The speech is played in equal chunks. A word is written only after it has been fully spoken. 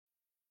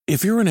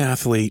If you're an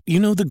athlete, you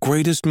know the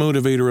greatest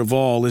motivator of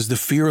all is the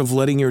fear of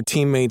letting your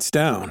teammates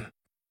down.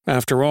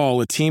 After all,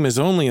 a team is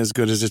only as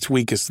good as its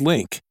weakest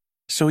link.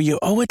 So you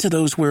owe it to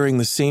those wearing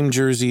the same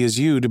jersey as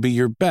you to be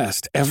your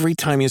best every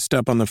time you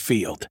step on the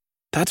field.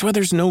 That's why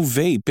there's no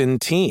vape in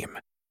team.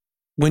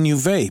 When you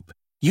vape,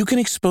 you can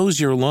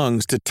expose your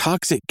lungs to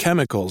toxic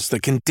chemicals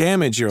that can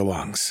damage your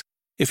lungs.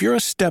 If you're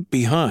a step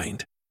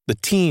behind, the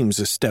team's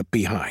a step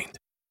behind.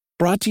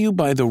 Brought to you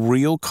by The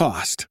Real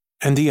Cost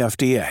and the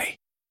FDA.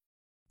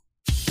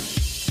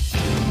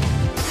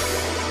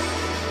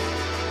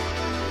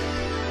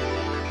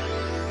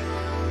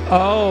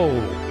 Oh.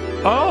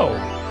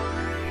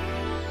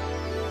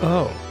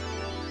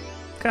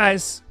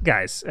 Guys,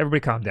 everybody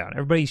calm down.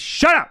 Everybody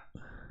shut up!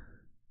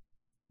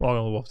 Welcome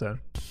to the Wolf Den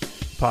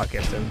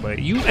podcast,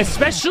 everybody.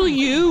 Especially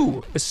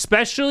you.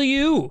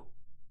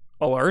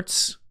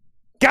 Alerts.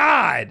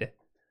 God!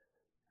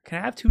 Can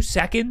I have 2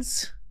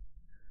 seconds?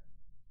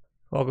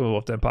 Welcome to the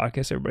Wolf Den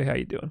podcast, everybody. How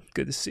you doing?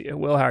 Good to see you.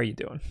 Will, how are you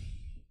doing?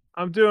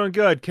 I'm doing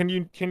good. Can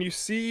you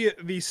see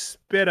the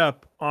spit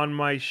up on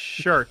my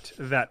shirt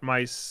that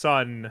my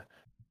son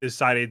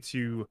decided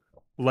to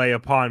lay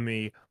upon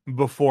me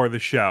before the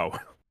show?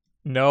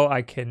 No,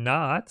 I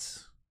cannot.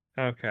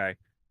 Okay,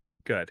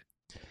 good.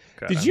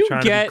 Did I'm you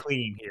trying get to be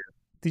clean here?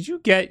 Did you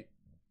get?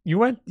 You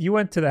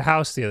went to the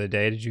house the other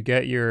day. Did you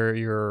get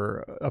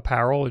your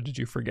apparel, or did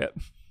you forget?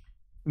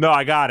 No,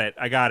 I got it.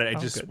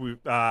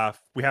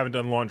 We haven't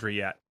done laundry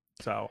yet,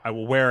 so I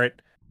will wear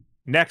it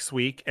next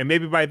week, and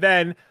maybe by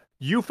then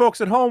you folks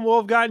at home will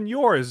have gotten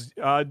yours.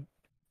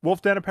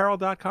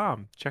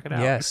 wolfdenapparel.com. Check it out.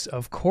 Yes,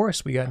 of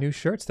course. We got new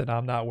shirts that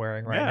I'm not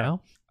wearing right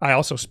now. I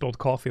also spilled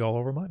coffee all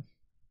over mine.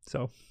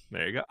 So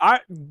there you go.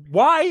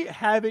 Why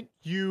haven't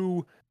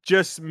you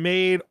just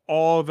made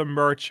all the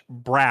merch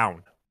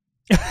brown?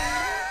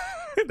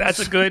 That's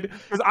a good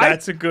point.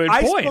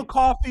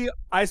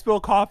 I spill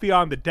coffee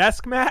on the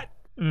desk mat.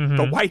 Mm-hmm.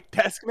 The white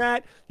desk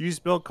mat. You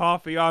spill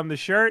coffee on the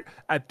shirt.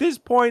 At this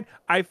point,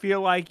 I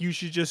feel like you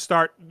should just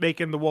start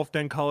making the Wolf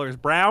Den colors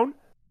brown,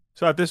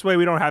 so that this way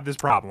we don't have this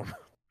problem.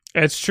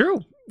 It's true.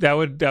 That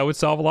would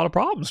solve a lot of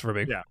problems for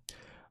me. Yeah.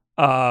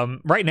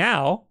 Right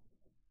now,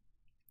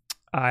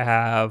 I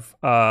have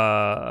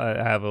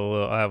a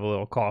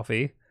little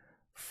coffee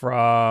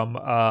from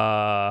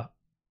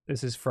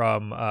this is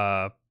from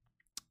what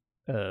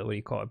do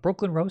you call it?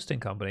 Brooklyn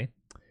Roasting Company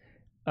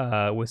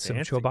with some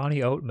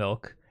Chobani oat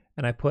milk.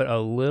 And I put a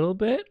little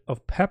bit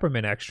of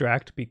peppermint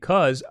extract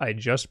because I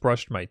just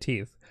brushed my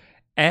teeth.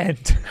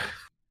 And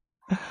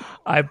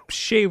I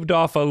shaved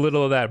off a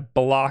little of that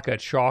block of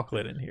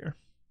chocolate in here.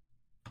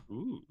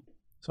 Ooh.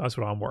 So that's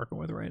what I'm working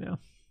with right now.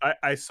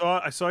 I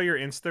saw your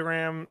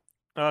Instagram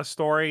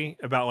story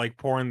about like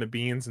pouring the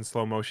beans in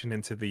slow motion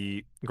into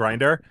the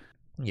grinder.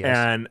 Yes.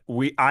 And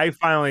I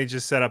finally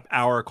just set up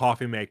our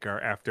coffee maker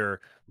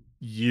after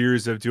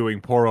years of doing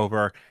pour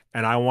over,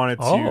 and I wanted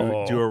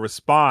to do a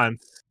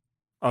response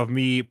of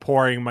me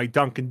pouring my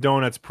Dunkin'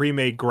 Donuts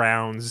pre-made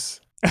grounds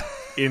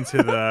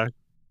into the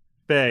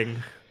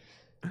thing.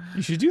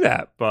 You should do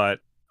that.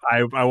 But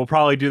I will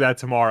probably do that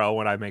tomorrow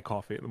when I make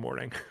coffee in the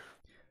morning.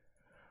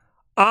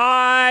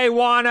 I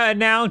want to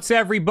announce,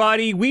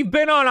 everybody, we've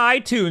been on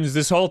iTunes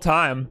this whole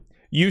time.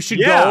 You should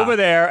go over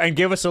there and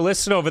give us a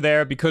listen over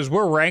there because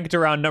we're ranked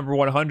around number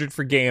 100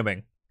 for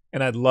gaming.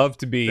 And I'd love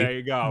to be there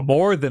you go.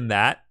 More than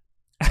that.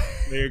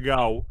 There you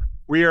go.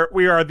 We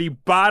are the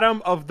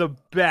bottom of the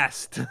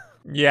best.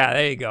 Yeah,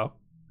 there you go.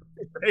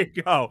 There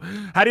you go.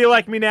 How do you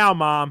like me now,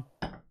 Mom?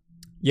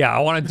 Yeah, I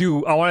want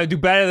to do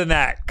better than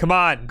that. Come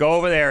on, go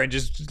over there and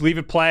just leave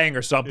it playing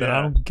or something. Yeah.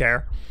 I don't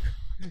care.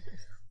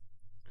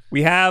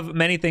 We have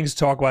many things to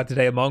talk about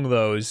today. Among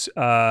those,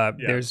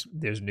 there's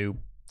new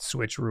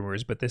Switch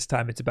rumors, but this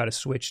time it's about a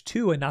Switch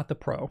 2 and not the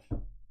Pro.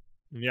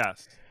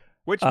 Yes.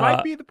 Which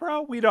might be the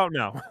Pro, we don't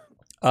know.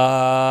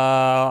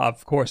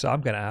 Of course,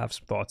 I'm gonna have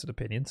some thoughts and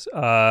opinions.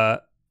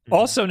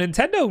 Also,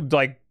 Nintendo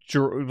like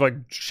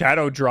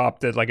shadow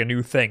dropped it like a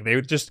new thing.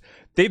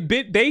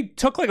 They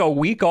took like a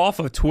week off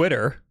of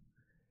Twitter,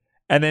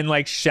 and then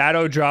like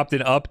shadow dropped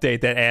an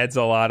update that adds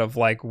a lot of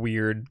like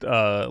weird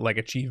like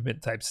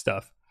achievement type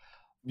stuff.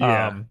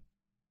 Yeah.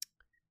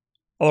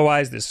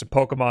 Otherwise, there's some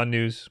Pokemon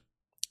news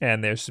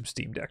and there's some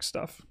Steam Deck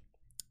stuff.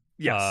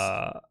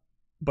 Yes.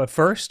 But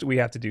first, we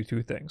have to do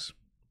 2 things.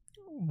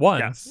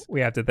 One,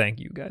 we have to thank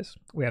you guys.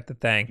 We have to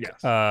thank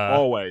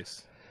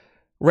always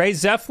Ray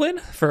Zeflin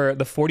for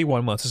the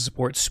 41 months of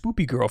support,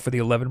 Spoopy Girl for the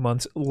 11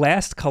 months,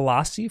 Last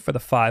Colossi for the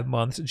 5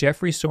 months,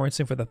 Jeffrey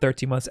Sorensen for the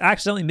 13 months.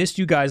 Accidentally missed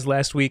you guys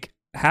last week.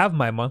 Have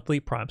my monthly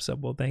Prime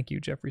sub. Well, thank you,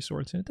 Jeffrey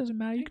Sorensen. It doesn't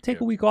matter. You can take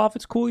a week off.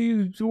 It's cool.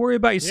 You worry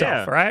about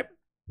yourself, all right?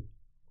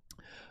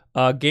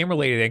 Gamer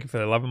Lady, thank you for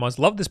the 11 months.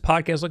 Love this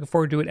podcast. Looking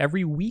forward to it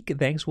every week.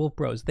 Thanks, Wolf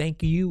Bros.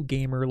 Thank you,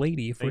 Gamer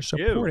Lady, for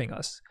supporting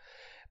us.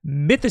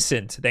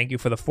 Mythicent, thank you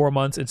for the 4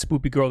 months. And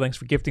Spoopy Girl, thanks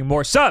for gifting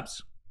more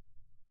subs.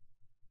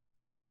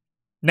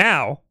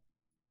 Now,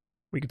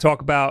 we can talk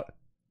about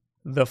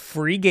the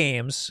free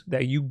games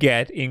that you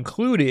get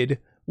included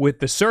with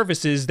the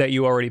services that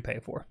you already pay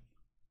for.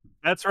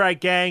 That's right,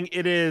 gang.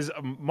 It is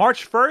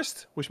March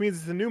 1st, which means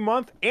it's a new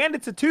month, and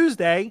it's a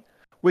Tuesday,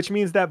 which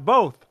means that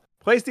both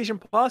PlayStation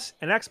Plus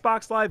and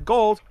Xbox Live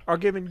Gold are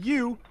giving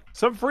you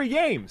some free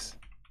games,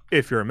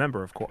 if you're a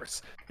member, of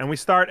course. And we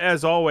start,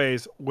 as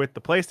always, with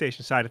the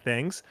PlayStation side of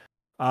things.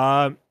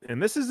 And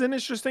this is an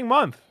interesting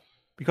month,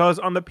 because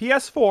on the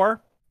PS4,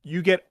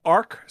 you get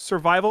Ark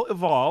Survival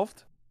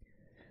Evolved,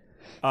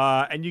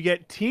 and you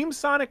get Team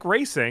Sonic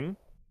Racing.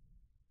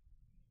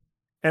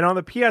 And on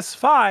the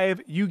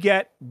PS5, you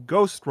get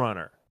Ghost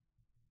Runner.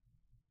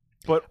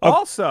 But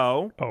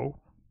also,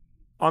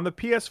 on the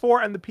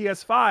PS4 and the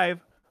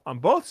PS5, on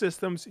both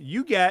systems,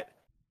 you get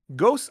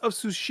Ghost of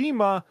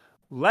Tsushima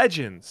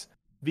Legends,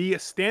 the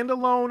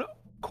standalone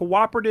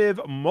cooperative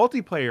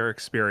multiplayer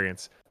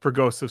experience for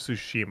Ghost of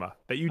Tsushima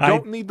that you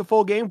don't need the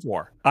full game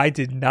for. I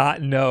did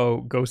not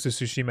know Ghost of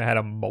Tsushima had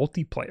a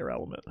multiplayer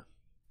element.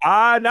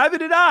 Neither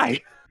did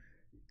I.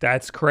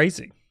 That's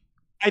crazy.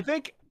 I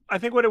think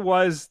what it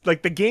was,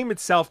 like, the game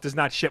itself does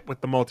not ship with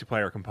the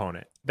multiplayer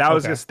component. That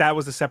was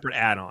a separate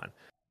add-on.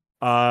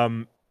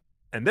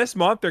 And this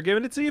month they're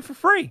giving it to you for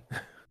free.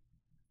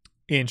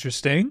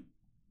 Interesting.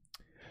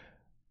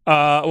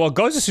 Well,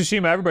 Ghost of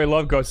Tsushima, everybody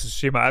loved Ghost of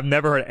Tsushima. I've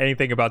never heard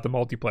anything about the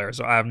multiplayer,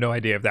 so I have no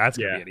idea if that's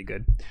gonna be any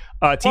good.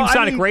 Team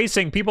Sonic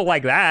Racing, people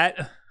like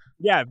that.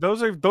 Yeah,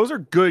 those are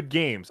good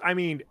games. I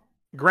mean,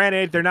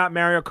 granted, they're not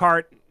Mario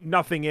Kart,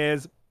 nothing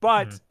is,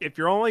 but if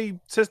your only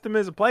system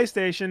is a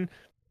PlayStation,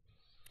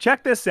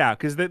 check this out,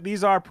 because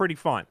these are pretty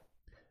fun.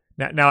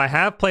 Now, I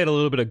have played a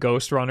little bit of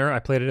Ghost Runner. I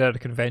played it at a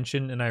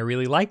convention, and I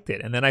really liked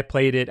it. And then I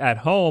played it at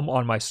home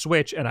on my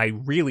Switch, and I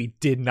really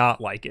did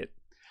not like it.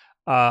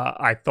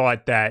 I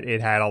thought that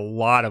it had a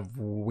lot of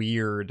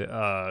weird, it's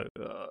a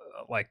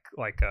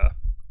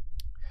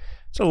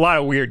lot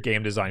of weird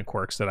game design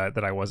quirks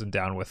that I wasn't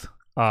down with.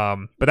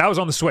 But that was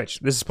on the Switch.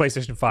 This is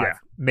PlayStation 5. Yeah.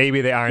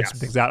 Maybe they ironed some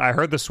things out. I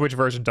heard the Switch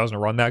version doesn't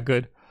run that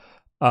good.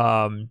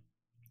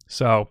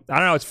 So I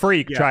don't know. It's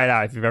free. Try it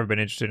out if you've ever been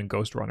interested in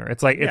Ghost Runner.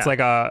 It's like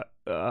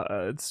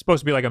it's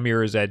supposed to be like a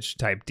Mirror's Edge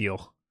type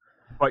deal.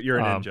 But you're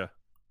a ninja.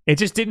 It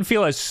just didn't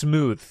feel as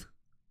smooth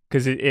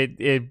because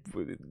it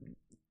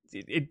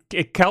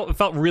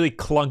felt really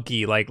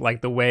clunky,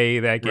 like the way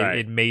that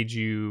it made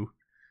you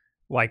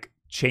like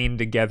chain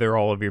together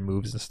all of your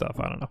moves and stuff.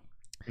 I don't know.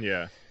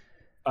 Yeah.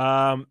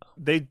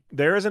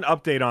 There is an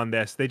update on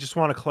this. They just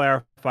want to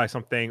clarify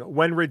something.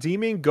 When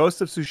redeeming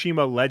Ghost of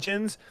Tsushima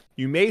Legends,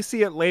 you may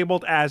see it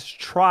labeled as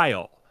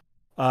trial.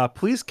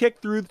 Please click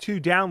through to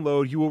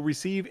download. You will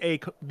receive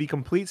the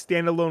complete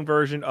standalone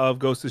version of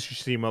Ghost of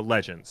Tsushima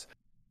Legends.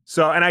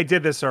 So, and I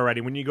did this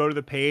already. When you go to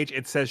the page,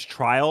 it says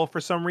trial for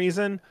some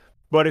reason,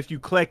 but if you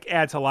click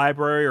add to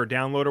library or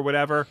download or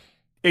whatever,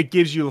 it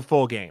gives you the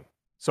full game.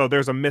 So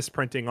there's a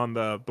misprinting on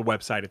the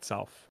website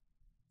itself.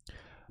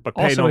 But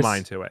pay no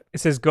mind to it. It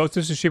says Ghost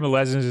of Tsushima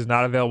Legends is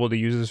not available to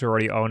users who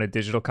already own a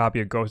digital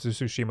copy of Ghost of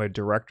Tsushima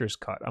Director's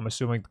Cut. I'm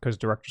assuming because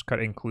Director's Cut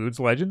includes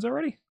Legends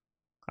already?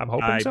 I'm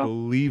hoping so. I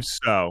believe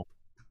so.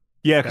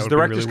 Yeah, because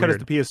Director's Cut is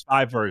the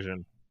PS5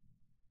 version.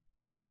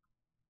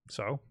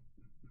 So?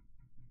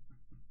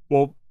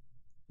 Well,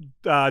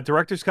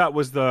 Director's Cut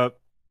is the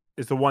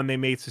one they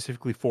made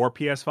specifically for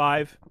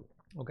PS5.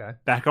 Okay.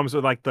 That comes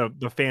with like the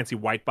fancy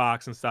white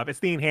box and stuff. It's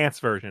the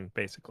enhanced version,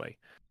 basically.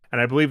 And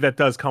I believe that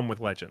does come with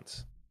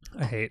Legends.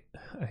 I hate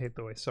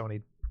the way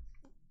Sony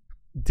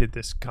did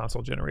this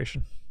console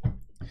generation.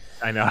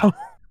 I know.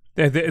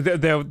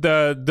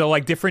 The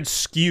like different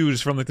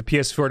SKUs from like the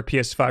PS4 to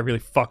PS5 really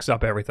fucks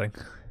up everything.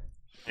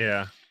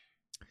 Yeah.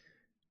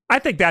 I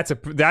think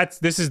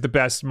this is the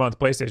best month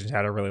PlayStation's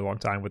had in a really long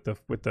time with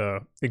the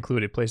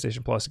included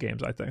PlayStation Plus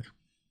games, I think.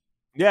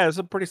 Yeah, it's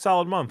a pretty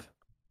solid month.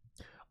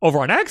 Over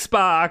on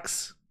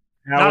Xbox,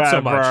 not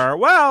so much.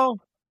 Well,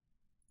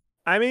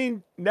 I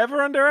mean,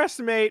 never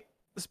underestimate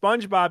the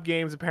SpongeBob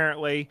games,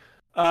 apparently.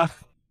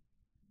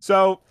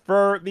 So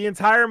for the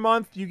entire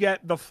month, you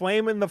get The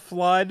Flame and the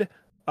Flood.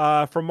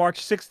 From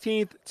March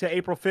 16th to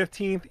April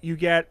 15th, you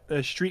get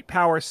Street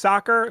Power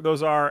Soccer.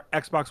 Those are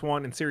Xbox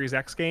One and Series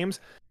X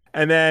games.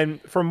 And then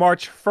from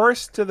March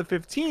 1st to the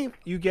 15th,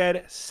 you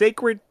get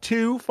Sacred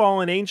 2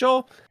 Fallen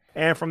Angel.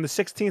 And from the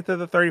 16th to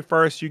the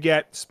 31st, you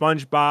get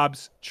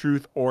SpongeBob's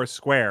Truth or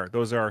Square.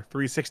 Those are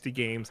 360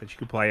 games that you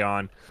can play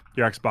on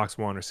your Xbox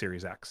One or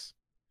Series X.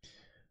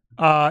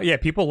 Yeah,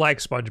 people like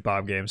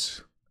SpongeBob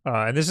games.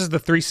 And this is the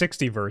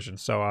 360 version,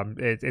 so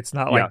it's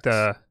not like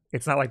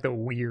it's not like the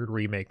weird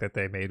remake that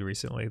they made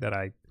recently that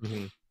I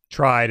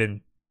tried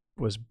and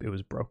it was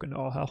broken to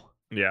all hell.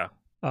 Yeah.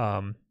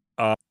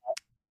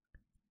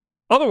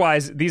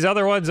 Otherwise, these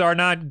other ones are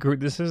not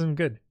good. This isn't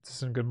good. This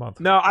isn't a good month.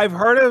 No, I've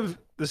heard of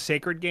the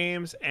Sacred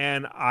games,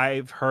 and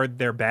I've heard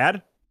they're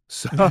bad.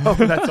 So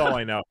that's all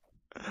I know.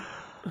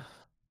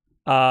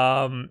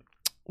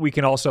 We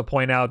can also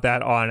point out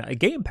that on a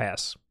Game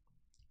Pass,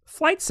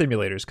 Flight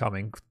Simulator's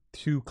coming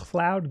to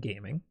cloud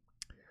gaming.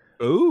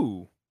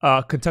 Ooh.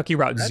 Kentucky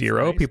Route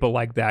Zero. Nice. People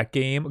like that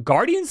game.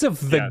 Guardians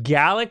of the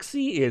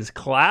Galaxy is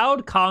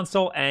cloud,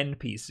 console, and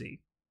PC.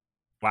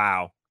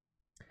 Wow.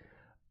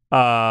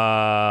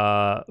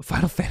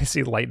 Final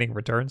Fantasy Lightning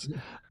Returns,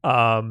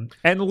 and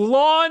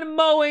Lawn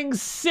Mowing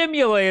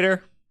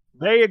Simulator.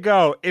 There you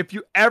go. If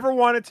you ever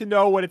wanted to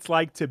know what it's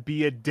like to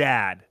be a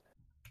dad,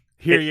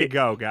 here you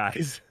go,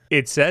 guys.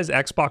 It says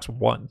Xbox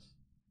One.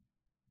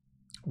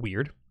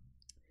 Weird.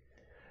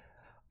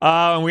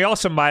 And we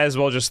also might as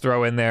well just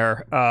throw in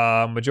there,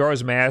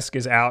 Majora's Mask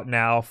is out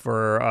now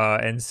for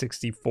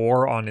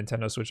N64 on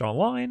Nintendo Switch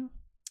Online.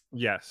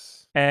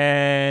 Yes.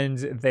 And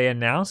they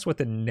announced what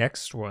the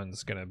next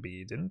one's going to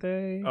be, didn't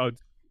they? Oh,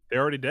 they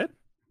already did?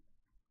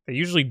 They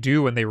usually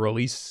do when they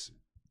release.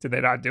 Did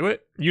they not do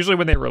it? Usually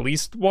when they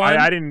released one,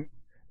 I didn't.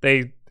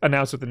 They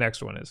announce what the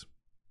next one is.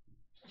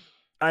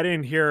 I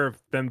didn't hear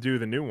them do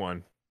the new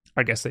one.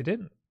 I guess they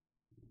didn't.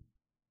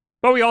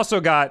 But we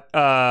also got,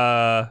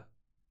 I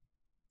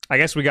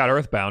guess we got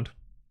Earthbound.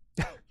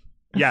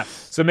 Yes.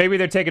 So maybe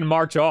they're taking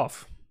March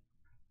off.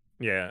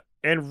 Yeah.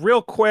 And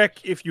real quick,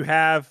 if you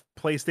have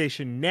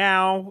PlayStation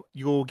Now,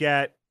 you'll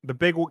get the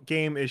big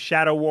game is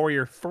Shadow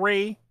Warrior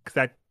 3, because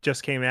that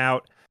just came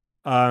out.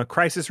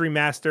 Crisis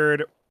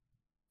Remastered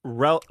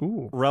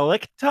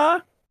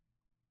Relicta?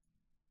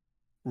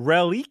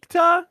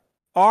 Relicta?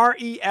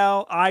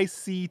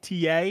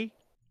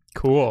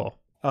 Cool.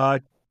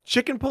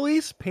 Chicken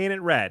Police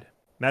Painted Red.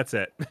 That's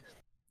it.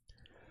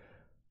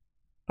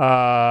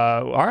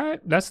 All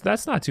right.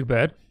 That's not too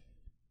bad.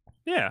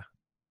 Yeah.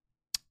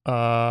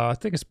 I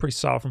think it's pretty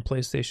solid from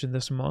PlayStation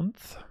this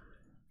month.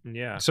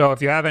 Yeah. So if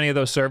you have any of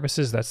those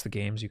services, that's the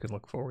games you can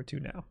look forward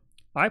to now.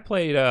 I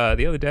played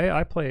the other day.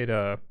 I played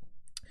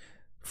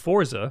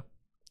Forza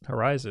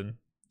Horizon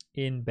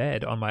in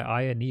bed on my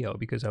Aya Neo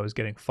because I was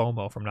getting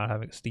FOMO from not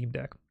having a Steam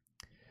Deck.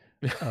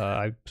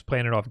 I was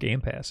playing it off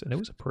Game Pass, and it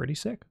was pretty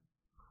sick.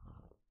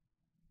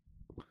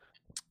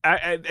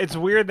 It's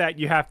weird that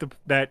you have to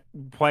that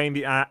playing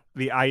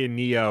the Aya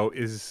Neo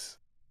is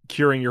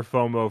curing your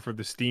FOMO for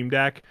the Steam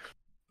Deck.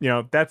 You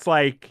know, that's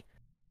like,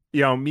 you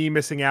know, me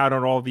missing out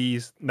on all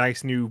these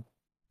nice new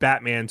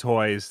Batman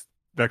toys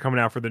that are coming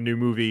out for the new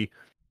movie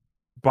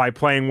by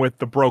playing with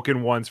the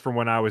broken ones from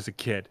when I was a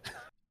kid.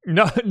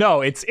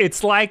 No,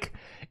 it's like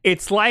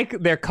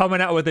they're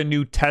coming out with a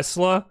new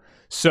Tesla,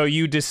 so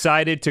you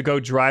decided to go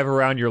drive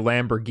around your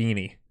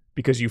Lamborghini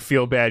because you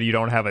feel bad you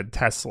don't have a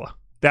Tesla.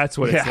 That's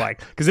what it's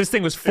like. Because this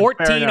thing was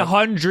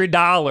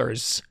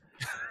 $1,400,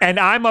 and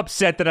I'm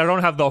upset that I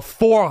don't have the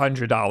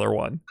 $400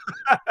 one.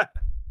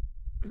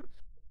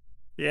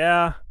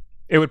 Yeah,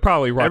 it would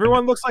probably run.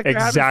 Everyone looks like they're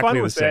exactly having fun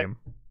the with same.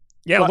 It.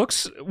 Yeah, but it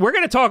looks. We're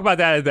going to talk about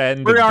that at the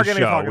end of the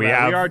show. We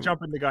are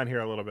jumping the gun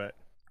here a little bit.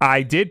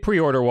 I did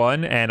pre-order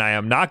one, and I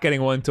am not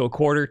getting one until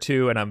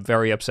Q2, and I'm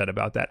very upset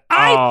about that.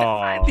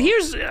 I'm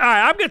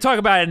going to talk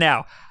about it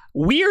now.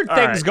 Weird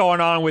things going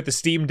on with the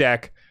Steam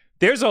Deck.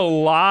 There's a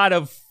lot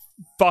of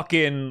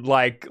fucking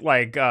like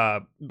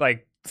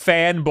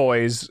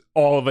fanboys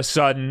all of a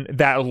sudden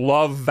that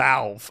love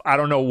Valve. I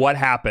don't know what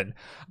happened.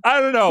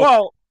 I don't know.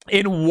 Well,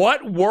 in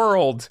what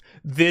world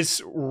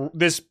this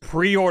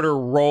pre-order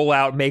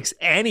rollout makes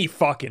any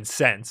fucking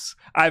sense?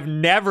 I've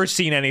never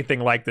seen anything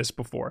like this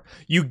before.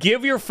 You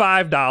give your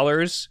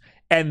 $5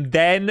 and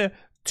then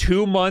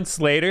 2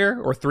 months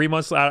later, or 3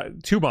 months,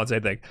 2 months,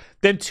 I think.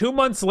 Then 2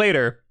 months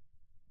later,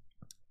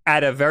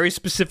 at a very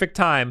specific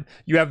time,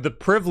 you have the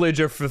privilege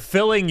of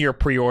fulfilling your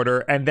pre-order,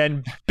 and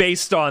then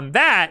based on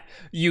that,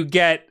 you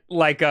get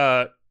they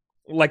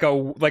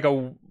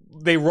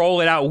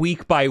roll it out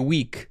week by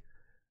week.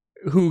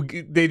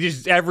 They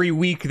just every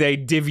week they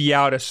divvy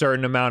out a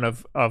certain amount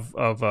of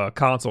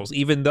consoles,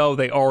 even though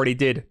they already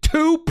did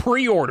 2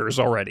 pre-orders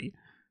already.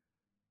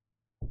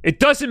 It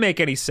doesn't make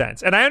any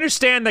sense, and I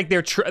understand like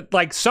they're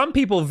like some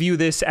people view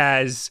this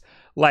as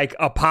like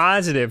a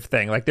positive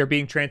thing, like they're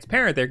being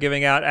transparent, they're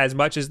giving out as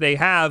much as they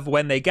have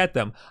when they get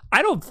them.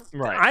 I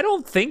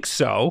don't think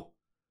so.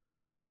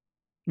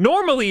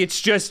 Normally,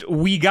 it's just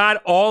we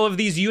got all of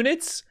these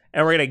units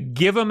and we're gonna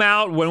give them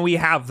out when we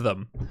have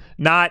them,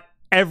 not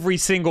every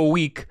single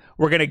week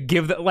we're going to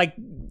give them, like,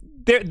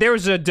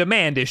 there's a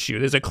demand issue.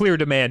 There's a clear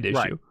demand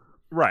issue.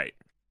 Right.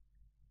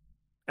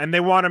 And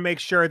they want to make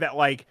sure that,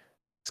 like,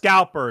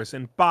 scalpers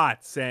and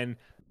bots and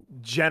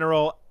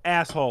general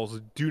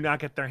assholes do not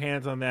get their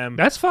hands on them.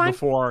 That's fine.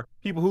 Before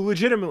people who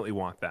legitimately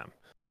want them.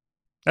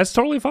 That's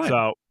totally fine.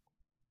 So,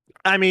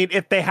 I mean,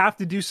 if they have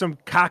to do some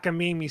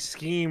cockamamie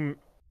scheme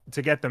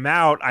to get them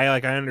out, I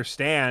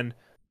understand.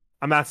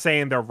 I'm not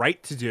saying they're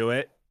right to do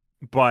it,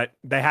 but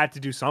they had to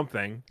do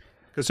something.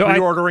 Because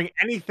pre-ordering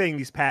anything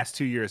these past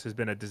 2 years has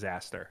been a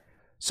disaster.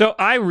 So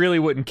I really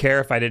wouldn't care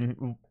if I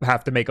didn't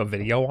have to make a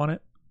video on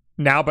it.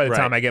 Now, by the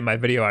time I get my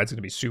video out, it's going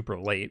to be super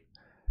late.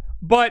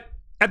 But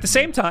at the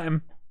same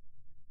time,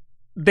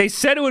 they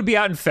said it would be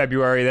out in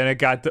February. Then it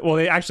got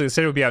they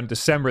said it would be out in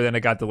December. Then it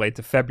got delayed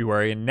to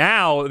February, and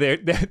now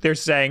they're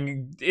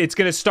saying it's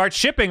going to start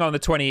shipping on the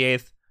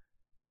 28th.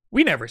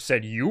 We never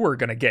said you were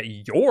going to get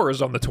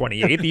yours on the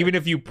 28th, even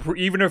if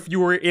you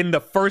were in the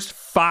first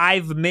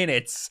 5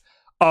 minutes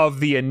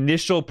of the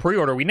initial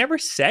pre-order. We never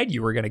said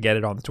you were going to get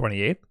it on the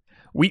 28th.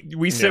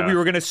 We said we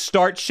were going to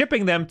start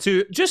shipping them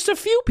to just a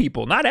few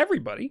people, not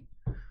everybody.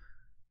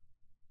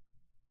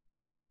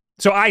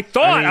 So I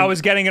thought I was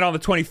getting it on the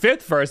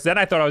 25th first. Then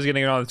I thought I was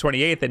getting it on the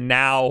 28th, and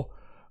now,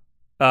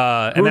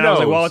 and then I was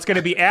like, well, it's going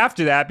to be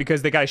after that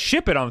because they got to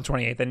ship it on the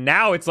 28th. And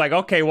now it's like,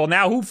 okay, well,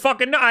 now who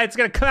fucking knows? It's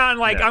going to come out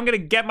in I'm going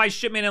to get my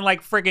shipment in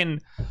like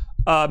friggin'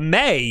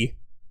 May,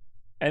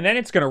 and then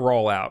it's going to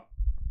roll out.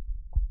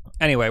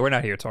 Anyway, we're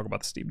not here to talk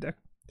about the Steam Deck.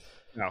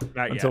 No,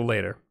 not until yet.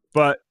 later.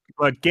 But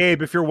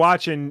Gabe, if you're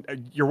watching,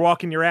 you're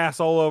walking your ass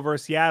all over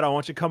Seattle. Why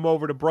don't you come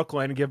over to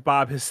Brooklyn and give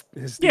Bob his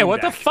Steam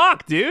what Deck? The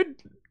fuck, dude?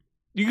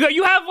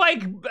 You have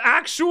like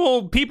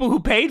actual people who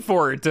paid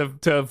for it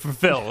to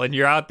fulfill, and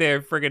you're out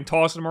there friggin'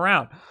 tossing them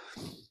around.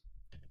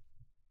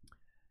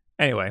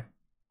 Anyway.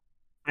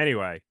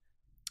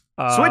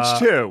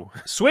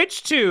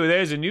 Switch 2.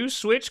 There's a new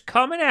Switch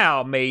coming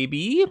out,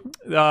 maybe.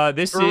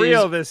 This For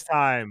real this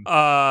time.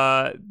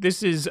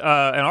 This is an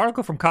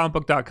article from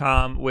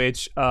comicbook.com,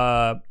 which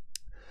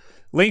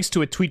links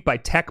to a tweet by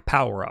Tech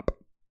Power Up.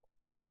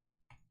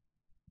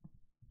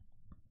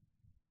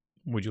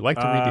 Would you like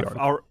to read the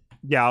article?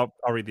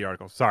 I'll read the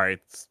article. Sorry,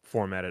 it's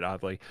formatted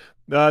oddly.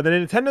 The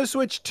Nintendo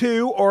Switch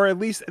 2, or at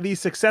least the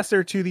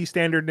successor to the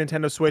standard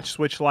Nintendo Switch,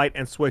 Switch Lite,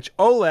 and Switch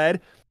OLED,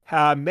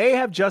 may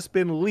have just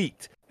been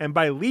leaked. And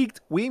by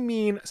leaked, we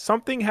mean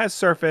something has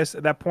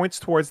surfaced that points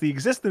towards the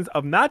existence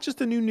of not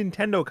just a new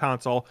Nintendo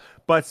console,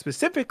 but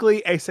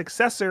specifically a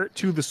successor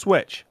to the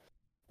Switch.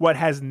 What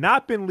has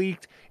not been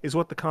leaked is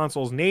what the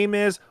console's name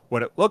is,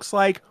 what it looks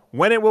like,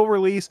 when it will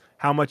release,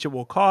 how much it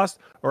will cost,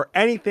 or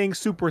anything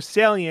super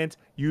salient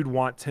you'd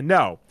want to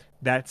know.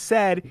 That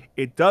said,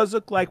 it does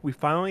look like we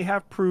finally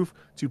have proof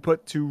to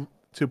put to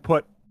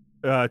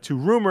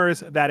rumors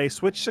that a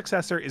Switch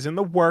successor is in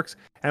the works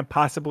and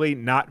possibly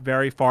not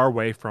very far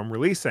away from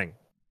releasing.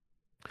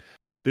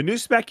 The new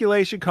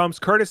speculation comes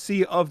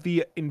courtesy of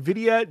the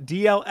NVIDIA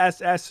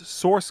DLSS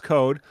source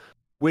code,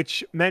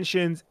 which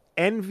mentions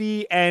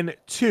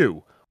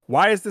NVN2.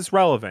 Why is this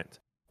relevant?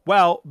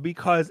 Well,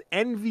 because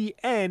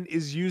NVN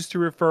is used to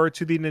refer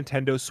to the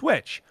Nintendo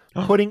Switch.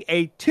 Putting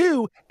a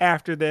 2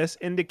 after this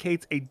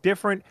indicates a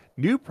different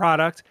new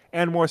product,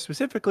 and more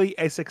specifically,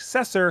 a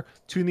successor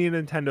to the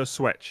Nintendo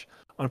Switch.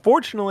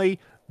 Unfortunately,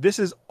 this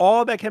is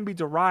all that can be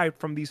derived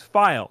from these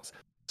files.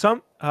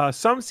 Some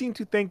seem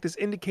to think this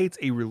indicates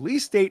a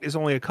release date is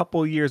only a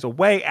couple years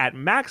away at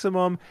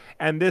maximum,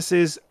 and this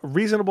is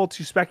reasonable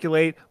to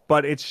speculate,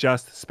 but it's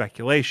just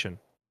speculation.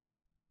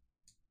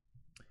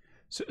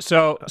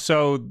 So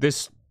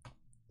this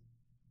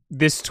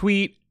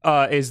tweet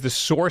is the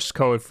source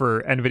code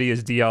for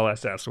NVIDIA's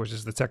DLSS, which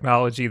is the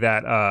technology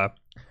that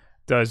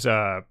does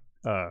I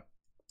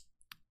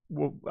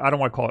don't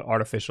want to call it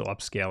artificial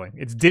upscaling.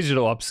 It's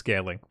digital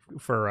upscaling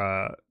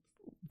for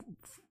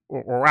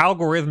or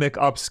algorithmic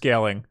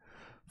upscaling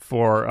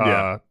for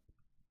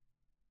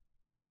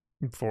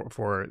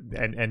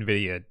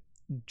NVIDIA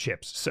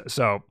chips.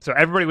 So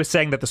everybody was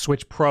saying that the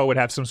Switch Pro would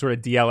have some sort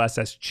of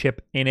DLSS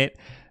chip in it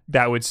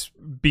that would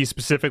be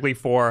specifically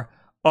for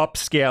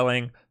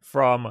upscaling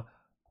from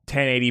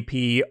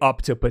 1080p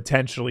up to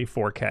potentially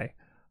 4K.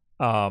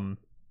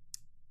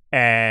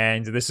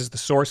 And this is the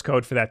source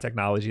code for that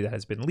technology that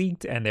has been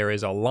leaked, and there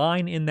is a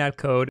line in that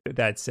code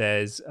that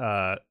says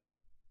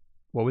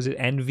what was it?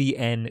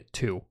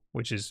 NVN2,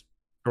 which is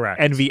correct.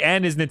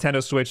 NVN is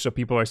Nintendo Switch, so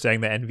people are saying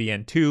that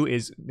NVN2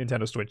 is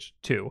Nintendo Switch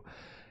 2.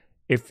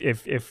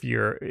 If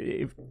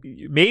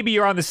maybe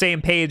you're on the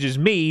same page as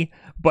me,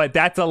 but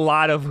that's a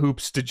lot of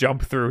hoops to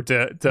jump through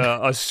to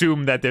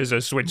assume that there's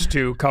a Switch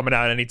 2 coming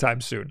out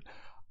anytime soon.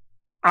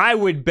 I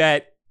would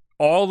bet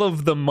all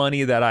of the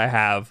money that I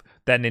have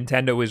that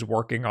Nintendo is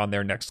working on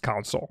their next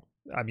console.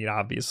 I mean,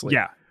 obviously.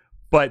 Yeah.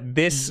 But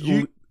this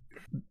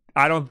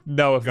I don't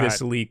know if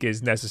this leak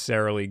is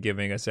necessarily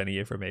giving us any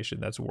information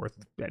that's worth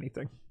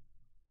anything.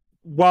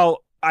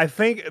 Well, I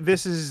think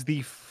this is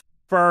the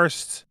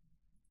first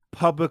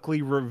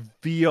publicly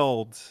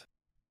revealed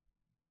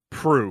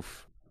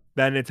proof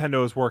that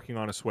Nintendo is working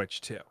on a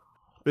Switch 2.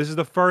 This is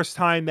the first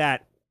time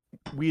that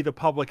we, the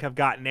public, have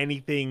gotten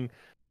anything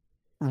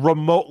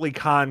remotely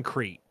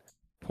concrete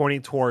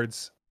pointing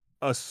towards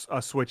a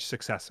Switch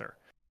successor.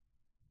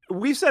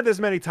 We've said this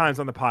many times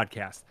on the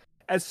podcast.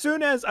 As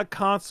soon as a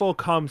console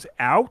comes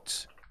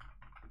out,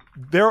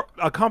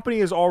 a company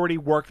is already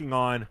working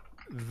on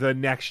the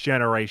next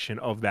generation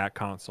of that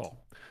console.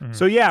 Mm-hmm.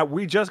 So yeah,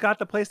 we just got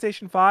the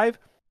PlayStation 5.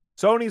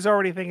 Sony's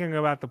already thinking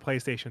about the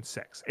PlayStation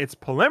 6. It's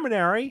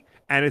preliminary,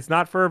 and it's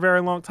not for a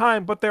very long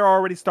time, but they're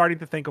already starting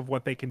to think of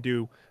what they can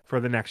do for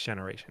the next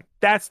generation.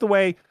 That's the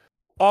way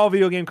all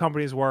video game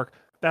companies work.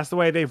 That's the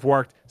way they've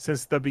worked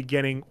since the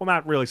beginning. Well,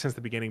 not really since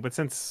the beginning, but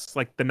since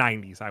like the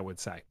 90s, I would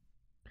say.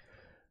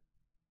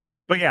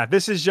 But yeah,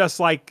 this is just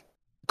like,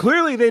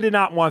 clearly they did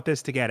not want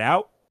this to get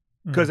out,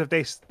 because if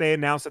they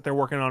announce that they're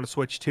working on a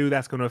Switch 2,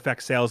 that's going to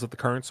affect sales of the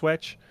current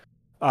Switch.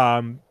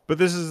 But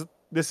this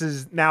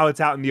is now it's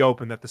out in the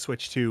open that the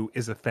Switch 2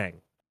 is a thing,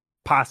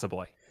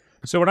 possibly.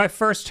 So when I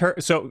first heard,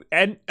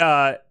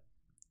 NVIDIA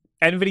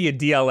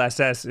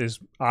DLSS is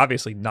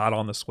obviously not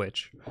on the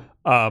Switch.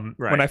 Right.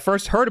 When I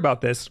first heard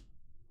about this,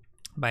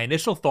 my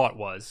initial thought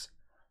was,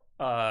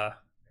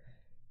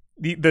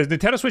 the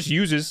Nintendo Switch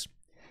uses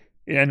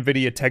an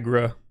NVIDIA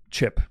Tegra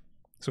chip.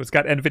 So it's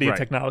got NVIDIA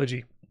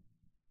technology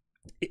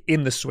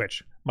in the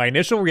Switch. My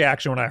initial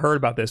reaction when I heard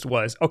about this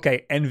was,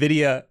 okay,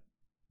 NVIDIA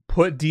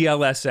put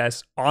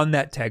DLSS on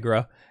that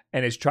Tegra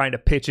and is trying to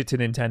pitch it to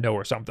Nintendo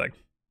or something.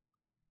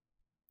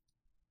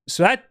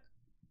 So that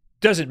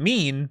doesn't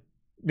mean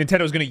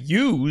Nintendo's going to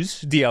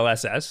use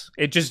DLSS.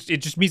 It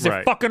just means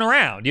they're fucking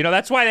around. You know,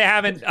 that's why they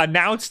haven't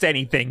announced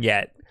anything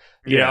yet.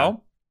 You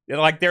know?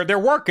 Like they're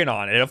working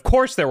on it. Of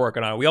course they're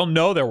working on it. We all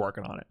know they're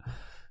working on it.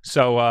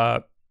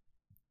 So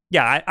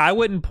yeah, I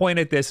wouldn't point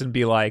at this and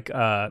be like,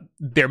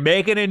 they're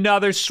making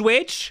another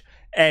Switch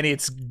and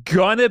it's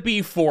gonna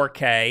be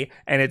 4K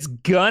and it's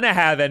gonna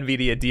have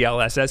NVIDIA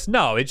DLSS.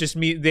 No, it just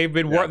means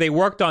they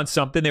worked on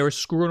something. They were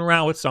screwing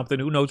around with something.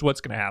 Who knows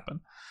what's gonna happen?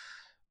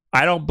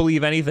 I don't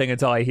believe anything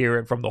until I hear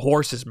it from the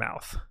horse's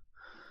mouth.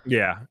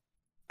 Yeah,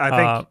 I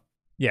think.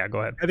 Yeah,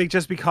 go ahead. I think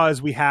just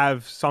because we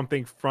have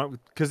something from,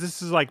 because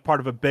this is like part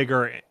of a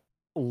bigger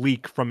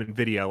leak from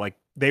NVIDIA. Like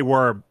they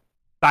were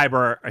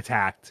cyber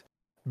attacked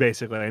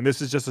basically, and this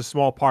is just a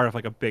small part of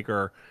like a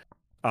bigger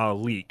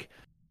leak.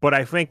 But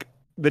I think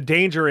the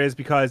danger is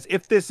because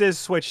if this is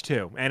Switch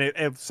 2, and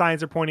if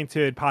signs are pointing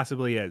to it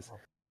possibly is,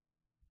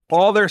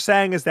 all they're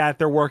saying is that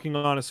they're working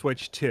on a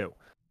Switch 2.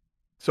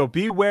 So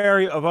be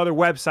wary of other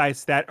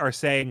websites that are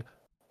saying,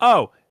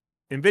 oh,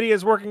 NVIDIA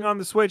is working on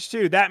the Switch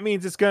 2. That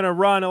means it's going to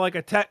run like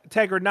a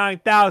Tegra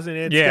 9000.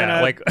 It's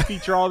going to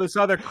feature all this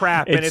other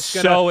crap. And it's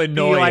gonna so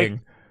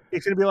annoying.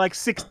 It's going to be like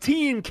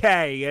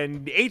 16K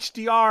and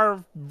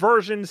HDR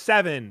version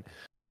 7.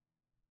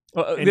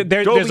 And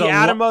Dolby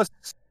Atmos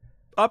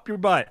up your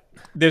butt.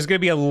 There's going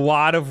to be a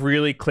lot of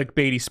really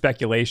clickbaity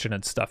speculation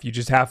and stuff. You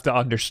just have to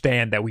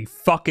understand that we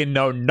fucking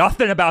know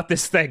nothing about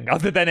this thing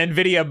other than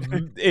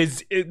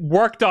NVIDIA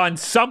worked on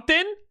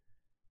something,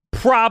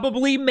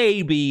 probably,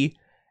 maybe,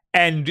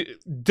 and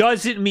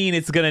doesn't mean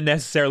it's going to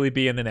necessarily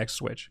be in the next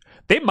Switch.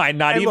 They might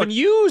not even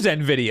use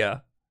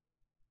NVIDIA.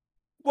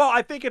 Well,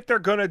 I think if they're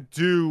going to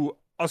do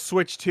a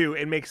Switch 2,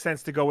 it makes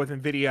sense to go with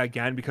NVIDIA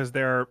again because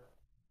their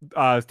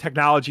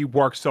technology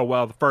worked so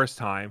well the first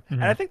time. Mm-hmm.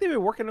 And I think they've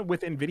been working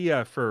with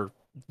NVIDIA for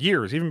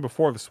years, even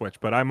before the Switch,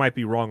 but I might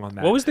be wrong on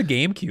that. What was the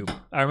GameCube?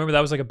 I remember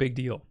that was like a big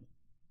deal.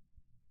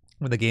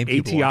 When the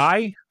GameCube ATI?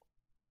 launched.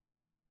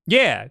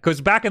 Yeah, because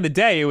back in the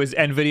day, it was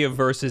NVIDIA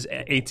versus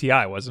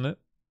ATI, wasn't it?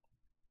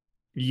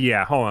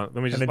 Yeah, hold on.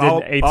 Let me just. And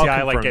then didn't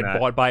ATI like get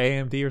bought by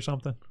AMD or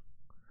something?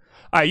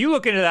 All right, you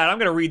look into that. I'm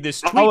going to read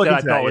this tweet that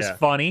I thought was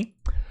funny.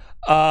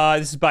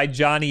 This is by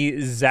Johnny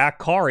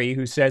Zachary,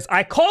 who says,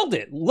 I called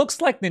it. Looks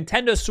like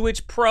Nintendo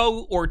Switch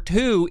Pro or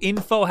 2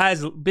 info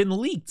has been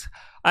leaked.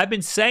 I've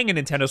been saying a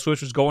Nintendo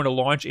Switch was going to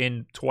launch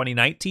in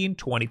 2019,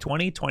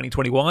 2020,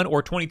 2021,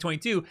 or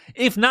 2022.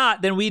 If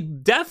not, then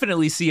we'd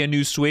definitely see a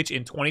new Switch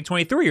in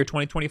 2023 or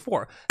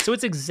 2024. So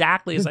it's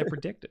exactly as I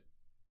predicted.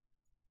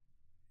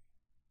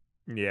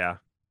 Yeah.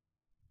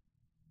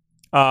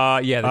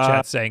 Yeah, the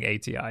chat's saying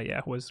ATI,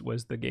 was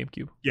the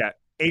GameCube. Yeah,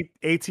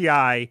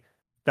 ATI,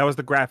 that was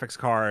the graphics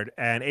card,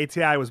 and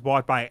ATI was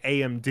bought by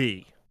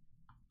AMD.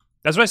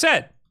 That's what I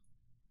said.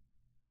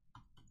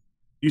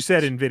 You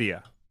said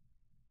NVIDIA.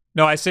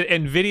 No, I said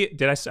NVIDIA.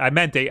 Did I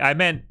meant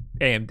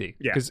AMD.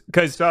 Yeah.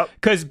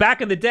 Because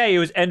back in the day, it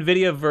was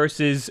NVIDIA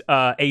versus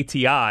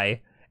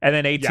ATI, and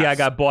then ATI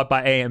got bought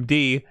by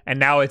AMD, and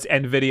now it's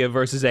NVIDIA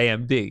versus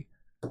AMD.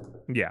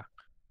 Yeah.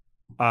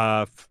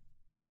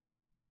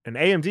 And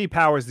AMD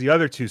powers the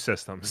other two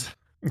systems.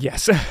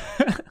 Yes.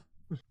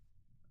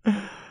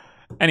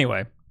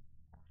 Anyway,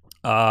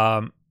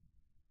 what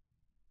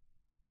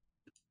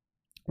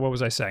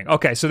was I saying?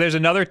 Okay, so there's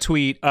another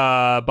tweet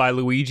by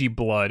Luigi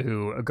Blood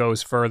who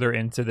goes further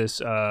into this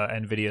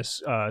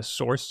NVIDIA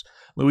source.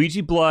 Luigi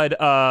Blood,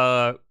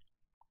 I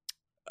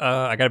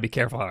got to be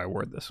careful how I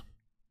word this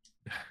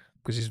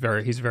because he's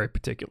very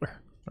particular.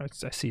 I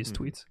see his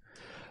tweets.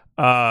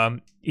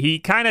 He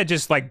kind of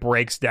just like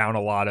breaks down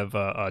a lot of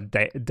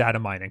data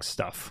mining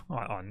stuff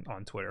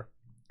on Twitter.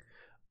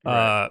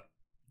 Right.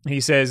 He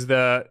says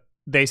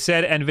they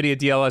said NVIDIA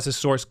DLSS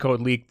source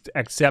code leaked,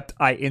 except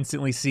I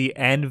instantly see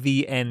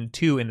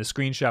NVN2 in the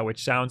screenshot,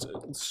 which sounds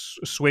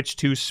Switch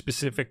 2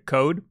 specific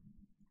code.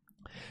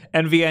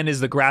 NVN is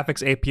the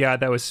graphics API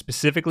that was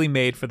specifically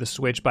made for the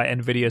Switch by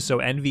NVIDIA, so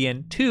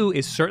NVN2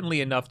 is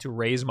certainly enough to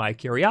raise my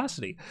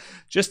curiosity.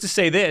 Just to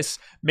say this,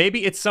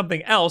 maybe it's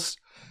something else,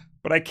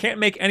 but I can't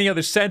make any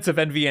other sense of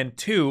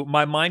NVN2.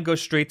 My mind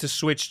goes straight to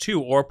Switch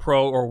 2 or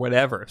Pro or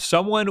whatever.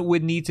 Someone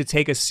would need to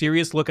take a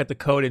serious look at the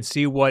code and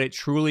see what it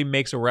truly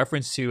makes a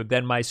reference to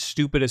than my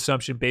stupid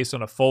assumption based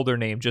on a folder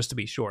name just to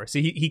be sure.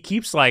 See, he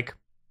keeps like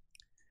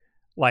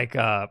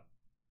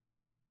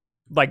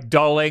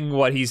dulling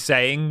what he's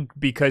saying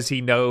because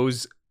he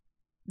knows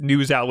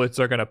news outlets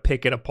are going to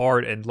pick it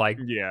apart and write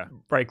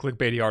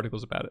clickbaity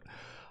articles about it.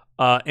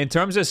 In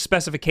terms of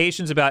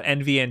specifications about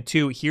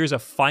NVN2, here's a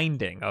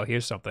finding. Oh,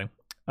 here's something.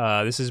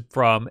 This is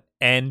from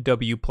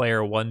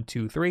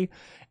NWPlayer123.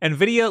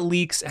 NVIDIA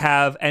leaks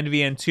have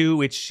NVN2,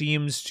 which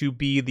seems to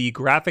be the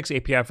graphics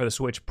API for the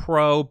Switch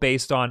Pro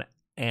based on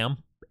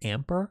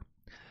Ampere.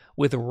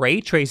 with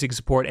ray tracing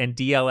support and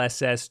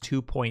DLSS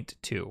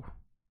 2.2.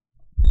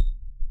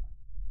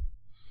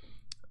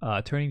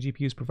 Turning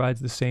GPUs provides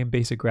the same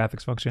basic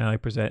graphics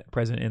functionality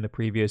present in the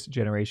previous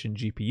generation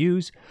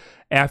GPUs.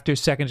 After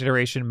second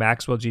generation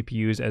Maxwell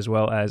GPUs, as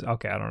well as...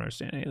 Okay, I don't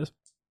understand any of this.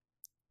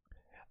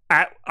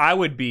 I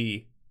would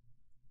be...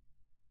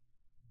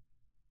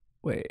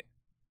 Wait.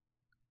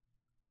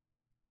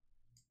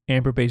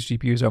 Amber-based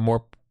GPUs are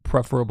more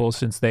preferable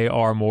since they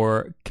are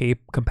more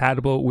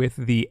compatible with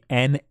the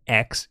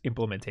NX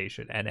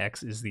implementation.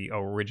 NX is the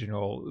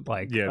original, the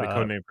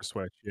codename for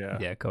Switch.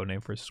 Yeah,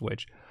 codename for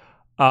Switch.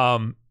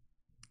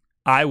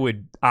 I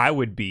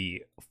would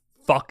be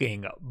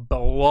fucking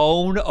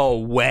blown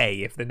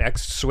away if the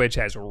next Switch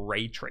has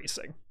ray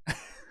tracing.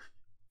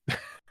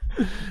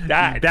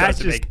 that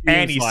doesn't make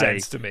any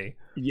sense to me.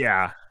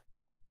 Yeah.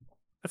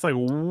 That's like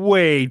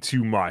way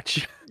too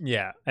much.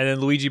 Yeah. And then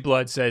Luigi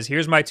Blood says,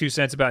 here's my 2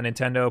 cents about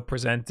Nintendo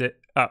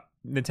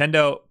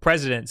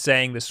president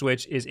saying the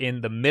Switch is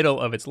in the middle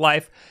of its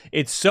life.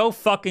 It's so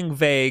fucking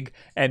vague,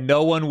 and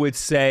no one would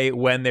say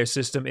when their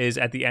system is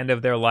at the end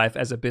of their life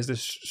as a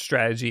business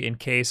strategy in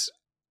case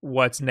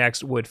what's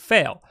next would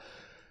fail.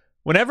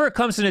 Whenever it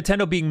comes to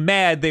Nintendo being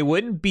mad, they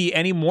wouldn't be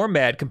any more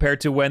mad compared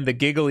to when the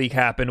Giga Leak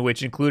happened,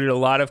 which included a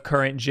lot of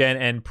current gen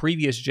and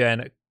previous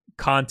gen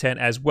content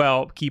as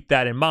well. Keep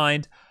that in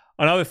mind.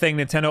 Another thing,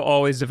 Nintendo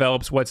always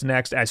develops what's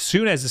next as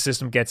soon as the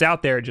system gets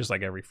out there, just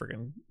like every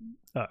freaking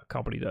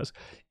company does.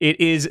 It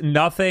is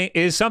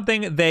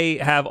something they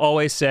have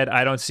always said.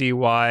 I don't see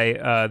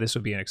why this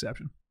would be an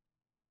exception.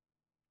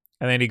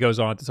 And then he goes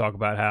on to talk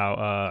about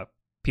how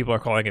people are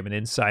calling him an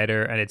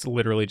insider, and it's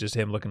literally just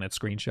him looking at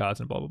screenshots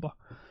and blah blah blah.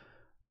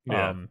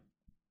 Yeah.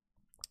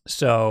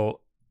 So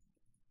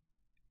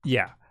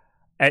yeah,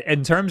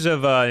 in terms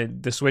of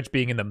the Switch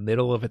being in the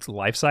middle of its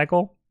life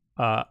cycle,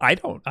 I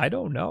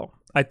don't know.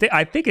 I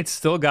think it's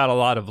still got a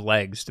lot of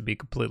legs, to be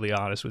completely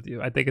honest with you.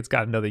 I think it's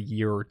got another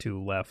year or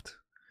two left.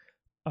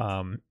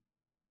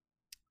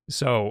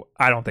 So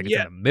I don't think it's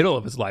in the middle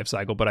of its life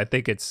cycle, but I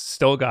think it's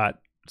still got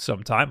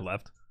some time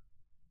left.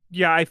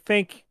 Yeah, I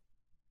think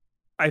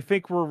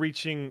we're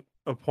reaching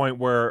a point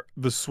where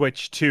the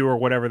Switch 2 or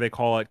whatever they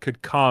call it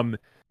could come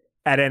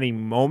at any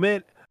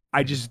moment.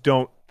 I just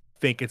don't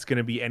think it's going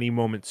to be any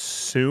moment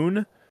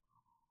soon.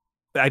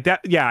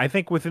 I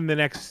think within the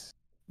next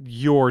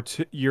year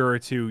or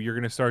two, you're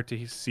going to start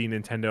to see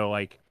Nintendo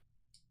like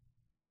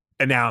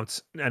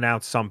announce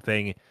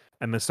something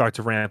and then start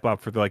to ramp up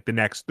for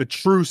the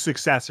true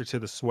successor to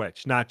the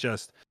Switch, not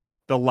just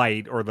the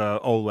Lite or the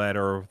OLED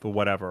or the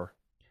whatever.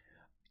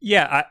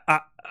 Yeah,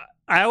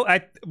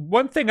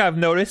 one thing I've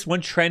noticed,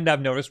 one trend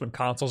I've noticed when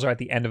consoles are at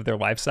the end of their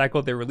life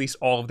cycle, they release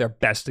all of their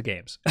best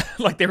games.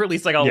 Like they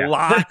release like a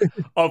lot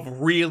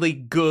of really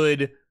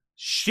good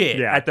shit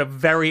at the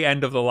very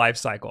end of the life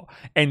cycle.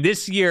 And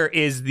this year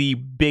is the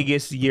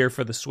biggest year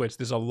for the Switch.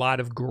 There's a lot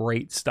of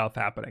great stuff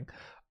happening.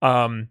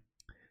 And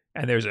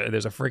there's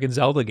a freaking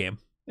Zelda game,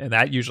 and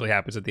that usually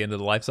happens at the end of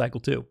the life cycle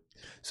too.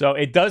 So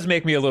it does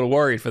make me a little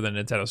worried for the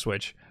Nintendo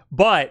Switch.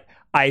 But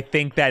I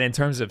think that in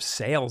terms of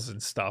sales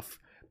and stuff,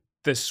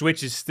 the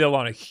Switch is still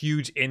on a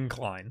huge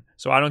incline.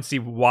 So I don't see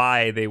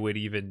why they would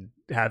even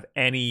have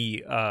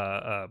any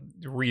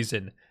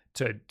reason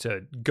to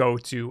go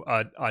to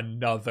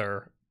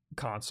another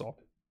console.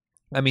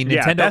 I mean,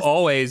 Nintendo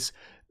always,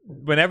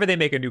 whenever they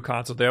make a new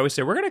console, they always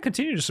say, we're going to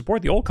continue to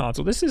support the old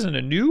console. This isn't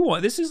a new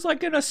one. This is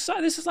like something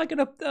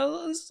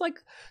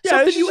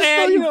you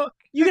add.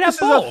 You can have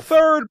both. A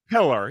third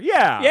pillar.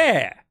 Yeah.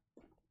 Yeah.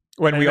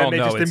 When we all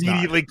know they just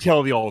immediately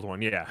kill the old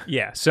one. Yeah.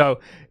 Yeah.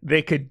 So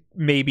they could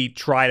maybe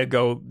try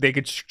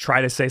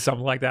to say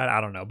something like that.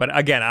 I don't know. But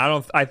again,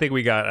 I think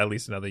we got at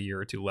least another year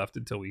or two left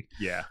until we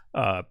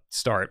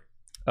start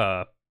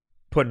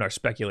putting our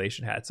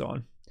speculation hats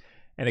on.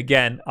 And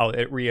again, I'll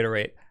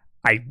reiterate,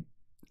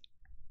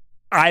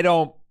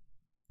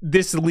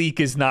 this leak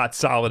is not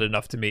solid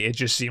enough to me. It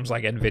just seems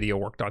like NVIDIA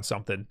worked on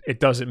something. It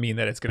doesn't mean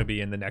that it's going to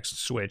be in the next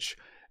Switch.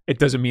 It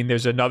doesn't mean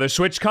there's another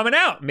Switch coming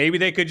out. Maybe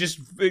they could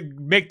just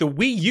make the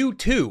Wii U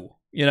too,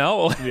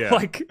 Yeah.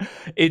 Like,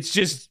 it's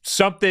just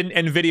something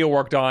NVIDIA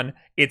worked on.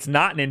 It's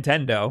not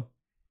Nintendo.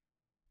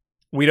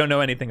 We don't know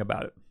anything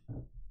about it.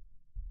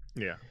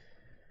 Yeah.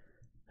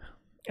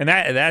 And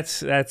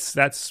that's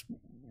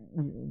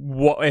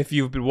what, if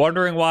you've been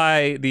wondering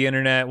why the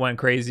internet went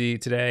crazy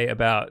today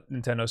about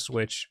Nintendo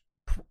Switch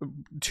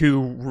 2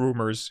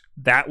 rumors,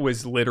 that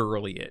was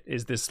literally it.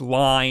 Is this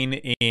line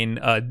in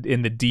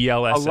the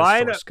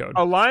DLSS source code,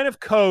 a line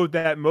of code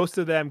that most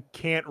of them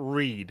can't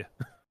read,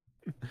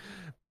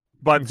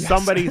 but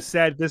somebody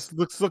said this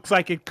looks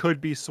like it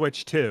could be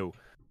Switch 2.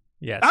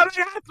 Yes. Oh my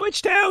God,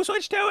 Switch 2 is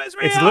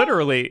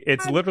real.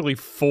 It's literally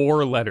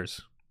 4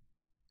 letters.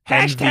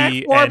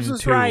 Hashtag Forbes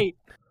is right.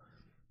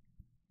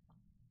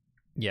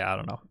 Yeah, I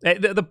don't know.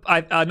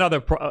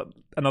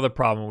 Another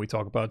problem when we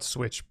talk about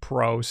Switch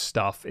Pro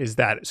stuff is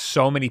that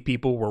so many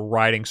people were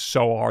riding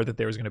so hard that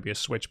there was going to be a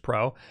Switch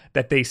Pro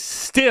that they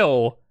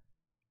still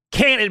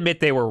can't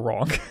admit they were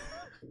wrong.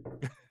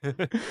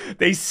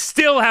 They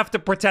still have to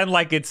pretend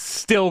like it's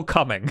still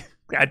coming.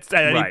 at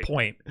any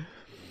point.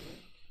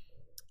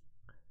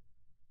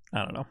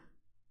 I don't know.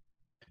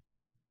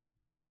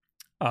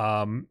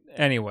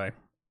 Anyway,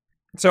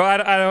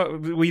 so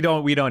we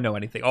don't know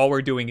anything. All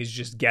we're doing is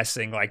just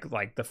guessing,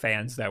 like the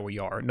fans that we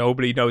are.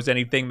 Nobody knows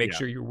anything. Make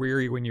sure you're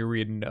weary when you're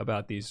reading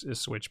about these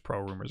Switch Pro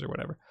rumors or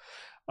whatever.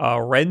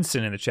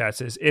 Renson in the chat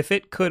says, if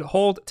it could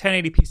hold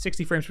 1080p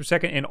 60 frames per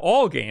second in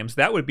all games,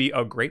 that would be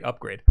a great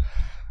upgrade.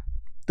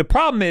 The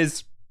problem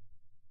is,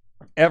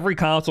 every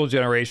console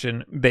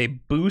generation, they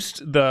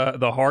boost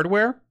the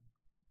hardware,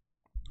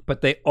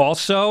 but they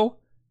also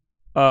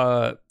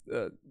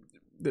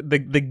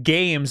the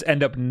games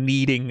end up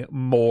needing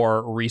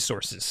more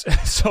resources.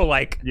 So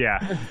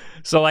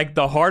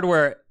the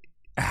hardware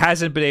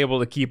hasn't been able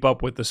to keep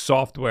up with the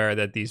software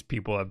that these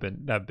people have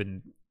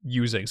been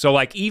using. So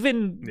like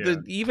even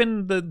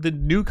the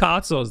new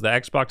consoles, the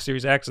Xbox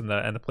Series X and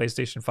the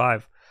PlayStation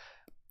 5,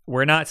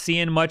 we're not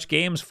seeing much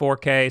games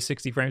 4K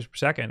 60 frames per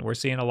second. We're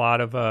seeing a lot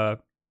of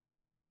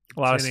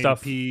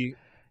stuff.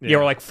 Yeah,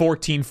 or like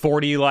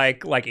 1440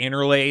 like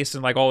interlace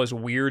and like all this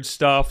weird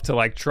stuff to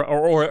like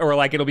or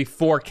like it'll be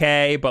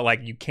 4K but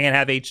like you can't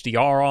have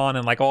HDR on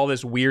and like all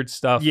this weird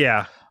stuff.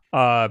 Yeah.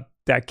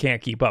 That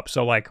can't keep up.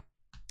 So like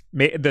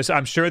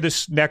I'm sure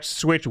this next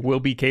Switch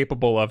will be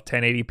capable of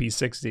 1080p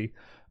 60.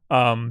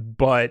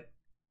 But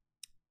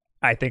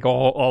I think a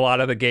lot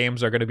of the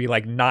games are going to be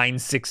like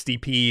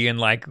 960p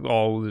and like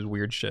all this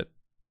weird shit.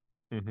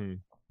 Mm-hmm.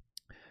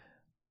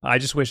 I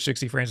just wish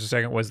 60 frames per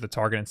second was the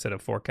target instead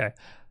of 4K.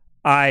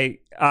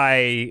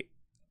 I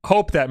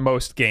hope that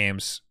most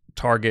games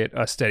target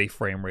a steady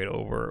frame rate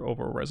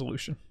over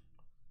resolution.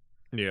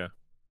 Yeah.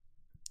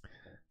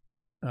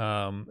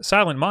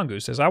 Silent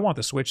Mongoose says, I want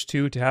the Switch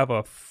 2 to have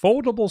a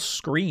foldable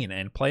screen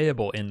and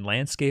playable in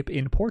landscape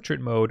in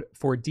portrait mode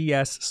for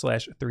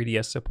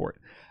DS/3DS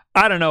support.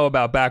 I don't know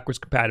about backwards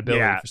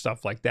compatibility for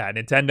stuff like that.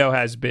 Nintendo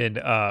has been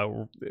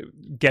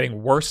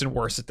getting worse and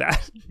worse at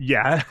that.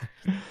 Yeah.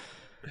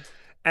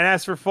 And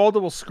as for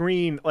foldable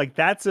screen, like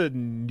that's a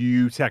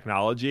new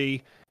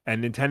technology,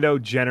 and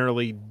Nintendo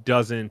generally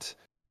doesn't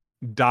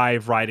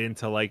dive right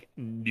into like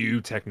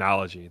new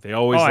technology. They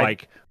always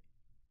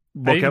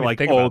look at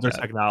like older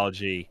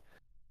technology.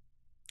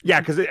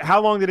 Yeah, because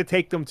how long did it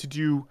take them to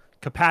do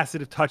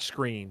capacitive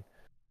touchscreen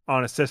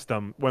on a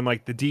system when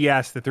like the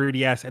DS, the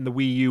 3DS, and the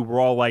Wii U were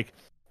all like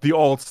the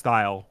old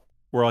style,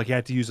 where like you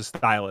had to use a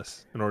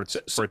stylus in order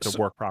for it to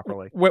work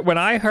properly? When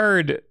I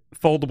heard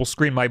foldable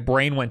screen, my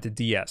brain went to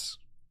DS.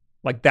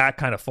 Like that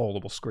kind of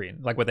foldable screen,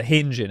 like with a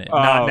hinge in it,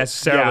 not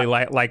necessarily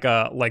like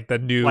the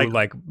new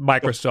like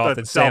Microsoft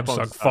and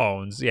Samsung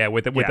phones. Yeah,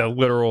 with a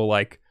literal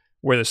like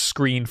where the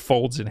screen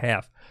folds in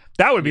half.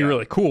 That would be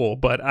really cool,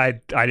 but I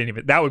didn't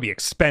even. That would be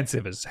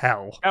expensive as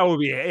hell. That would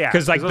be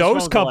because like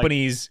those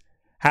companies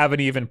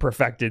haven't even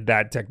perfected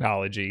that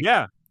technology.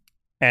 Yeah,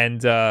 and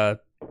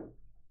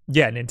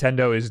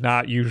Nintendo is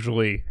not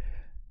usually.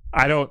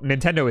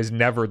 Nintendo is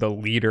never the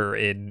leader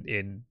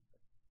in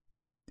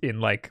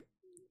like.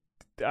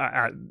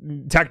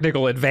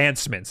 Technical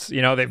advancements,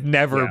 they've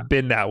never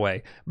been that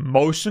way.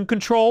 Motion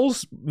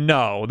controls,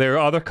 no. There are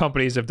other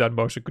companies that have done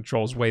motion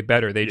controls way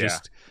better. They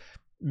just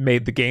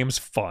made the games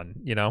fun,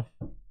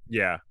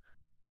 Yeah.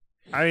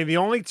 I mean, the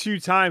only two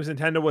times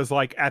Nintendo was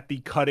like at the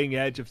cutting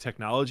edge of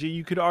technology,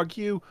 you could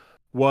argue,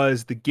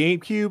 was the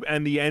GameCube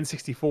and the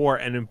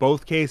N64, and in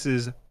both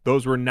cases,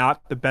 those were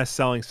not the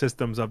best-selling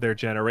systems of their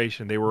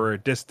generation. They were a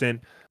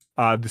distant.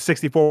 The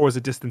 64 was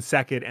a distant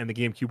second, and the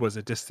GameCube was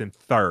a distant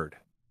third.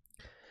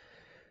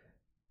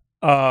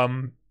 A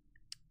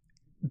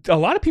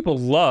lot of people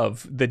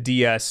love the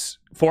DS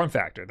form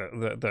factor,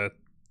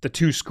 the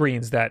two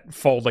screens that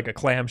fold like a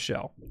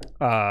clamshell.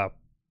 I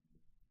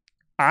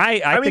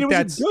think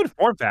that's a good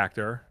form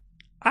factor.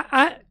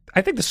 I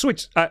think the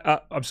Switch.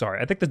 I'm sorry.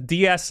 I think the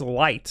DS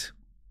Lite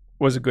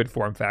was a good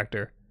form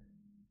factor.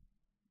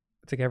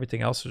 I think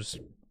everything else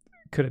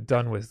could have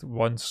done with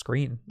one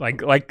screen.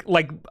 Like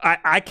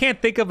I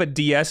can't think of a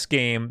DS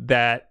game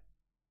that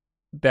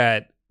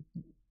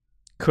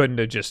couldn't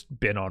have just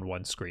been on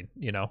one screen,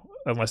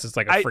 unless it's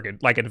like a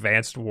friggin' like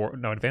Advanced War.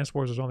 No, Advanced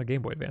Wars was on the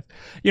Game Boy Advance.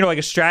 Like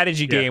a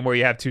strategy game where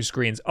you have two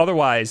screens.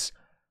 Otherwise,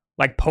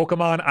 like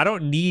Pokemon, I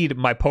don't need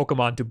my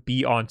Pokemon to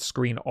be on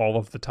screen all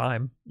of the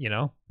time,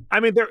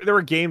 I mean, there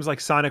were games like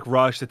Sonic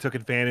Rush that took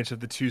advantage of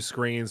the two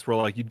screens where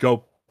like you'd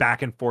go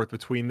back and forth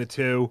between the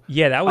two.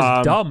 Yeah, that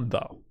was dumb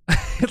though.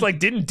 It like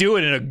didn't do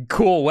it in a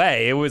cool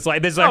way. It was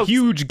like there's a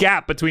huge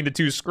gap between the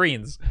two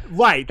screens.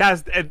 Right.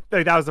 That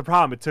was the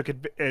problem.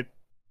 It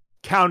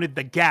counted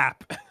the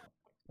gap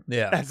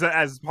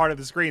as part of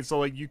the screen, so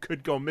like you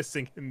could go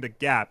missing in the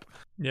gap.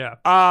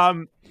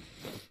 I'm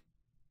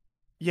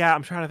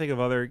trying to think of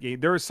other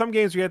games. There were some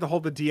games where you had to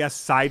hold the DS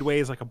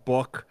sideways like a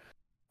book,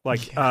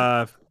 like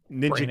Ninja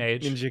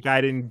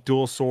Gaiden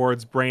Dual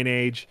Swords, Brain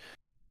Age.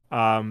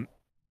 I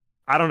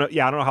don't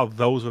know how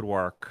those would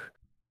work,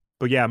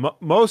 but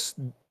most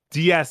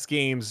DS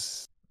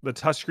games, the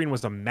touchscreen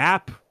was a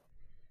map,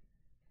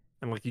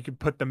 and like you could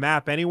put the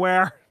map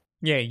anywhere.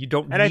 Yeah, you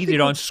don't need it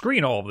on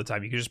screen all of the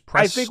time. You can just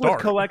press start.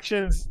 With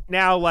collections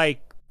now, like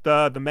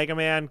the Mega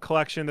Man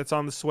collection that's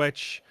on the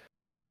Switch.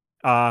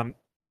 And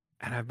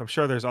I'm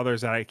sure there's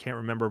others that I can't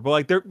remember, but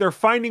like they're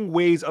finding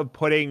ways of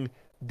putting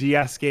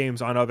DS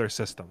games on other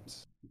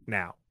systems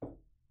now.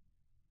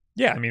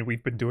 Yeah, I mean,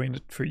 we've been doing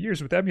it for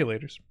years with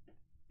emulators.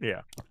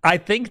 Yeah. I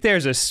think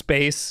there's a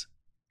space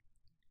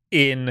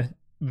in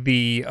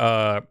the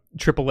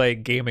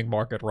AAA gaming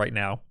market right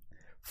now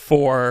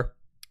for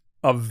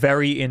a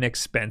very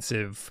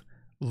inexpensive,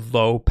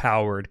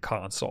 low-powered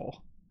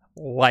console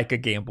like a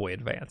Game Boy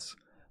Advance.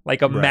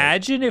 Like,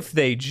 imagine if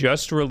they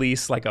just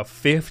released like a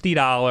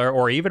 $50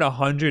 or even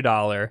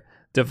 $100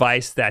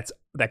 device that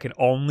can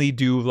only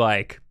do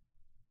like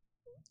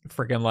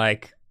freaking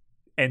like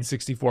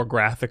N64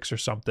 graphics or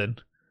something.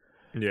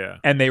 Yeah.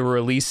 And they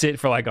release it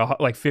for like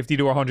 $50 to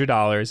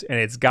 $100, and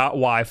it's got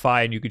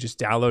Wi-Fi, and you could just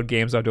download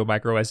games onto a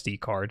micro SD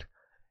card.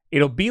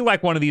 It'll be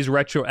like one of these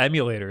retro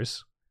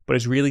emulators, but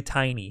it's really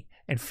tiny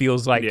and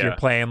feels like you're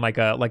playing like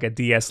a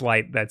DS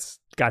Lite that's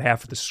got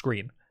half of the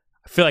screen.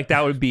 I feel like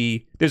that would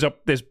be there's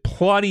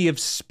plenty of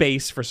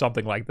space for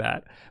something like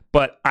that,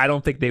 but I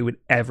don't think they would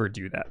ever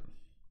do that.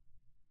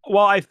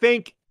 Well, I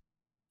think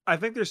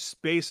there's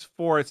space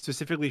for it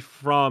specifically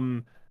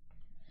from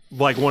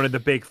like one of the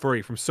big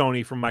three, from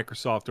Sony, from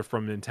Microsoft, or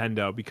from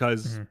Nintendo,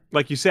 because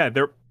like you said,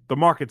 the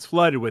market's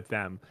flooded with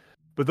them,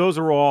 but those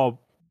are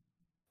all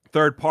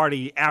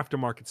third-party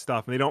aftermarket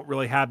stuff, and they don't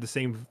really have the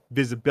same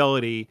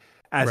visibility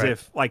as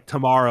if like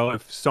tomorrow,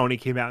 if Sony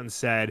came out and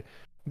said,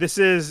 this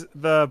is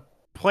the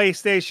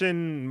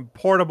PlayStation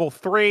Portable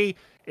 3,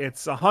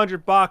 it's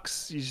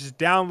 $100, you just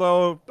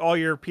download all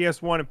your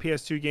PS1 and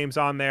PS2 games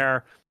on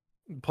there,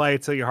 play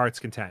it till your heart's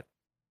content.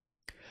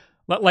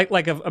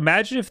 Like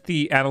imagine if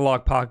the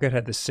Analog Pocket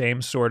had the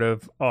same sort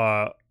of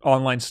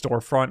online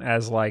storefront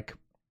as like,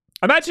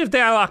 imagine if the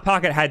Analog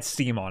Pocket had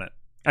Steam on it,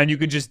 and you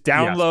could just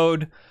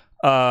download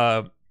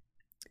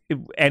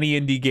any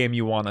indie game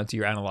you want onto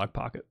your Analog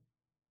Pocket.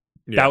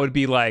 That would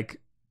be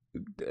like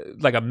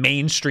a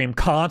mainstream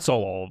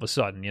console all of a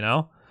sudden, you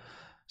know?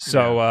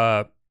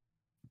 So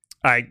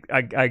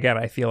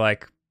I feel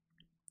like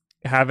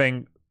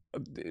having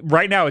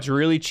right now it's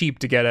really cheap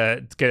to get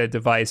a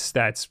device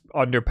that's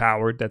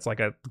underpowered, that's like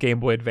a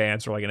Game Boy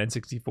Advance or like an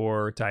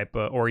N64 type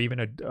or even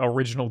an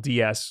original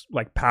DS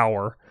like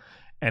power,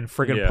 and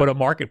friggin' put a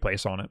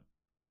marketplace on it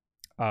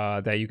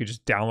that you could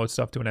just download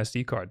stuff to an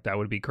SD card. That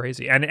would be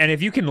crazy. And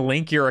if you can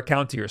link your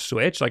account to your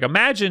Switch, like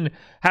imagine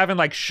having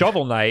like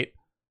Shovel Knight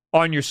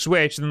on your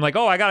Switch and then like,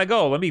 oh, I gotta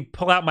go, let me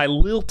pull out my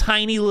little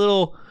tiny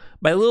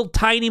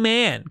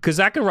man, because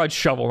that can run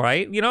Shovel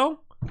Knight, you know?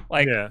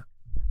 Like,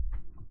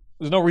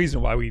 there's no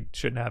reason why we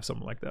shouldn't have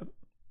something like that.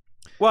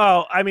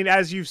 Well, I mean,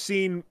 as you've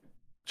seen,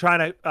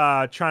 trying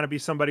to be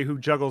somebody who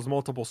juggles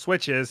multiple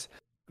Switches,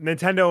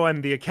 Nintendo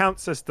and the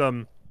account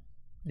system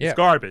is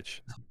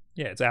garbage.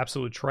 Yeah, it's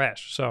absolute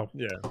trash. So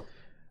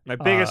my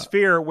biggest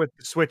fear with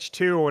the Switch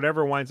 2 or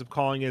whatever it winds up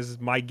calling is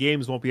my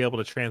games won't be able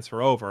to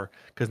transfer over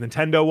because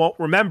Nintendo won't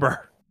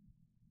remember.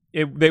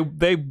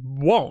 They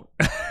won't.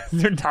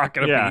 They're not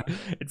gonna be.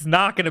 It's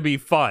not gonna be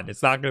fun.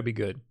 It's not gonna be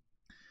good.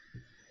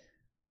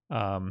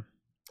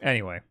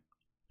 Anyway,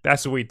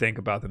 that's what we think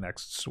about the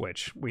next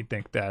Switch. We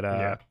think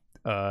that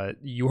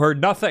you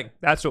heard nothing.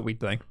 That's what we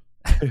think.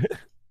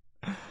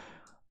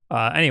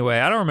 Anyway,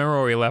 I don't remember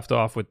where we left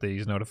off with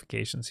these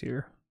notifications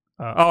here.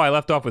 I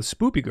left off with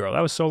Spoopy Girl.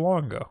 That was so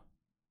long ago.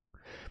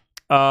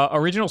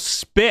 Original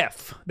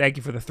Spiff, thank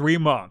you for the 3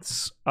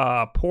 months.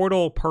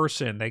 Portal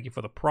Person, thank you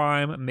for the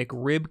Prime.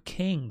 McRib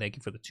King, thank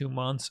you for the 2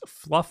 months.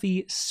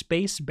 Fluffy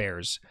Space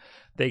Bears,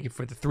 thank you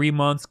for the 3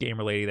 months.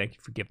 Gamer Lady, thank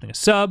you for gifting a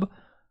sub.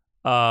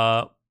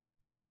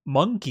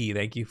 Monkey,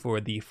 thank you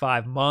for the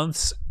 5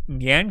 months.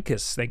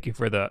 Yankus, thank you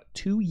for the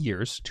 2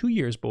 years. 2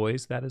 years,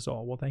 boys. That is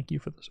all. Well, thank you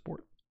for the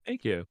support.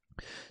 Thank you.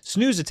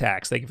 Snooze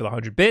Attacks, thank you for the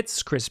 100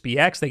 bits. Crispy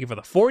X, thank you for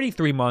the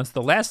 43 months.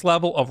 The last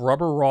level of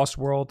Rubber Ross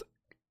World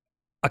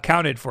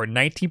accounted for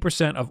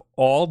 19% of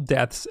all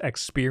deaths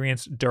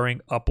experienced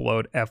during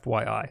upload,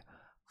 FYI.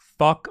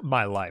 Fuck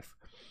my life.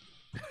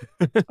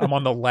 I'm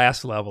on the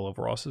last level of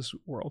Ross's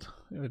World.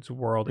 It's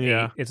World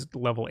 8. It's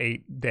level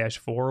 8-4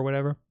 or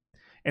whatever.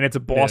 And it's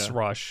a boss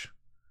rush.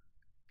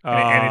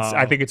 And it's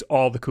I think it's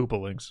all the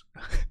Koopalings.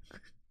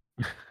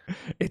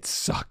 It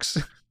sucks.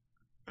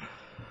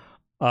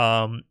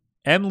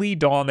 M. Lee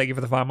Dawn, thank you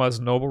for the 5 months.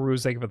 Noble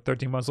Ruse, thank you for the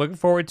 13 months. Looking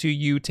forward to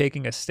you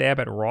taking a stab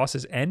at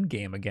Ross's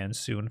Endgame again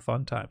soon.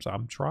 Fun times.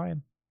 I'm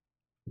trying.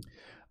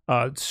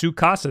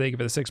 Sukasa, thank you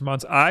for the 6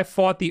 months. I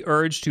fought the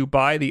urge to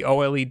buy the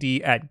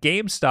OLED at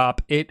GameStop.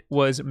 It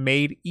was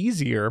made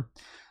easier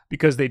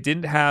because they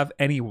didn't have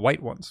any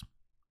white ones.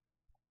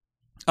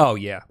 Oh,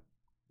 yeah.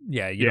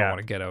 Yeah, you don't want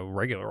to get a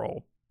regular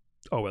old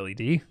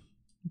OLED. You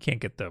can't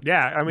get the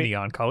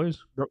neon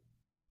colors.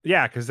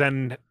 Yeah, because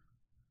then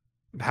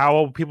how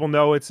will people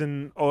know it's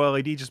an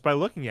OLED just by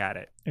looking at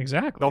it?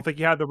 Exactly. They'll think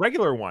you have the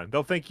regular one.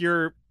 They'll think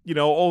you're,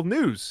 old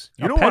news.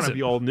 You don't want to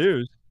be old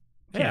news.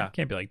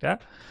 Can't be like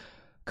that.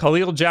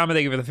 Khalil Jama,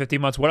 thank you for the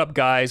 15 months. What up,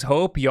 guys?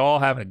 Hope y'all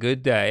having a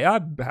good day.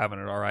 I'm having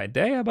an all right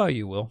day. How about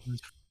you, Will?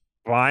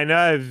 Fine.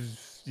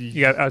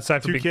 You got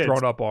outside from being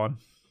thrown up on.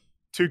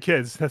 2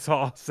 kids. That's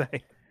all I'll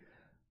say.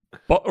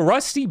 But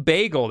Rusty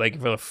Bagel, thank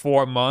you for the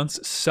 4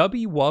 months.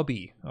 Subby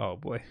Wubby, oh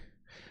boy.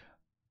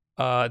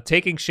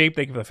 Taking Shape,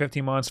 thank you for the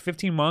 15 months.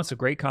 15 months of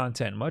great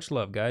content. Much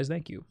love, guys.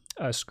 Thank you.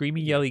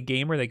 Screamy Yelly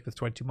Gamer, thank you for the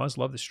 22 months.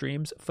 Love the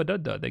streams.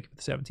 Fadudda, thank you for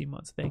the 17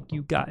 months. Thank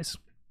you, guys.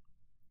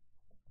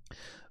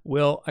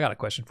 Will, I got a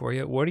question for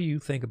you. What do you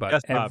think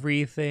about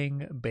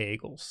everything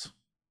bagels?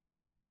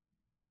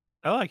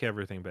 I like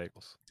everything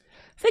bagels.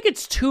 I think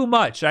it's too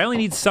much. I only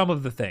need some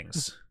of the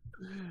things.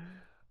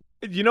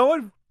 You know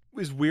what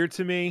was weird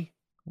to me?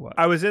 What?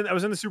 I was in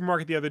the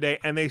supermarket the other day,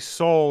 and they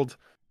sold,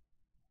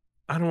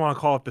 I don't want to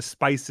call it the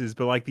spices,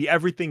 but like the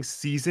everything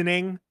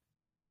seasoning,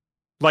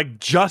 like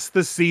just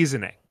the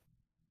seasoning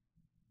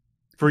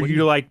for you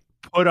to like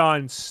put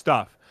on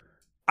stuff.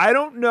 I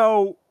don't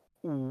know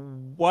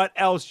what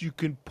else you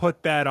can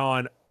put that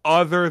on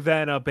other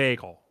than a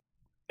bagel.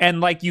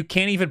 And like you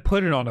can't even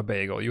put it on a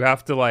bagel. You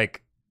have to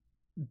like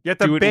you have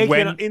to bake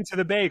it into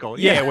the bagel.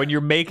 Yeah, when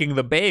you're making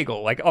the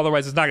bagel. Like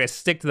otherwise it's not going to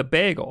stick to the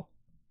bagel.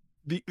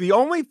 The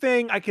only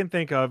thing I can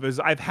think of is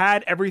I've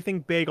had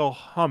everything bagel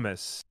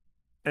hummus,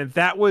 and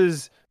that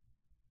was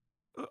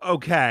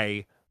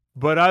okay.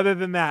 But other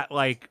than that,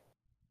 like,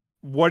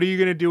 what are you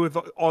gonna do with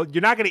all?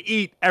 You're not gonna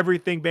eat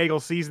everything bagel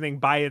seasoning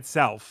by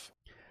itself.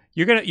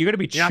 You're gonna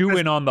be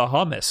chewing on the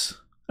hummus.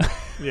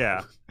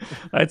 Yeah,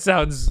 that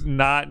sounds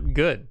not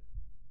good.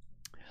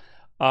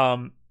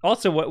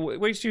 Also,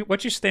 what's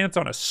your stance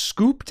on a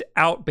scooped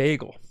out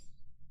bagel?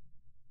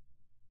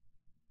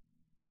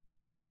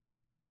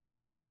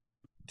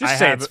 Just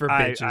say it's for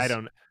bitches. I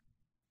don't.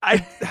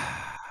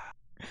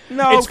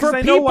 No, it's for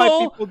I people. Know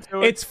why people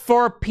do it. It's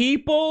for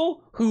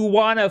people who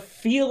want to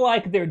feel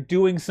like they're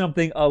doing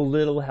something a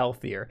little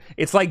healthier.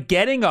 It's like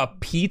getting a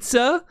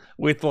pizza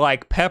with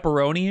like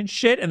pepperoni and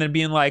shit, and then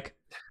being like,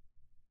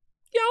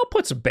 "Yeah, I'll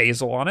put some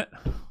basil on it."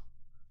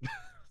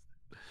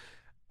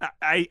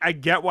 I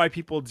get why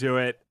people do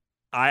it.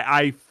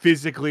 I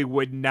physically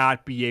would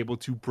not be able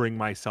to bring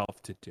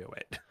myself to do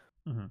it.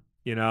 Mm-hmm.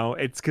 You know,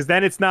 it's because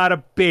then it's not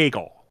a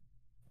bagel.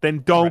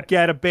 Then don't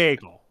get a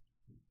bagel.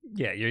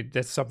 Yeah,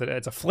 that's something.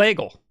 It's a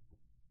flagel.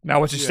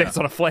 Now what's your stance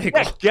on a flagel?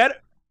 Yeah,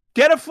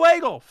 get a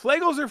flagel.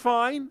 Flagels are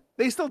fine.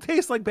 They still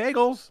taste like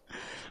bagels.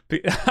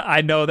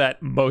 I know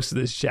that most of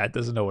this chat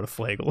doesn't know what a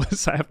flagel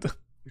is.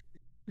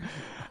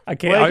 I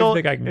can't. I don't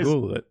think I can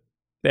Google it.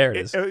 There it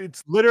is.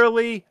 It's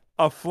literally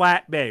a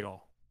flat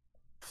bagel.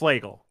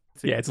 Flagel.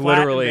 It's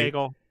literally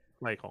bagel.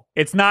 Flagel.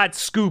 It's not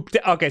scooped.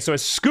 Okay, so a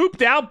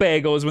scooped out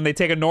bagel is when they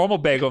take a normal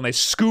bagel and they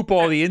scoop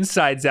all the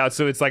insides out,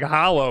 so it's like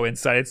hollow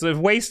inside. It's a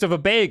waste of a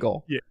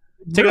bagel. Yeah,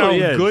 take all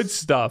the good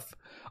stuff.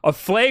 A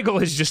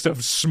flagel is just a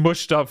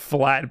smushed up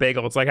flat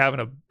bagel. It's like having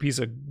a piece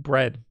of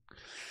bread.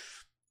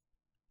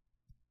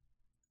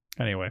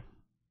 Anyway,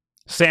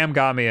 Sam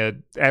got me a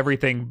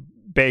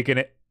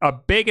bacon,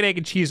 egg,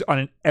 and cheese on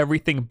an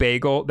everything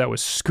bagel that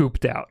was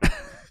scooped out.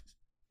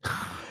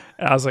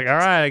 And I was like, all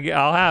right,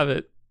 I'll have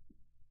it.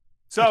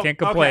 So I can't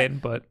complain,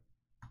 but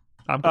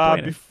I'm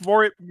complaining.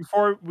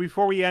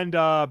 Before we end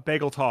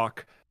bagel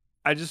talk,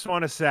 I just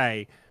want to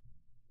say,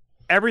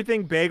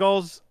 everything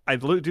bagels, I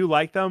do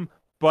like them,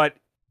 but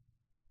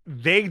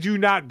they do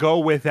not go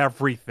with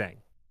everything.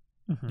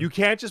 Mm-hmm. You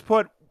can't just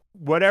put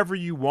whatever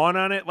you want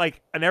on it.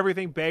 Like an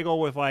everything bagel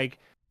with like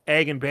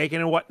egg and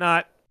bacon and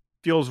whatnot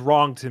feels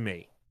wrong to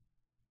me.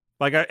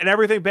 Like an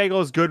everything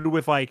bagel is good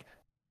with like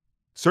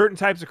certain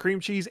types of cream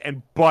cheese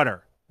and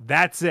butter.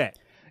 That's it.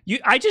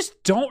 I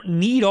just don't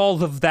need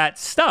all of that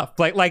stuff.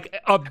 Like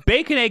a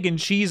bacon, egg, and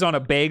cheese on a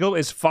bagel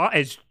is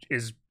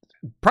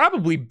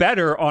probably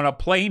better on a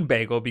plain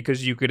bagel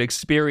because you could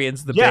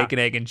experience the bacon,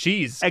 egg, and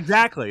cheese.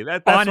 Exactly.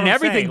 That's on an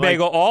everything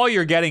bagel, all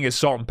you're getting is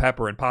salt and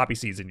pepper and poppy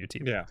seeds in your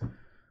teeth. Yeah.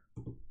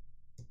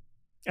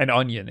 And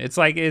onion. It's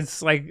like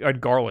a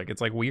garlic.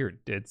 It's like weird.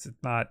 It's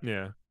not.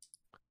 Yeah.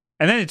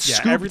 And then it's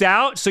scooped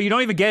out, so you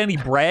don't even get any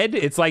bread.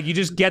 It's like you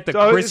just get the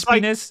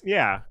crispiness.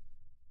 Like,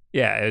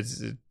 yeah,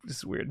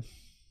 it's weird.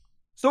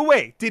 So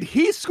wait, did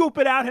he scoop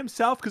it out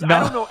himself? Because I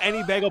don't know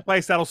any bagel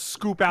place that'll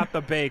scoop out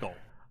the bagel.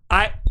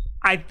 I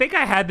think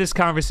I had this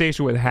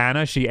conversation with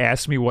Hannah. She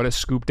asked me what a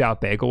scooped out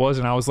bagel was,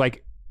 and I was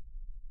like,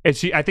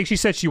 I think she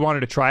said she wanted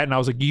to try it, and I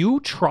was like, you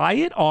try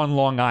it on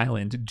Long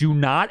Island. Do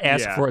not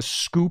ask for a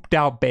scooped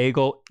out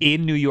bagel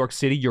in New York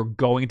City. You're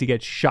going to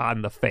get shot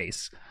in the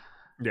face.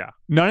 Yeah.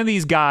 None of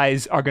these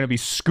guys are going to be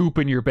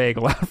scooping your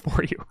bagel out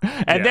for you.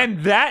 And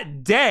then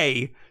that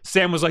day,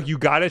 Sam was like, you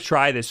got to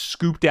try this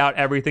scooped out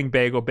everything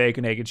bagel,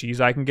 bacon, egg, and cheese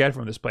I can get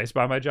from this place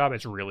by my job.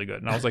 It's really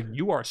good. And I was like,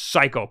 you are a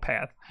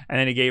psychopath. And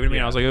then he gave it to me,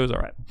 and I was like, it was all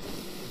right.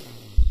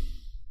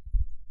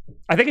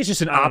 I think it's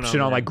just an option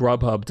on like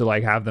Grubhub to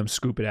like have them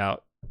scoop it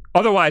out.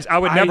 Otherwise, I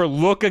would never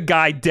look a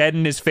guy dead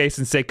in his face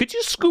and say, could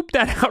you scoop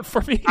that out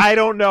for me? I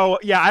don't know.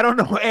 Yeah, I don't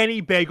know any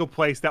bagel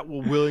place that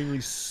will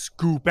willingly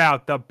scoop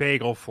out the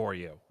bagel for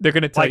you. They're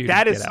going to tell you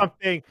that is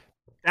something.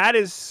 That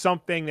is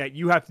something that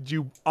you have to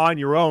do on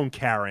your own,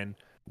 Karen.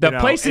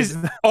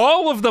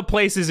 All of the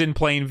places in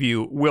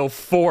Plainview will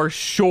for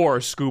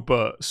sure scoop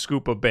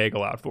a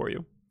bagel out for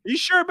you. You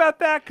sure about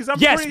that? Because I'm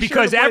yes, pretty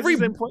because sure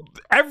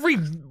every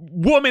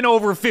woman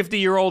over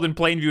 50-year-old in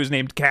Plainview is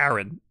named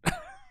Karen.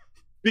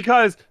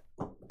 Because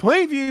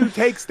Plainview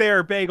takes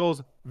their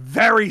bagels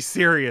very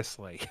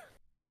seriously.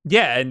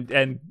 Yeah,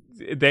 and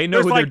they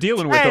know who they're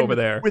dealing with over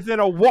there. Within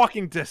a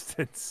walking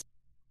distance.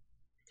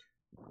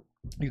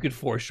 You could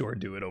for sure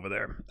do it over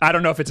there. I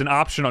don't know if it's an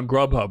option on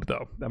Grubhub,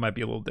 though. That might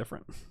be a little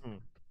different.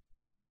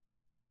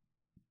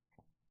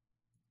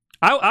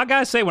 I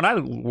gotta say, when I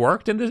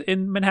worked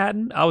in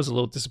Manhattan, I was a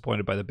little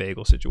disappointed by the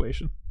bagel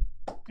situation.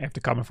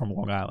 After coming from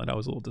Long Island, I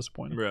was a little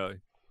disappointed. Really?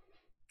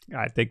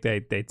 I think they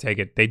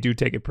do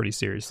take it pretty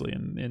seriously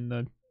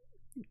in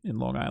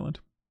Long Island.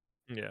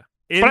 Yeah.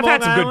 But I've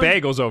had some good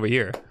bagels over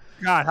here.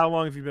 God, how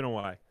long have you been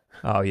away?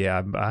 Oh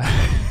yeah,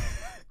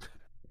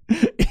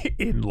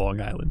 in Long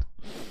Island.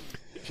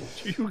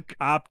 You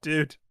cop,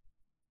 dude.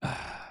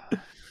 I'm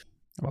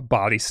a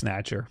body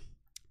snatcher.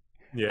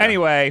 Yeah.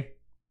 Anyway,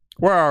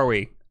 where are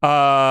we? We're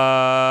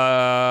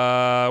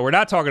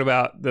not talking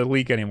about the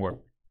leak anymore.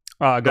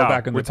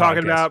 Back in the We're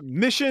talking about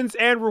missions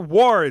and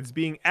rewards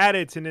being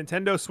added to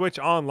Nintendo Switch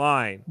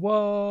Online.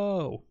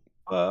 Whoa.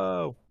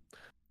 Should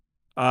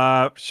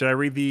I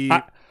read the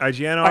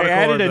IGN article? I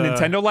added a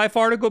Nintendo Life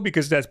article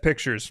because that's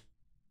pictures.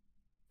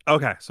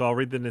 Okay, so I'll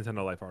read the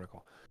Nintendo Life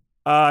article.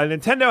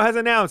 Nintendo has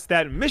announced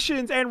that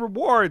missions and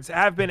rewards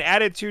have been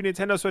added to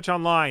Nintendo Switch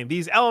Online.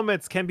 These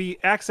elements can be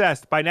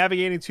accessed by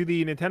navigating to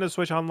the Nintendo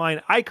Switch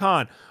Online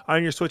icon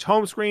on your Switch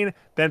home screen,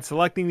 then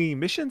selecting the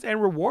missions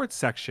and rewards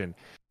section.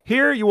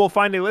 Here you will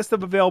find a list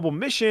of available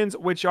missions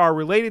which are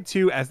related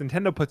to, as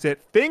Nintendo puts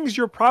it, things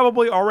you're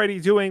probably already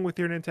doing with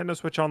your Nintendo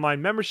Switch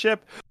Online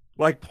membership,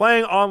 like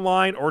playing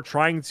online or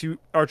trying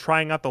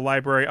out the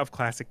library of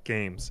classic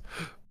games.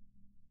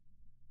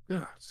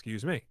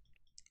 Excuse me.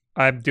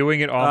 I'm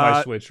doing it on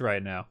my Switch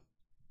right now.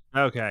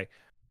 Okay.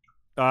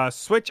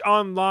 Switch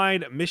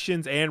Online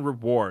missions and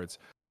rewards.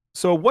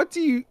 So what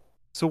do you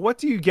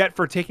get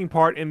for taking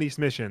part in these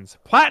missions?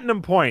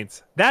 Platinum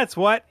points. That's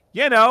what,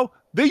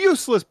 the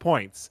useless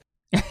points.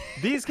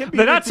 These can be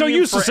They're not so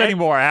useless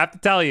anymore, I have to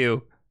tell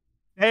you.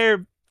 They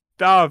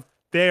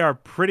are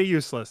pretty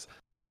useless.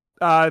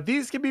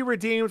 These can be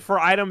redeemed for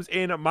items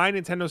in My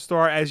Nintendo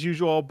Store as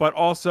usual, but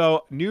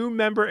also new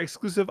member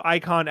exclusive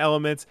icon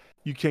elements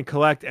you can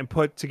collect and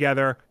put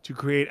together to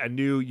create a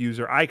new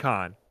user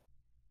icon.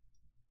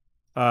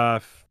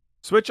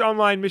 Switch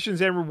Online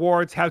missions and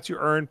rewards, how to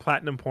earn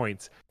platinum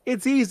points.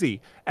 It's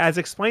easy. As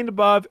explained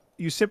above,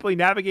 you simply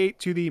navigate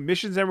to the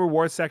missions and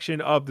rewards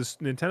section of the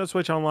Nintendo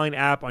Switch Online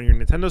app on your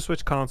Nintendo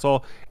Switch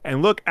console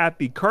and look at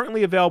the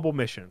currently available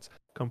missions.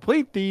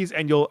 Complete these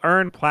and you'll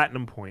earn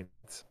platinum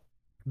points.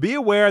 Be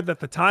aware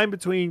that the time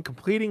between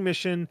completing a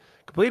mission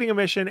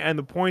and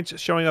the points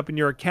showing up in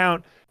your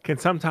account can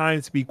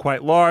sometimes be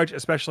quite large,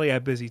 especially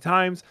at busy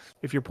times.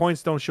 If your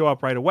points don't show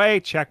up right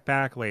away, check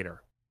back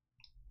later.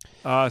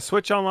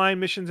 Switch Online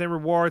missions and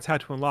rewards, how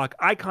to unlock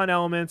icon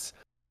elements.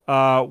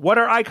 What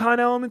are icon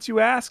elements, you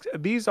ask?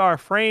 These are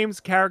frames,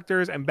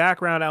 characters, and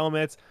background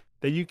elements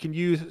that you can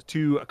use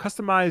to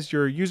customize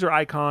your user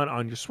icon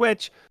on your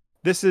Switch.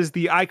 This is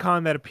the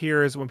icon that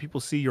appears when people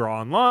see you're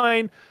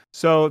online,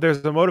 so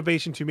there's a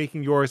motivation to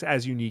making yours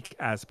as unique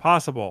as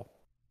possible.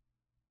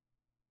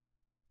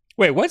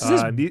 Wait, what's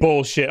this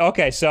bullshit?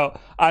 Okay, so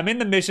I'm in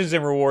the missions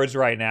and rewards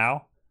right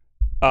now.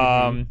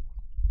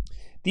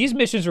 These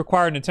missions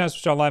require Nintendo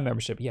Switch Online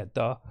membership. Yeah,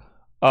 duh.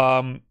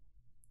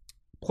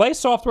 Play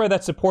software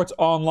that supports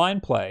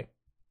online play.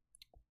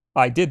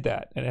 I did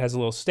that, and it has a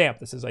little stamp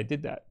that says I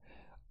did that.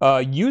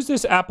 Use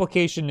this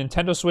application,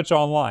 Nintendo Switch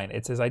Online.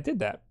 It says I did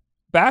that.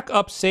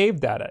 Backup save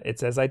data. It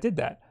says I did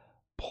that.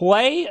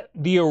 Play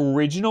the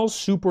original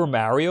Super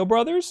Mario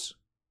Brothers.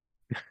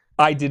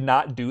 I did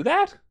not do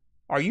that.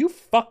 Are you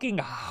fucking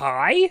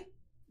high?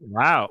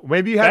 Wow.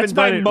 Maybe you haven't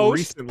done it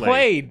recently.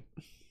 Played.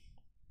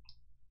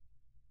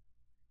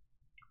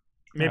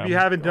 Maybe you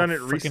haven't done it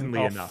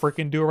recently enough. I'll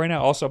freaking do it right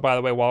now. Also, by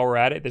the way, while we're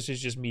at it, this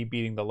is just me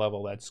beating the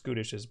level that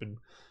Scootish has been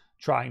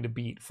trying to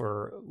beat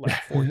for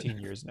like 14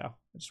 years now.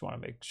 I just want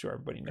to make sure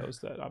everybody knows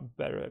that I'm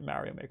better at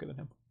Mario Maker than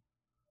him.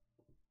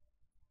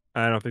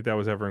 I don't think that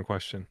was ever in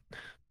question.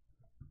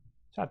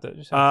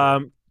 Just have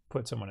to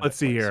put someone in let's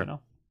see place, here. You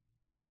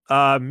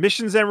know?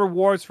 Missions and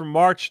rewards for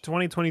March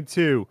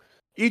 2022.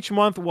 Each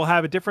month we'll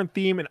have a different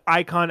theme and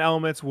icon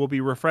elements will be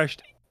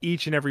refreshed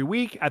each and every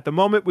week. At the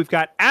moment, we've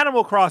got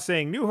Animal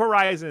Crossing, New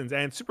Horizons,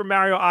 and Super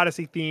Mario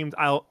Odyssey themed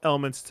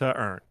elements to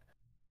earn.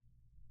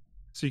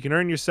 So you can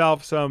earn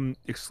yourself some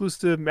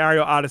exclusive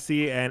Mario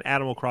Odyssey and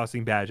Animal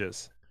Crossing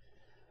badges.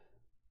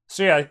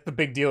 So yeah, the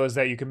big deal is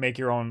that you can make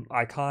your own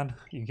icon.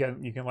 You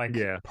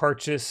can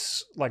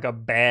purchase like a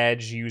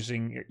badge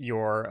using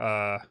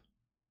your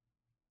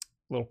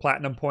little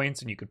platinum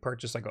points, and you could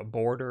purchase like a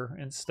border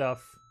and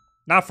stuff.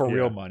 Not for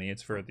real money,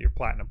 it's for your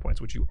platinum points,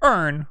 which you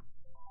earn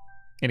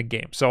in a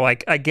game. So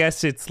like I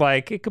guess it's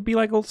like it could be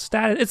like a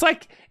status.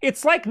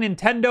 It's like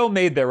Nintendo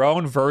made their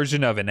own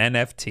version of an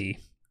NFT.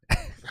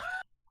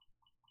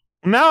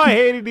 Now I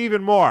hate it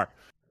even more.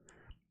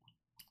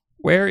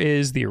 Where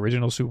is the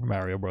original Super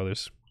Mario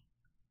Brothers?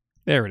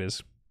 There it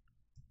is.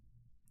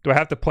 Do I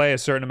have to play a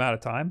certain amount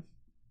of time?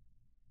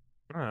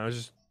 I don't know,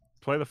 just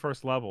play the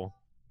first level.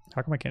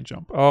 How come I can't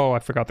jump? Oh, I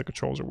forgot the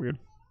controls are weird.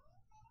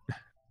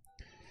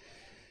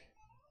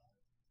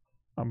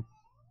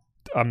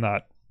 I'm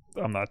not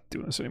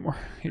doing this anymore.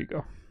 Here you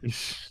go.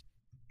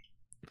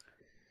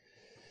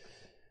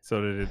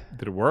 So did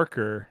it work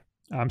or?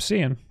 I'm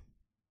seeing.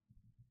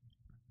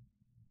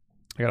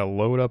 I gotta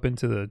load up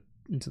into the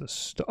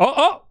stuff.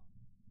 Oh!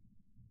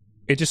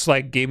 It just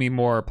like gave me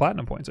more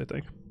platinum points, I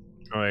think.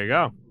 Oh, there you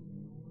go.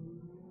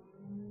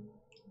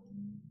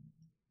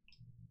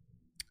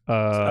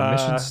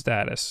 Mission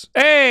status.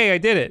 Hey, I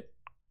did it.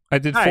 I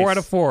did nice. 4 out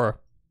of 4.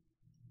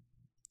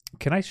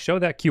 Can I show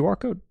that QR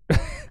code?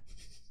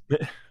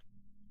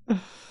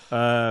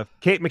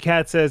 Kate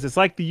McCat says it's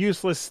like the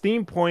useless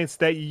Steam points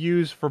that you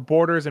use for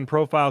borders and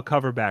profile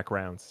cover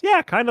backgrounds.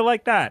 Yeah, kind of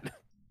like that.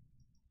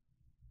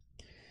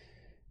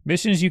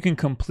 Missions you can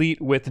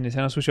complete with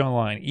Nintendo Switch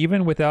Online.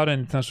 Even without a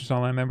Nintendo Switch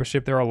Online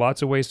membership, there are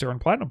lots of ways to earn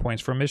platinum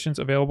points from missions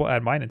available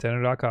at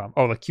mynintendo.com.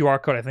 Oh, the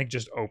QR code I think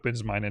just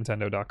opens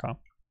mynintendo.com.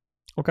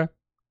 Okay.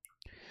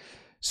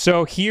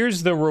 So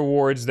here's the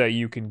rewards that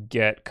you can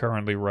get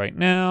currently right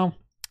now.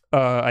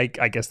 I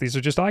guess these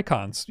are just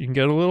icons. You can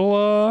get a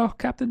little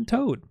Captain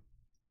Toad.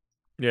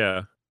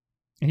 Yeah.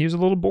 And here's a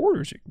little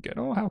borders you can get.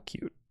 Oh, how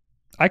cute.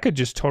 I could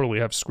just totally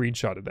have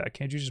screenshotted that.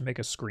 Can't you just make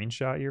a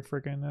screenshot of your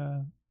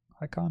freaking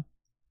icon?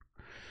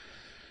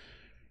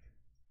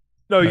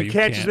 No, you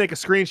can't just make a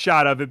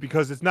screenshot of it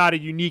because it's not a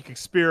unique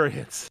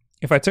experience.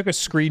 If I took a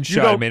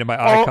screenshot and made it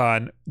my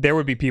icon, there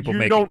would be people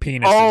making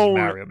penises in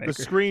Mario Maker.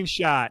 The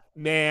screenshot,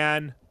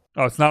 man.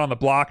 Oh, it's not on the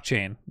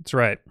blockchain. That's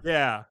right.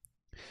 Yeah.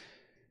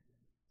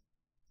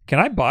 Can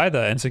I buy the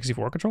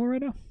N64 controller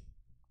right now?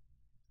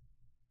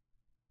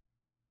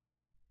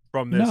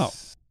 From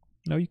this?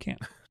 No, you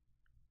can't.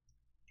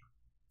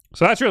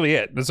 So that's really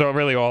it. That's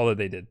really all that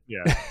they did.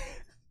 Yeah.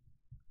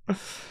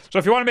 So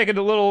if you want to make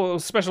a little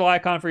special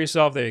icon for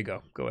yourself, there you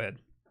go. Go ahead.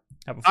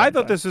 Have a fun I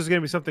thought time. this was going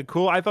to be something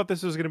cool. I thought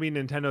this was going to be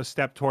Nintendo's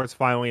step towards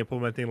finally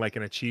implementing like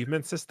an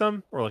achievement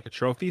system or like a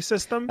trophy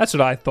system. That's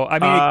what I thought. I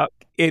mean,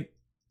 it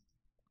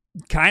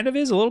kind of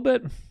is a little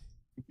bit.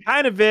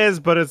 Kind of is,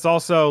 but it's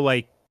also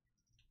like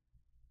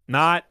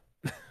not.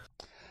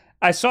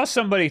 I saw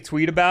somebody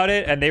tweet about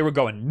it and they were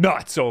going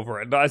nuts over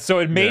it. So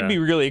it made me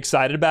really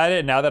excited about it.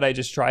 And now that I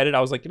just tried it,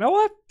 I was like, you know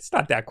what? It's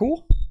not that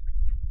cool.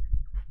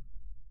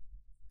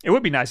 It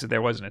would be nice if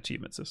there was an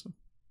achievement system.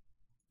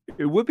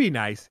 It would be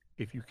nice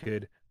if you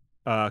could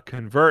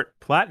convert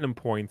platinum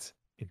points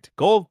into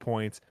gold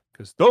points,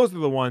 because those are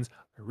the ones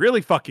I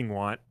really fucking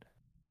want.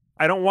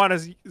 I don't want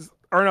to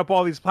earn up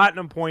all these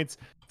platinum points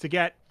to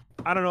get,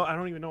 I don't know, I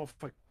don't even know if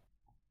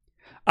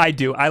I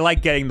do. I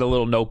like getting the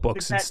little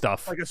notebooks and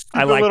stuff. Like a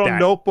stupid little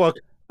notebook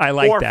I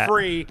like for that.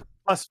 free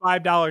plus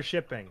 $5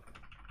 shipping.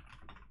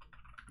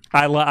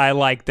 I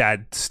like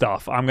that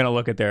stuff. I'm gonna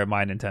look at their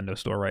My Nintendo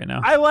store right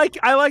now. I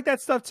like that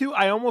stuff too.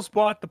 I almost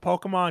bought the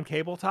Pokemon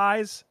cable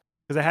ties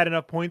because I had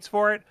enough points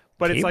for it,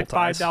 but it's like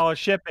 $5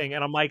 shipping,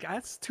 and I'm like,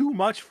 that's too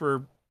much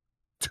for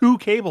 2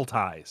 cable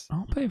ties.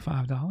 I'll pay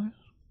 $5.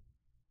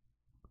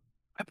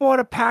 I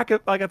bought a pack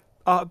of like a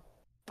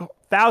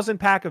 1,000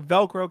 pack of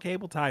Velcro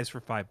cable ties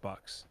for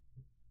 $5.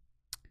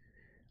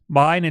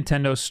 My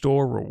Nintendo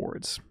store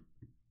rewards.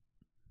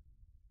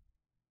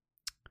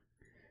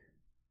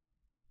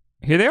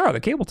 Here they are, the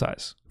cable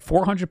ties.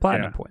 400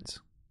 platinum points.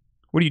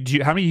 What do you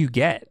do? How many do you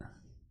get?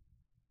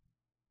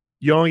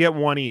 You only get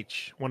one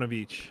of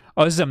each.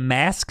 Oh, this is a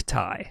mask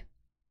tie.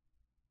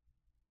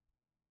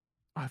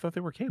 Oh, I thought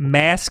they were cable.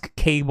 Mask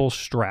cable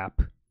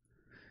strap.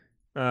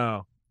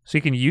 Oh. So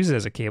you can use it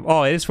as a cable.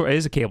 Oh, it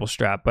is a cable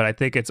strap, but I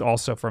think it's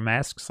also for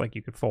masks. Like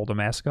you could fold a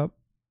mask up.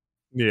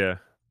 Yeah.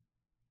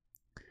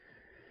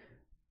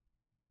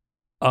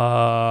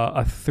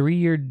 A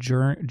 3-year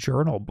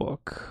journal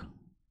book.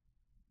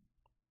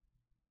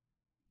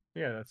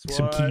 Yeah, that's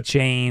some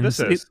keychains. This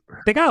is.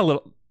 They got a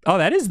little. Oh,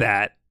 that is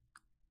that.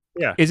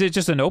 Yeah. Is it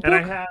just a notebook?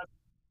 And I have.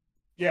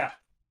 Yeah.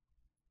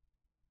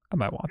 I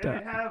might want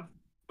that. I have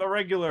the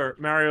regular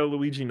Mario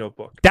Luigi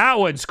notebook. That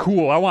one's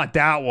cool. I want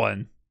that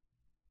one.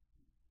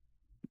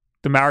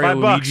 The Mario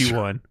Luigi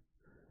one.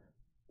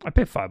 I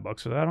pay $5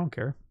 for that. I don't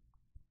care.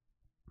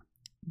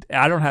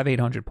 I don't have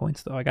 800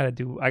 points though. I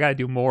gotta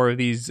do more of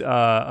these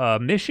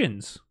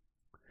missions.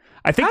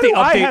 I think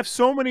I have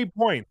so many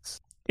points.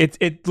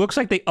 It looks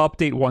like they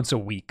update once a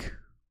week.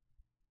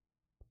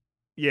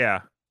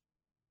 Yeah.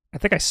 I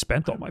think I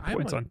spent all my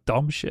points on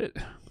dumb shit.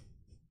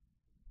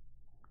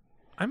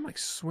 I'm like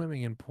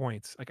swimming in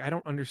points. Like I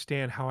don't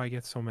understand how I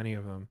get so many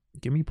of them.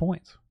 Give me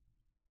points.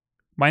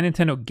 My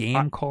Nintendo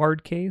game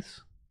card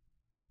case.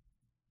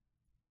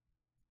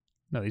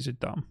 No, these are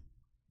dumb.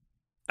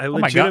 I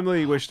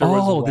legitimately wish there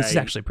was a way. This is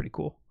actually pretty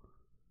cool.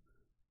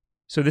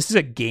 So this is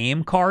a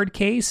game card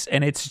case,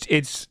 and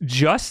it's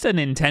just a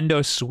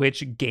Nintendo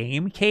Switch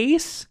game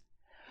case,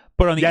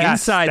 but on the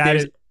inside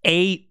there's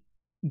 8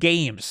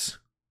 games.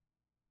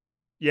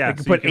 Yeah, you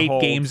can put 8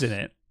 games in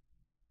it.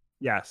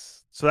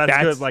 Yes, so that's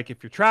good. Like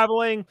if you're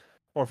traveling,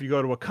 or if you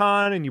go to a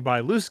con and you buy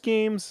loose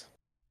games.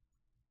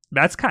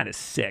 That's kind of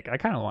sick. I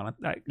kind of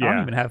want to. I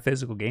don't even have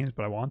physical games,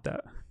 but I want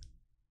that.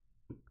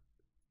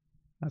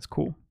 That's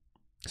cool.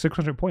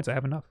 600 points. I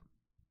have enough.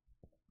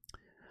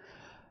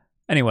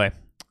 Anyway,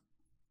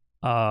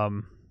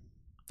 you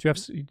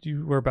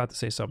were about to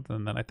say something,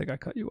 and then I think I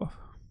cut you off.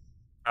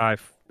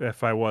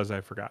 If I was,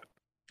 I forgot.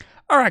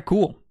 All right,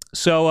 cool.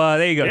 So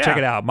there you go. Yeah. Check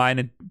it out.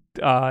 Mine,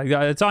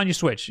 it's on your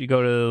Switch. You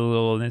go to the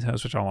little Nintendo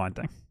Switch Online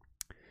thing.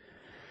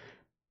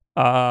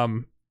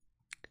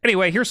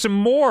 Anyway, here's some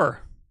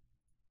more.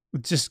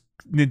 Just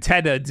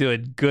Nintendo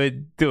doing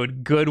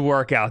good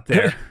work out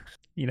there.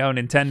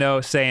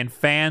 Nintendo saying,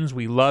 fans,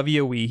 we love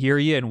you, we hear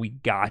you, and we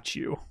got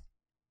you.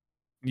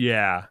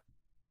 Yeah.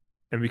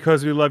 And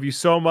because we love you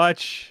so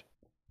much,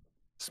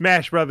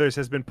 Smash Brothers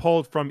has been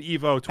pulled from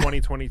EVO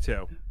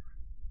 2022.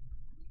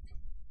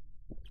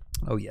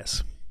 Oh,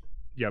 yes.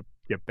 Yep,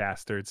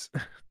 bastards.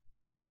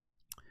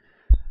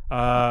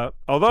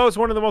 Although it's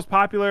one of the most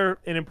popular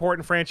and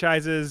important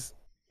franchises,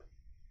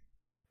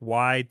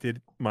 why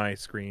did my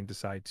screen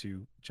decide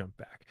to jump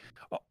back?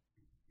 Oh,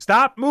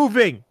 stop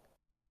moving!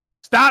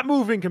 Stop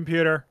moving,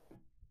 computer!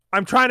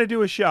 I'm trying to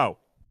do a show.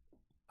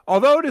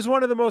 Although it is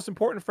one of the most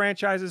important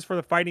franchises for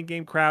the fighting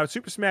game crowd,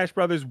 Super Smash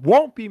Bros.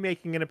 Won't be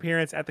making an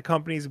appearance at the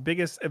company's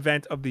biggest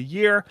event of the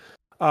year.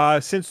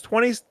 Since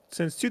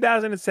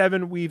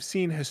 2007, we've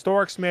seen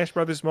historic Smash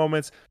Brothers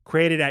moments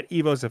created at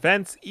EVO's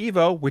events.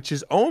 EVO, which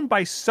is owned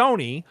by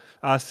Sony,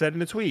 said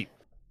in a tweet,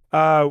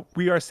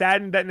 "We are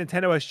saddened that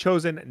Nintendo has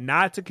chosen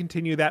not to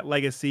continue that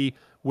legacy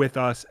with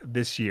us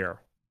this year."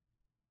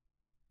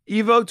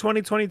 EVO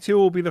 2022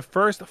 will be the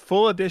first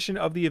full edition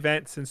of the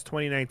event since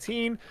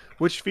 2019,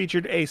 which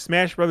featured a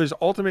Smash Bros.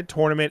 Ultimate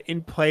tournament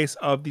in place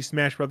of the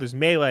Smash Bros.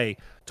 Melee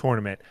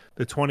tournament.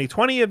 The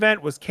 2020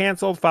 event was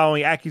canceled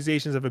following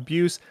accusations of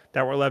abuse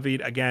that were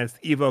levied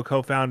against EVO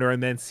co-founder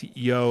and then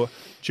CEO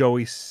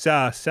Joey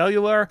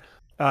Cellular.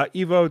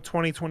 EVO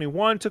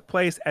 2021 took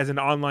place as an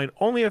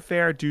online-only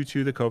affair due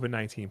to the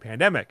COVID-19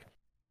 pandemic.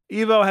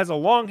 EVO has a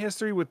long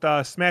history with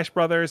Smash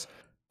Brothers.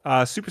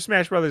 Super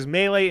Smash Bros.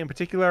 Melee, in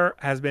particular,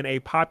 has been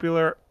a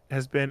popular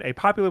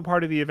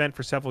part of the event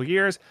for several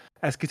years.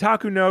 As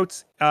Kotaku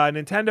notes,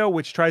 Nintendo,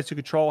 which tries to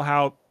control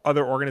how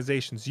other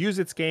organizations use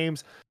its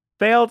games,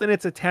 failed in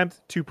its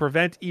attempt to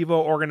prevent EVO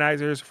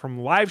organizers from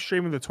live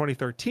streaming the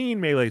 2013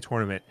 Melee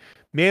tournament.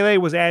 Melee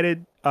was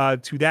added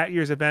to that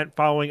year's event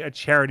following a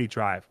charity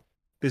drive.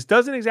 This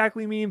doesn't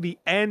exactly mean the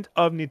end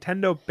of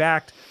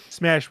Nintendo-backed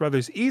Smash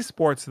Bros.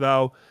 Esports,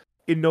 though.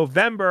 In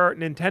November,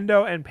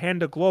 Nintendo and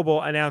Panda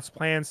Global announced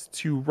plans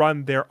to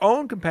run their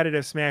own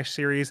competitive Smash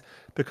series.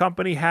 The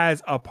company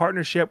has a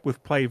partnership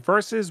with Play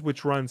Versus,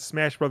 which runs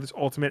Smash Bros.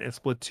 Ultimate and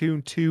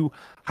Splatoon 2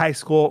 high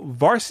school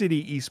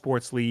varsity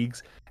esports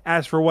leagues.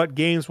 As for what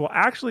games will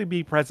actually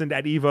be present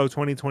at EVO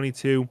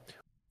 2022,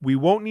 we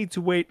won't need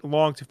to wait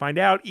long to find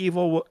out.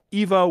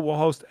 EVO will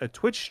host a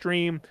Twitch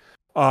stream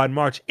on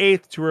March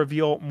 8th to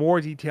reveal more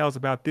details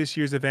about this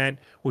year's event,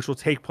 which will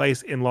take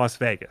place in Las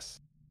Vegas.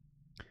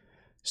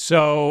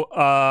 So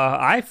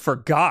I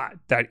forgot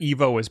that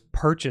EVO was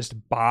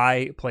purchased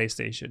by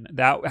PlayStation.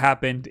 That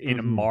happened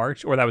in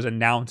March, or that was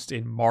announced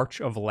in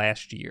March of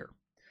last year.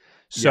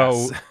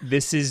 So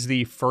This is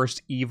the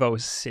first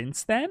EVO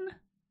since then.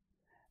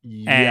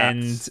 Yes.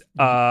 And it's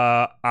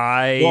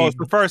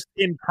the first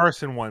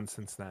in-person one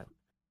since then.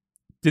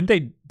 Did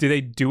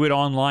they do it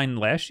online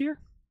last year?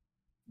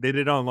 They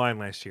did it online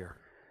last year.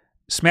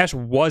 Smash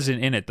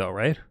wasn't in it though,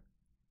 right?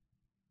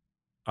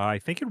 I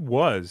think it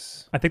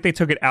was. I think they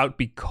took it out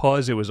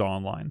because it was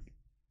online.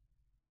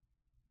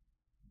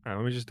 All right,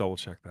 let me just double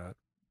check that.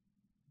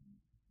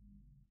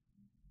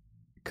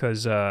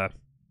 Because yeah,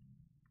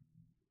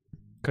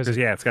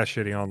 it's got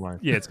shitty online.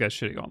 Yeah, it's got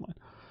shitty online.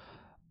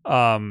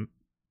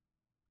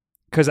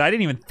 Because I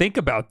didn't even think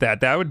about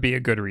that. That would be a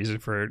good reason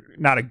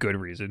not a good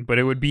reason, but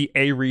it would be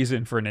a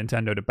reason for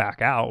Nintendo to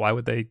back out. Why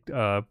would they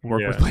work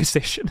with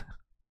PlayStation?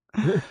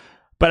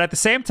 But at the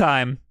same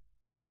time,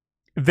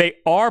 they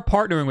are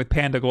partnering with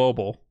Panda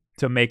Global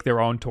to make their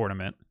own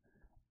tournament.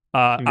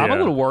 I'm a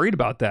little worried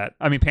about that.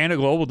 I mean, Panda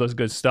Global does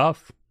good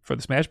stuff for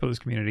the Smash Bros.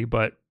 Community,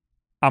 but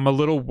I'm a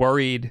little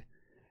worried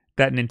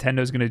that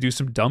Nintendo's going to do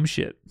some dumb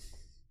shit.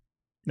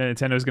 That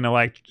Nintendo's going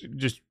to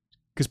just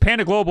because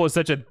Panda Global is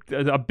such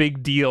a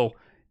big deal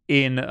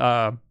in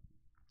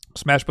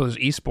Smash Bros.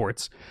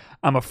 Esports.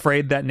 I'm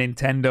afraid that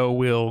Nintendo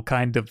will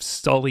kind of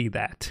sully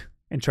that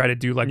and try to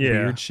do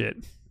weird shit.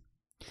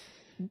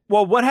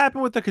 Well, what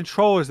happened with the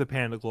controllers that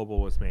Panda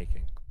Global was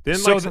making? Didn't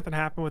something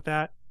happen with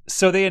that?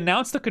 So they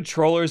announced the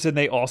controllers, and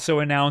they also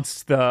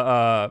announced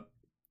the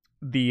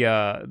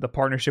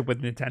partnership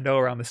with Nintendo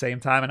around the same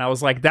time. And I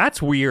was like,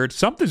 that's weird.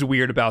 Something's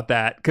weird about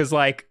that because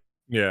they're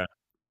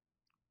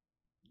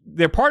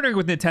partnering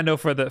with Nintendo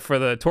for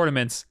the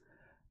tournaments.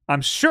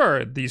 I'm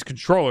sure these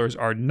controllers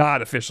are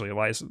not officially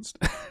licensed,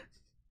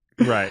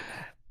 right?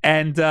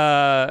 And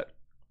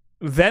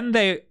then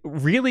they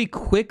really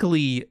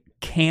quickly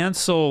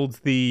canceled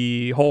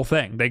the whole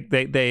thing. They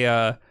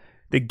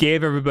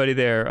gave everybody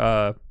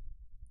their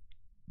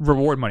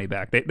reward money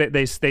back.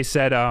 They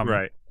said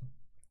right.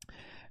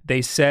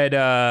 They said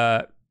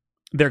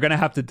they're going to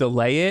have to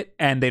delay it,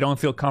 and they don't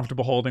feel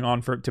comfortable holding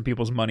on to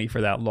people's money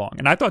for that long.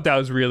 And I thought that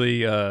was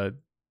really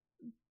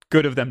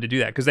good of them to do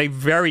that, because they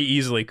very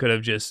easily could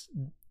have just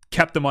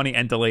kept the money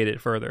and delayed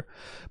it further.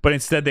 But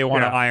instead, they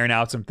want to iron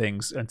out some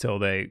things until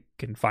they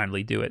can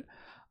finally do it.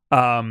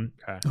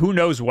 Who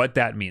knows what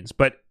that means?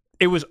 But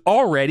it was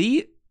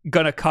already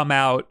going to come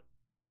out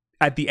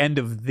at the end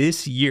of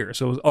this year.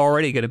 So it was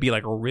already going to be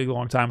like a really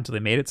long time until they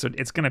made it. So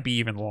it's going to be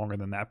even longer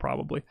than that,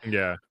 probably.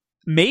 Yeah.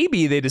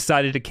 Maybe they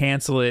decided to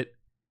cancel it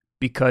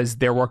because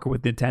they're working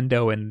with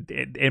Nintendo, and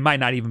it might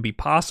not even be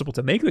possible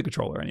to make the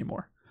controller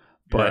anymore.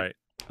 But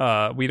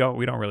we don't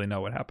really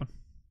know what happened.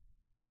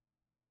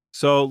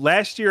 So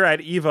last year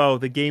at EVO,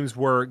 the games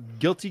were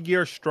Guilty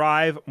Gear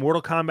Strive,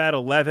 Mortal Kombat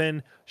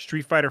 11,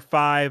 Street Fighter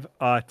 5,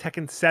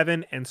 Tekken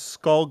 7, and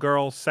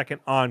Skullgirls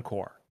Second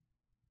Encore.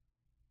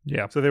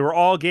 Yeah. So they were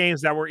all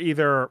games that were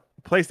either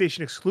PlayStation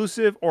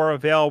exclusive or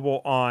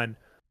available on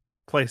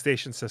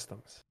PlayStation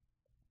systems.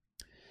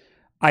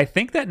 I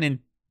think that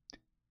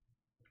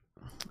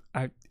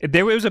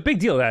there was a big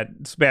deal that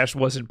Smash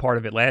wasn't part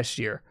of it last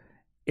year.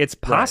 It's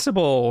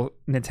possible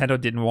Nintendo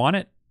didn't want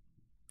it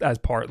as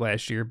part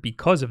last year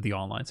because of the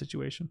online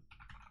situation.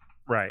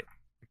 Right.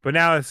 But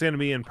now it's going to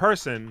be in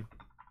person.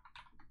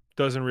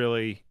 Doesn't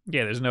really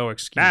there's no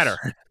excuse. Matter.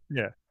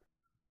 Yeah.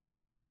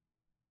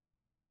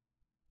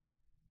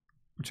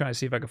 I'm trying to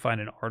see if I can find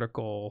an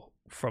article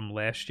from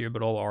last year,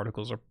 but all the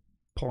articles are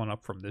pulling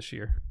up from this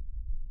year.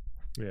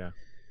 Yeah.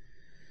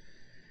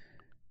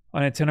 A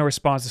Nintendo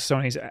response to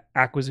Sony's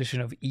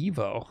acquisition of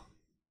EVO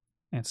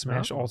and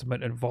Smash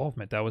Ultimate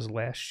involvement. That was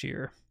last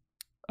year.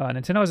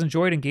 Nintendo has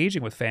enjoyed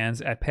engaging with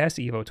fans at past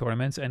EVO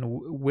tournaments and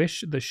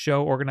wish the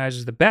show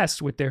organizers the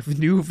best with their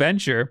new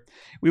venture.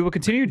 We will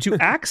continue to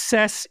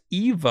access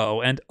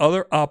EVO and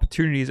other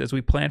opportunities as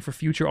we plan for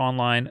future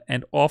online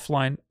and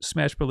offline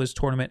Smash Bros.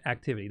 Tournament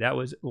activity. That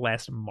was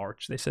last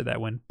March. They said that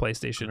when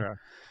PlayStation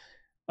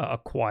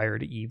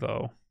acquired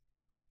EVO.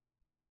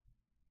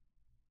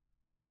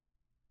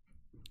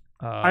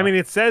 I mean,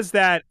 it says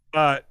that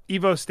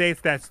EVO states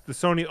that the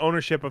Sony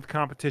ownership of the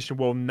competition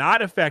will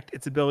not affect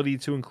its ability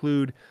to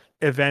include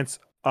events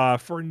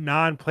for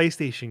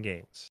non-PlayStation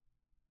games.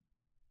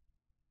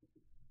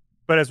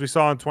 But as we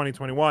saw in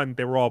 2021,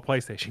 they were all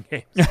PlayStation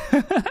games.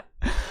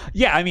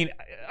 Yeah, I mean,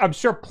 I'm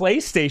sure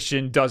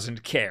PlayStation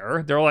doesn't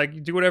care. They're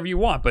like, do whatever you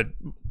want. But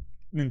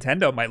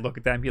Nintendo might look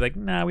at that and be like,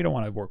 nah, we don't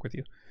want to work with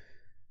you.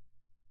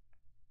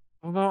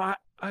 Although,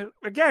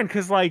 again,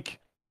 because like,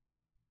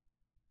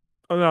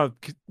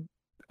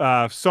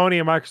 Sony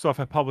and Microsoft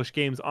have published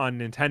games on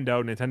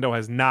Nintendo. Nintendo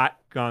has not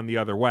gone the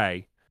other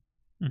way.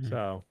 Mm-hmm.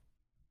 So,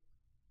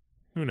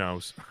 who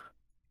knows?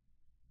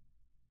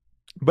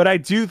 But I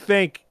do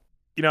think,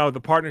 the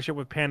partnership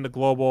with Panda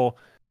Global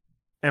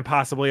and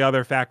possibly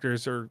other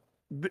factors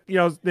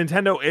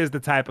Nintendo is the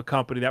type of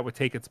company that would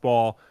take its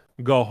ball,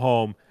 go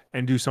home,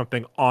 and do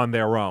something on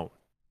their own.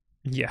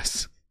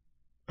 Yes.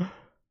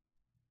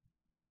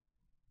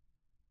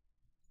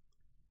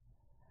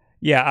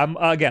 Yeah,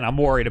 I'm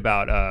worried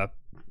about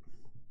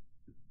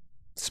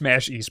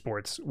Smash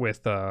Esports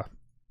with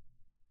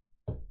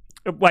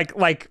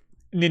like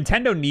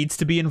Nintendo needs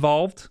to be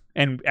involved,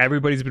 and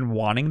everybody's been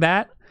wanting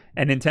that,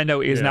 and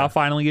Nintendo is now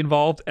finally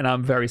involved, and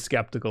I'm very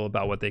skeptical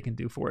about what they can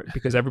do for it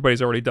because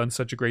everybody's already done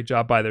such a great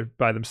job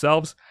by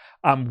themselves.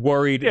 I'm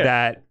worried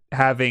that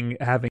having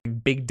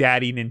Big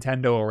Daddy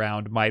Nintendo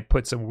around might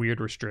put some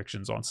weird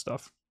restrictions on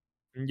stuff.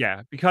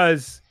 Yeah,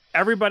 because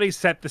everybody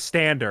set the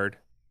standard.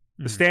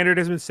 The standard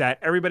has been set.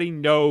 Everybody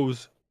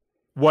knows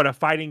what a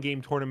fighting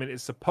game tournament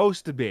is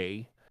supposed to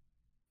be.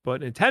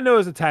 But Nintendo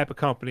is the type of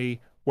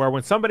company where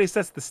when somebody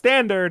sets the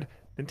standard,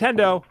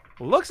 Nintendo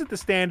looks at the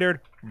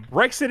standard,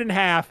 breaks it in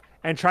half,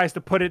 and tries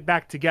to put it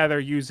back together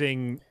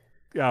using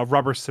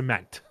rubber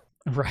cement.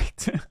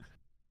 Right.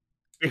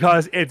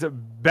 Because it's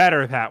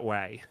better that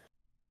way.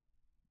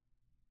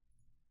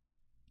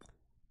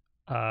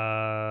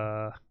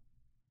 Yeah,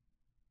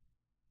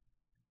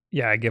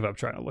 I give up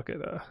trying to look at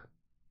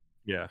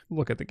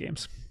look at the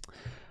games.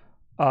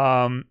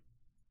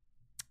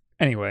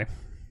 Anyway,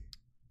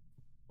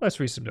 let's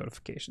read some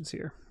notifications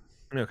here.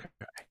 Okay.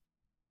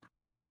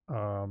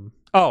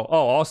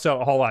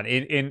 Also, hold on.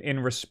 In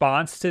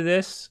response to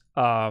this,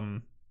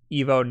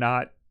 EVO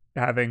not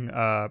having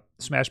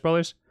Smash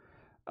Brothers,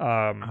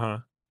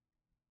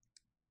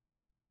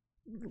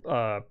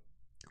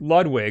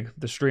 Ludwig,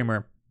 the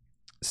streamer,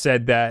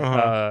 said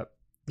that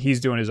he's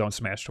doing his own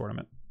Smash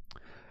tournament.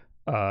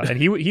 And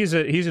he's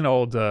an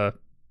old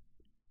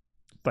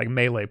like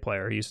Melee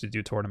player. He used to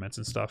do tournaments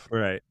and stuff.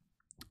 Right.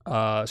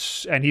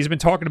 And he's been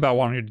talking about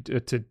wanting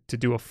to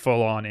do a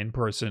full-on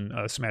in-person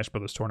Smash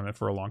Brothers tournament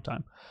for a long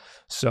time.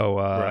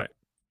 So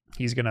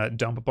he's gonna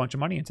dump a bunch of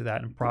money into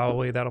that, and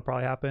that'll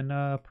probably happen.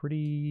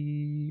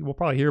 We'll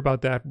probably hear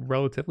about that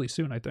relatively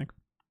soon, I think.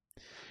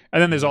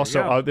 And then there's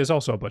also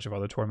a bunch of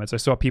other tournaments. I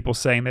saw people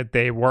saying that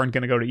they weren't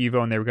going to go to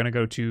EVO and they were going to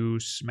go to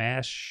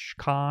Smash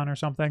Con or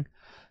something.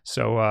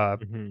 So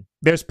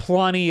there's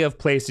plenty of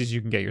places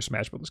you can get your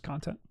Smash Brothers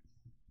content.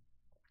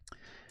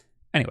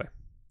 Anyway,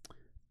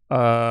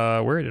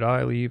 Where did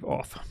I leave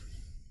off?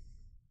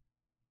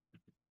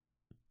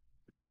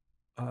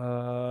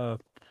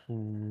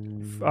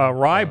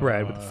 Rye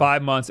bread with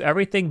 5 months.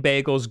 Everything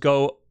bagels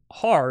go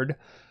hard,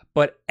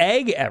 but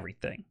egg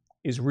everything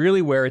is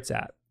really where it's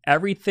at.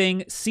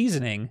 Everything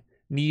seasoning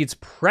needs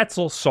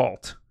pretzel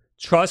salt.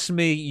 Trust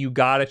me, you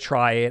gotta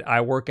try it.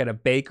 I work at a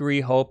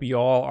bakery. Hope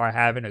y'all are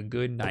having a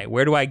good night.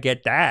 Where do I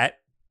get that?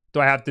 Do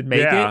I have to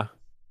make it?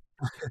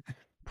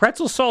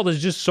 Pretzel salt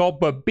is just salt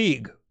but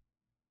big.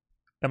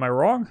 Am I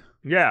wrong?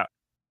 Yeah.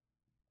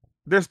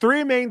 There's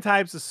 3 main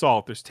types of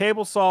salt. There's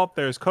table salt,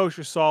 there's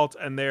kosher salt,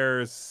 and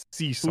there's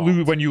sea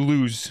salt. When you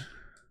lose.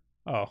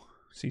 Oh,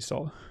 sea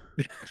salt.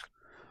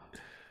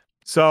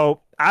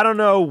 So I don't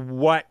know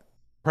what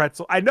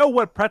I know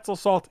what pretzel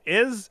salt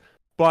is,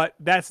 but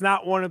that's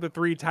not one of the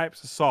 3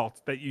 types of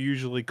salt that you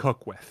usually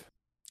cook with.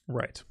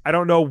 Right. I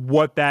don't know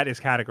what that is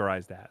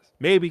categorized as.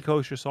 Maybe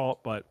kosher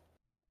salt, but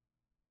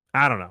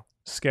I don't know.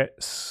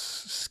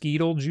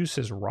 Skeetle juice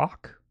is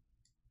rock?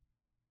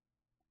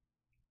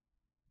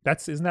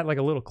 Isn't that like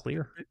a little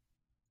clear?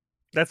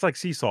 That's like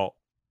sea salt.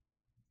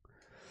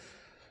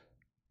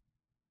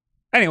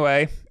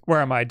 Anyway,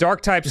 where am I? Dark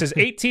Type says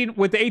 18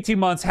 with the 18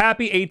 months.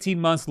 Happy 18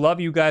 months.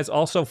 Love you guys.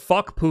 Also,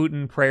 fuck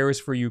Putin. Prayers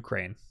for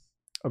Ukraine.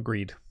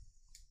 Agreed.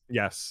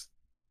 Yes.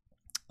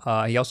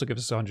 He also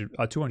gives us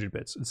 200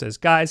 bits and says,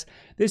 guys,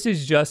 this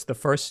is just the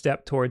first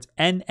step towards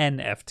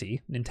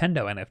NNFT,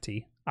 Nintendo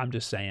NFT. I'm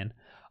just saying.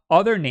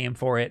 Other name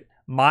for it,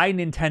 my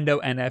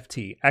Nintendo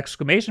NFT,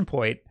 exclamation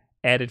point,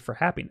 added for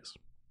happiness.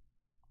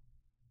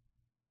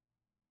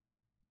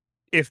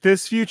 If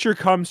this future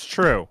comes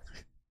true,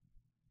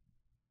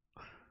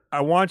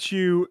 I want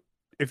you,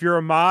 if you're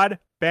a mod,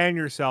 ban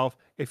yourself.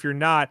 If you're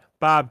not,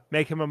 Bob,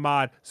 make him a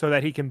mod so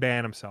that he can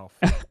ban himself.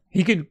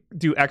 He can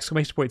do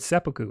exclamation point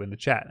seppuku in the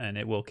chat and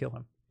it will kill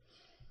him.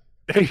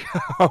 There you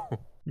go.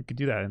 You could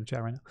do that in the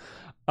chat right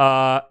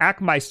now.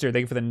 Ackmeister,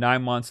 thank you for the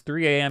 9 months.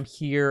 3 a.m.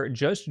 here,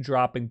 just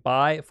dropping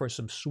by for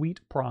some sweet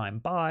Prime.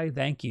 Bye.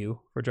 Thank you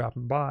for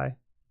dropping by.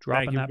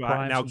 Dropping that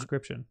Prime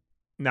subscription.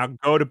 Now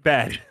go to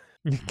bed.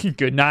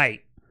 Good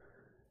night.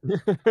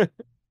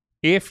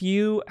 If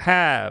you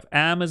have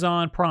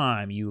Amazon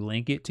Prime, you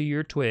link it to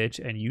your Twitch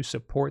and you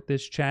support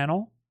this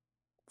channel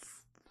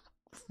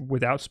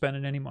without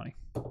spending any money.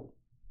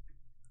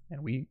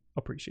 And we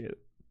appreciate it.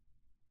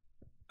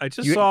 I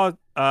just saw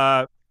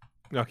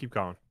no, keep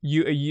going.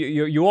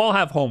 You all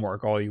have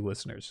homework, all you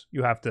listeners.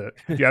 You have to,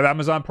 if you have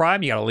Amazon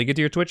Prime, you got to link it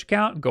to your Twitch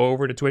account, go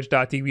over to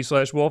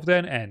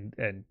twitch.tv/wolfden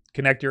and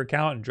connect your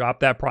account and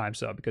drop that Prime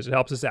sub because it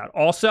helps us out.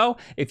 Also,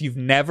 if you've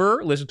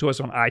never listened to us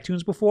on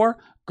iTunes before,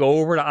 go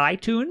over to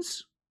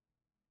iTunes,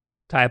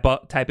 type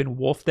in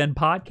Wolfden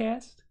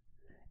Podcast,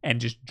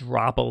 and just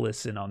drop a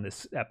listen on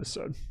this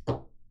episode.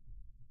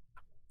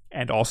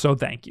 And also,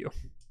 thank you.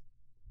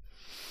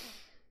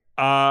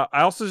 I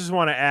also just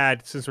want to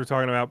add, since we're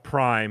talking about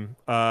Prime,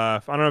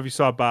 I don't know if you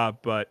saw Bob,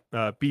 but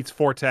Beats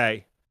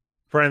Forte,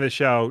 friend of the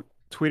show,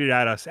 tweeted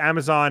at us.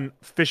 Amazon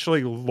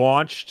officially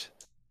launched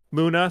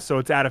Luna, so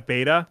it's out of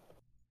beta,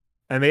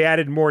 and they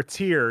added more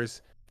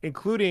tiers,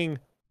 including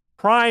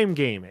Prime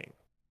Gaming,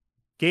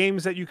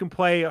 games that you can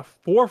play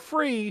for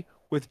free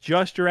with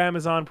just your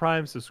Amazon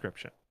Prime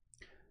subscription.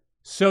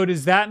 So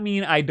does that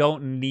mean I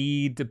don't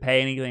need to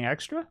pay anything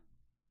extra?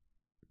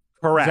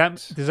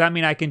 Correct. Does that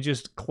mean I can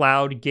just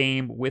cloud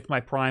game with my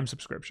Prime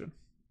subscription?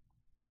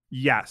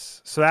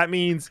 Yes. So that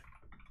means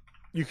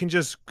you can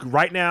just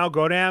right now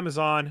go to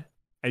Amazon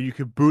and you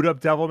can boot up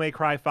Devil May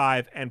Cry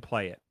 5 and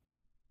play it.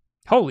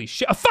 Holy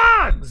shit.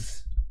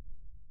 Fogs!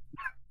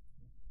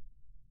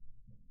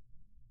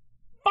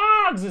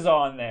 Fogs is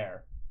on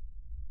there.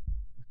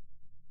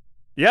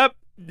 Yep.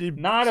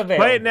 Not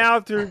available. Play it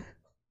now through...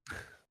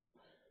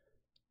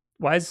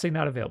 Why does it say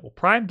not available?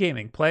 Prime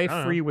Gaming. Play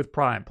free with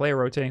Prime. Play a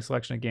rotating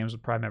selection of games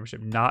with Prime membership.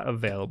 Not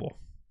available.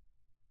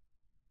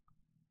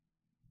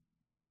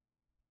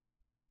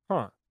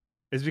 Huh.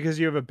 Is it because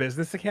you have a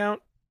business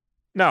account?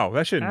 No,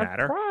 that shouldn't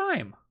matter.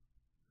 Prime.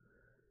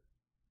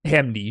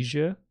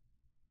 Amnesia.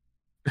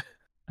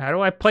 How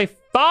do I play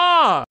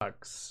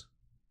Fox?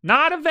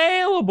 Not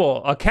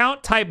available.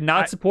 Account type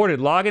not supported.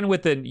 Log in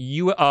with an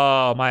maybe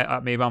I'm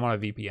on a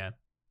VPN.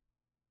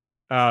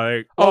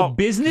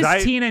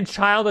 Business, teen, and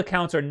child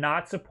accounts are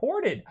not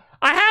supported.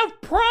 I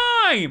have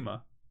Prime.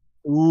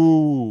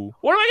 Ooh.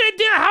 What am I gonna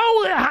do?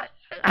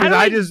 How do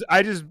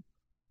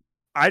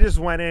I just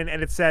went in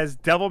and it says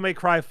Devil May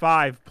Cry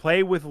 5.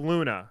 Play with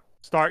Luna.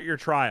 Start your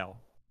trial.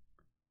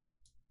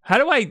 How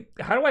do I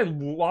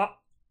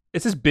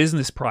it says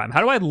Business Prime.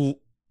 How do I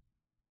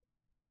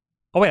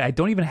Oh wait, I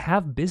don't even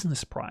have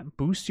Business Prime.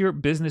 Boost your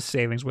business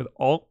savings with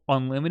all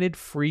unlimited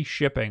free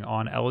shipping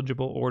on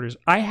eligible orders.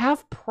 I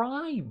have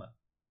Prime.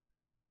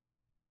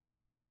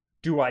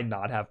 Do I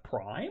not have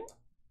Prime?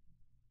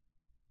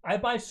 I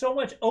buy so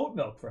much oat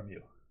milk from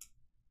you.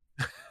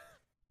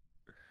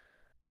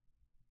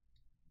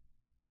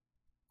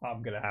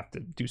 I'm going to have to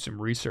do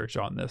some research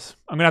on this.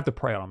 I'm going to have to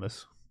pray on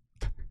this.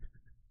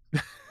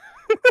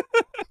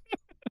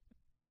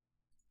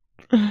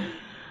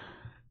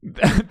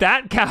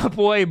 That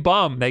cowboy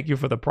bum. Thank you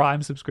for the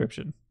Prime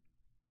subscription.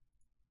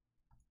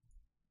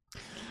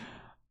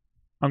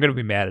 I'm gonna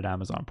be mad at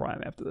Amazon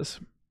Prime after this.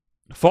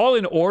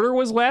 Fallen Order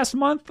was last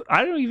month.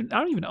 I don't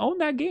even own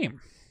that game.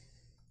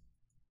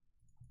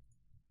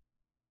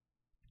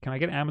 Can I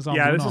get Amazon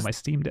Luna on my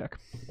Steam Deck?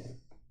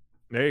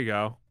 There you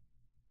go.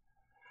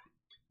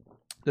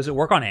 Does it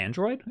work on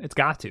Android? It's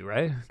got to,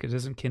 right? Because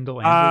isn't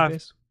Kindle Android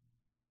based?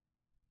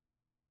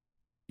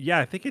 Yeah,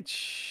 I think it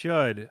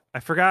should. I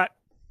forgot.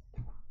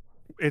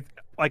 It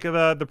like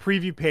the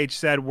preview page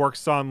said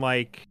works on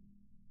like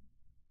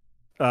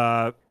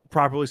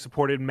properly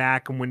supported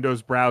Mac and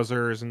Windows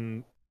browsers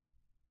and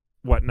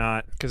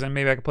whatnot. Because then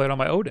maybe I could play it on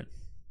my Odin.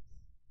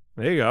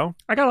 There you go.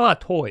 I got a lot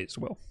of toys,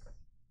 Will.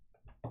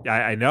 Yeah,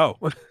 I know.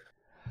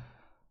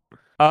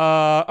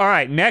 All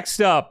right, next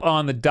up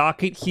on the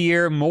docket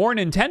here, more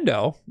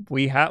Nintendo.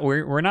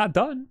 We're not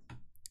done.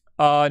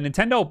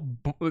 Nintendo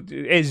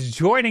is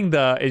joining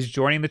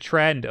the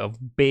trend of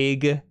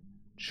the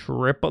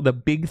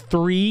big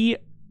three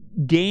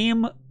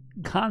game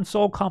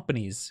console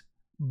companies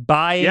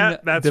buying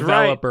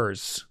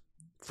developers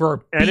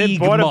for big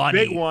money. A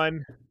big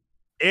one.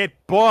 It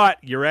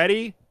bought, you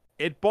ready?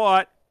 It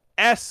bought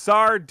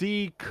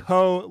SRD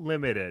Co.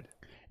 Limited.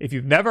 If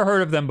you've never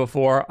heard of them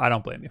before, I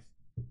don't blame you.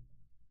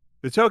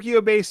 The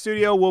Tokyo-based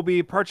studio will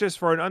be purchased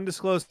for an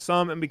undisclosed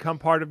sum and become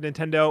part of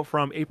Nintendo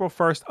from April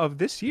 1st of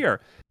this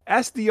year.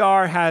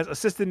 SDR has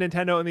assisted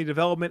Nintendo in the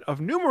development of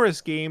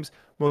numerous games,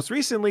 most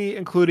recently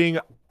including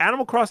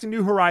Animal Crossing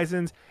New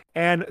Horizons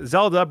and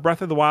Zelda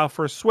Breath of the Wild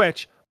for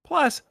Switch,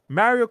 plus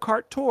Mario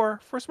Kart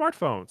Tour for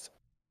smartphones.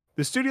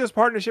 The studio's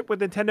partnership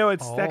with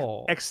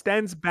Nintendo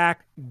extends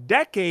back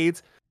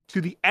decades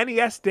to the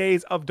NES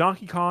days of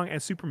Donkey Kong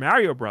and Super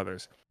Mario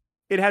Bros.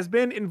 It has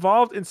been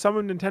involved in some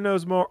of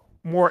Nintendo's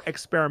more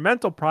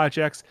experimental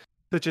projects,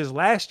 such as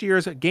last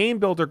year's Game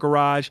Builder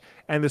Garage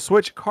and the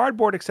Switch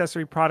cardboard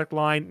accessory product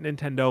line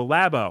Nintendo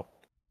Labo.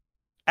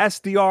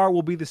 SDR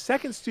will be the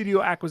second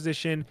studio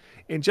acquisition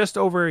in just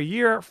over a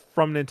year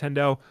from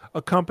Nintendo,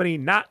 a company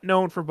not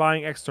known for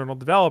buying external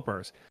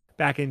developers.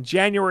 Back in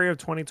January of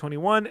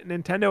 2021,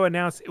 Nintendo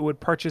announced it would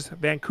purchase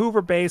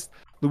Vancouver-based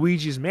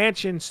Luigi's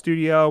Mansion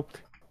studio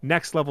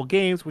Next Level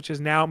Games, which is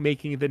now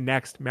making the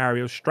next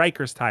Mario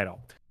Strikers title.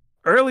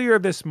 Earlier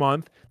this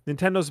month,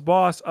 Nintendo's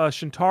boss,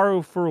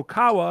 Shintaro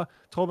Furukawa,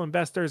 told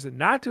investors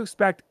not to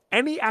expect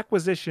any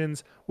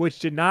acquisitions which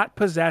did not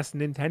possess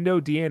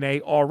Nintendo DNA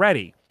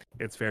already.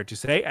 It's fair to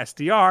say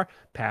SDR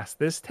passed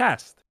this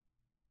test.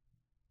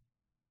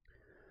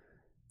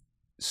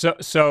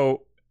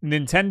 So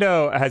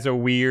Nintendo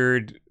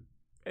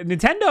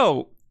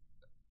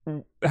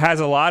has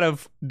a lot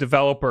of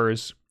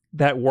developers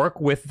that work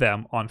with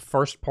them on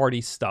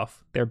first-party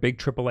stuff, their big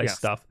AAA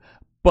stuff,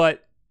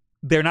 but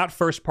they're not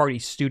first-party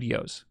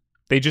studios.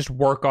 They just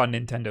work on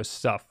Nintendo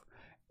stuff.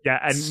 Yeah,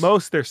 and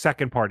most they're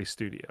second-party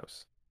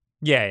studios.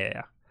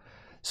 Yeah.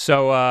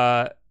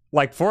 So,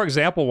 like, for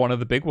example, one of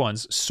the big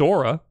ones,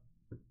 Sora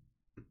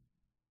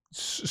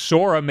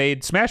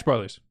made Smash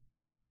Brothers.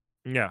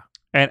 Yeah.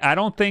 And I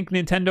don't think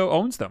Nintendo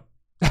owns them.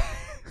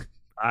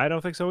 I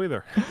don't think so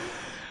either.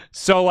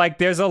 So, like,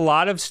 there's a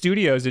lot of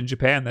studios in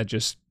Japan that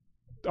just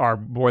are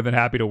more than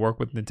happy to work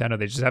with Nintendo.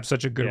 They just have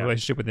such a good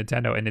relationship with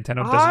Nintendo, and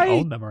Nintendo doesn't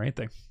own them or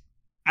anything.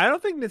 I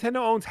don't think Nintendo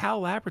owns HAL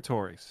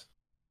Laboratories.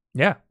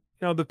 Yeah.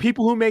 You know, the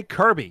people who make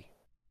Kirby.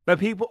 Where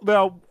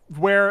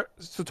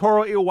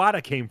Satoru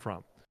Iwata came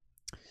from.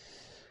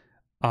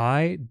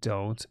 I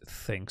don't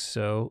think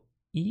so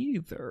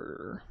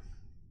either.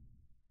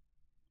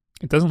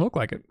 It doesn't look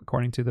like it,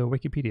 according to the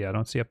Wikipedia. I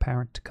don't see a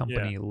parent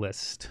company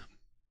list.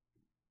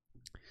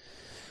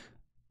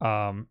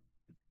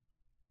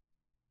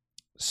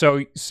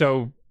 So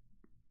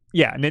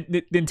yeah,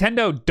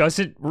 Nintendo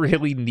doesn't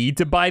really need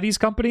to buy these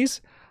companies.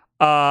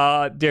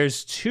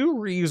 There's two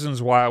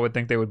reasons why I would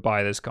think they would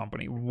buy this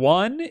company.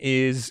 One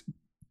is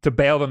to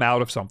bail them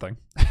out of something.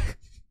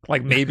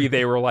 Like maybe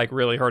they were like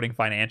really hurting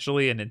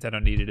financially and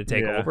Nintendo needed to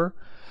take over.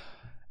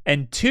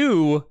 And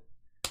two,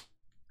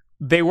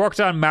 they worked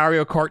on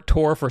Mario Kart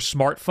Tour for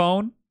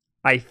smartphone.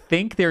 I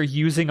think they're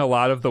using a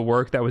lot of the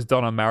work that was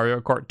done on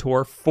Mario Kart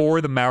Tour for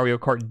the Mario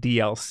Kart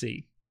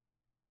DLC.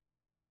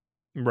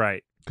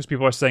 Right. Because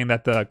people are saying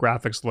that the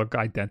graphics look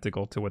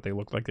identical to what they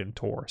look like in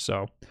Tour.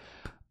 So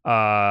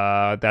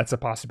that's a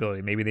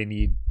possibility. Maybe they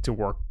need to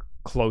work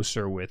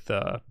closer with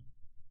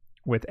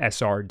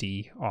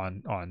SRD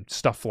on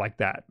stuff like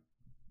that.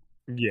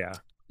 Yeah.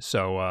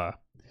 So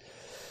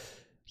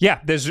yeah,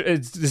 this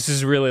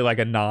is really like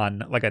a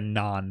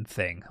non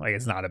thing. Like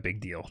it's not a big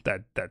deal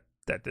that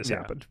this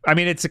happened. I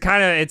mean, it's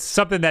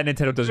something that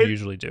Nintendo doesn't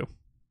usually do.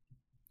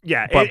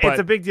 Yeah, it's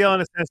a big deal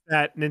in a sense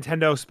that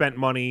Nintendo spent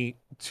money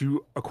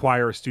to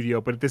acquire a studio,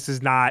 but this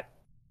is not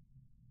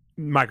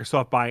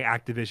Microsoft buying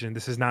Activision.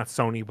 This is not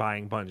Sony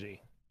buying Bungie.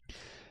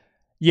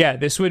 Yeah,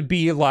 this would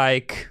be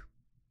like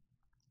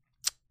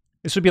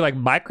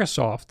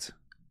Microsoft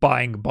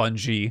buying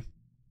Bungie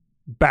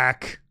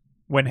back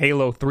when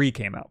Halo 3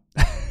 came out.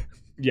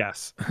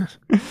 Yes.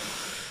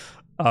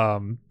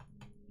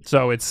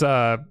 So it's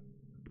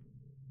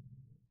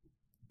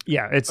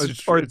Yeah, this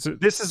is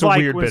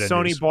like when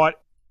Sony bought.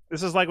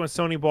 This is like when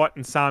Sony bought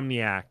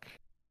Insomniac.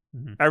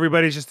 Mm-hmm.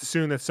 Everybody's just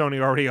assumed that Sony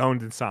already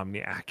owned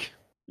Insomniac.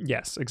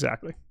 Yes,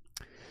 exactly.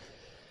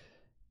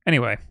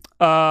 Anyway,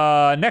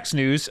 next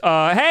news.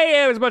 Hey,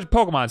 there's a bunch of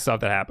Pokemon stuff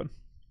that happened.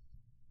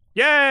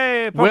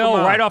 Yay, Pokemon. Will,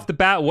 right off the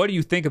bat, what do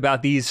you think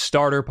about these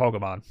starter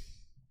Pokemon?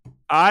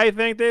 I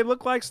think they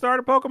look like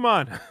starter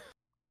Pokemon.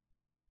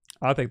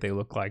 I think they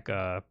look like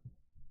a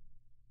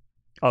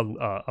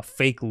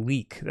fake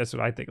leak. That's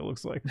what I think it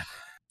looks like.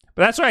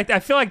 But that's right. I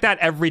feel like that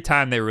every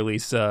time they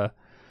release starter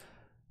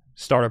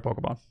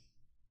Pokemon.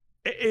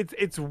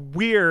 It's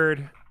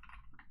weird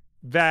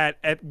that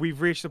we've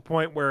reached a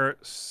point where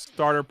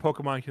starter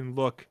Pokemon can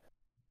look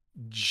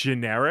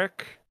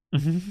generic.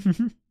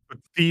 But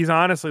these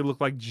honestly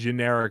look like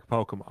generic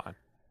Pokemon.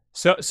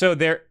 So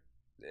there,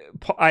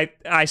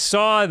 I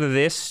saw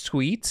this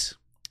tweet.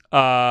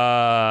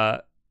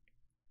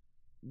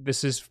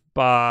 This is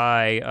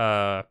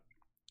by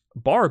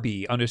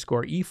Barbie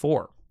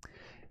 _E4.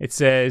 It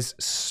says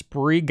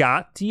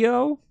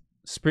Sprigatio.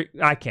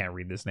 I can't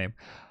read this name.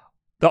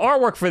 The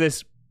artwork for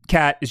this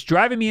cat is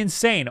driving me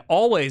insane.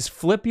 Always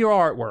flip your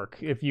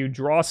artwork. If you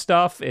draw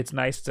stuff, it's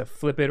nice to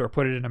flip it or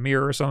put it in a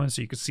mirror or something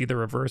so you can see the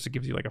reverse. It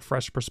gives you like a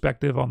fresh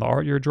perspective on the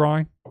art you're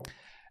drawing.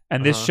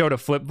 And this showed a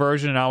flip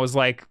version, and I was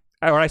like,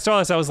 when I saw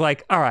this, I was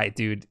like, all right,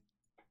 dude.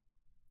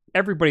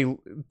 Everybody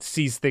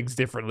sees things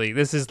differently.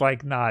 This is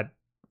like not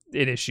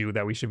an issue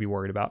that we should be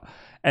worried about.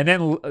 And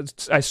then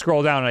I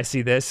scroll down and I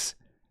see this,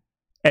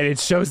 and it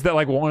shows that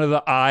like one of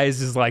the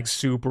eyes is like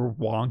super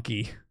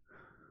wonky.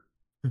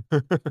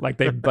 like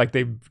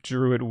they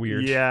drew it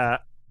weird. Yeah.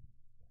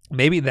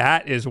 Maybe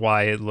that is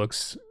why it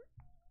looks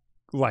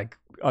like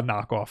a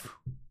knockoff.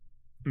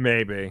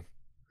 Maybe.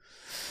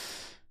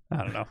 I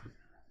don't know.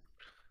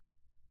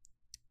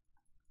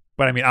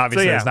 But I mean,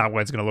 obviously that's not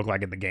what it's going to look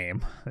like in the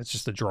game. It's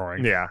just a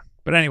drawing. Yeah.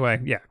 But anyway,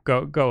 yeah,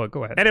 go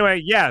ahead.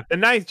 Anyway, yeah, the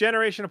 9th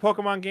generation of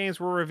Pokemon games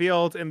were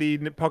revealed in the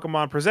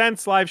Pokemon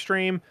Presents live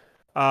stream.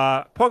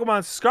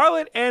 Pokemon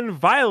Scarlet and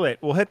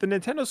Violet will hit the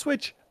Nintendo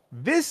Switch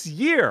this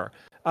year.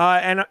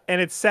 And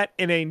it's set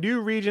in a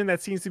new region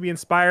that seems to be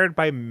inspired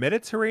by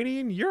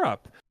Mediterranean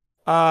Europe.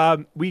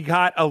 We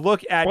got a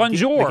look at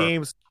the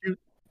game's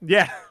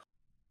yeah.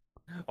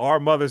 Our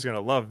mother's gonna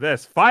love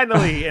this.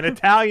 Finally, an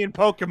Italian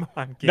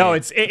Pokemon game. No,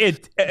 it's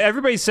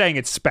everybody's saying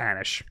it's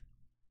Spanish.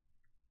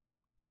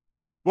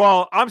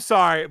 Well, I'm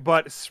sorry,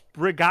 but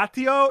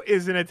Sprigatio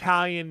is an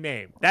Italian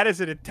name. That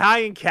is an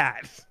Italian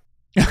cat.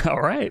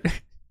 All right.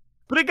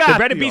 Sprigatio. There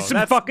better be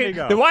some fucking.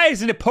 Then why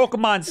isn't it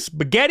Pokemon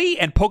Spaghetti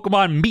and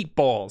Pokemon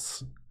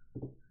Meatballs?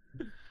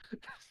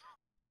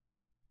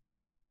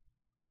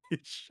 It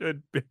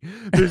should be.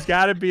 There's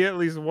got to be at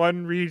least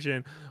one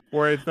region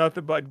where it's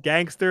nothing but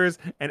gangsters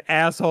and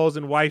assholes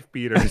and wife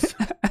beaters.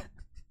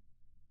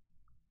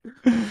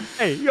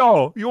 Hey,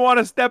 yo, you want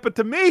to step it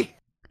to me?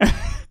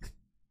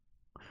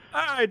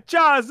 All right,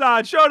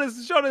 Charizard,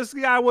 show this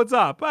guy what's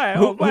up. Hey,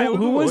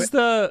 who was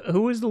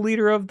the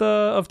leader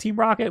of Team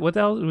Rocket? What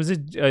the hell was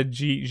it?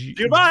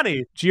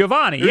 Giovanni.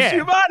 Giovanni, yeah.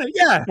 Giovanni,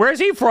 yeah. Where's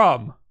he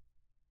from?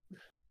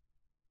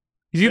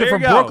 He's either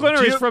from Brooklyn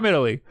or he's from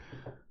Italy.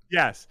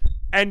 Yes,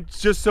 and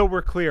just so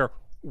we're clear,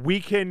 we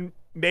can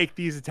make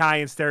these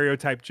Italian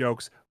stereotype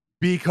jokes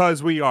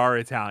because we are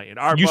Italian.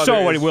 You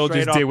saw what Will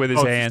just did with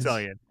his hands.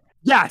 Sicilian.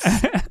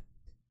 Yes.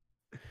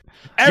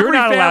 You're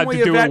not allowed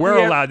to do it.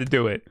 We're allowed to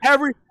do it.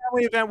 Every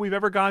family event we've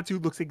ever gone to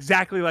looks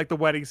exactly like the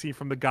wedding scene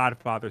from The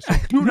Godfather, so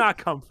do not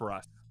come for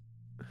us.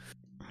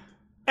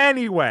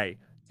 Anyway,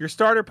 your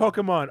starter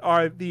Pokemon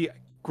are the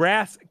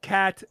Grass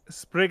Cat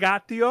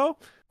Sprigatio,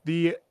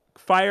 the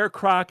Fire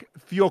Croc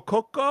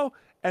Fuecoco,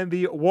 and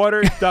the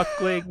Water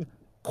Duckling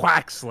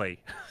Quaxley.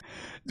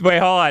 Wait,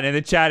 hold on. In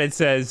the chat it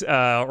says,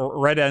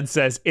 Reden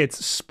says,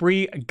 it's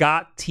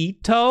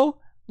Sprigatito,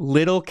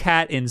 little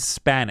cat in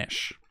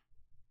Spanish.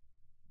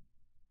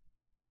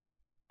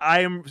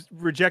 I am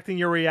rejecting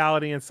your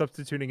reality and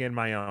substituting in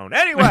my own.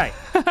 Anyway,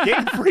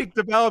 Game Freak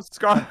developed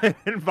Scarlet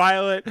and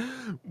Violet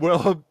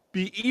will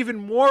be even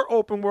more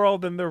open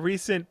world than the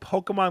recent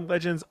Pokemon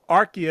Legends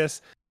Arceus,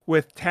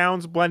 with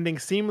towns blending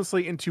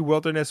seamlessly into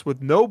wilderness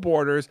with no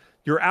borders.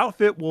 Your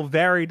outfit will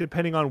vary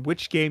depending on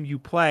which game you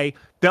play.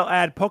 They'll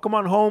add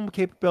Pokemon Home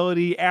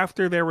capability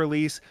after their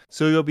release,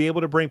 so you'll be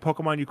able to bring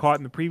Pokemon you caught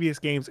in the previous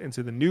games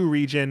into the new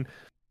region.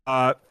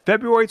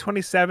 February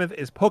 27th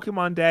is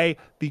Pokemon Day,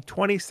 the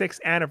 26th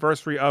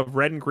anniversary of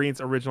Red and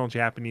Green's original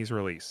Japanese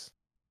release.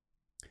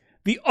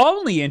 The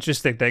only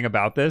interesting thing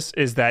about this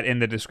is that in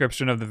the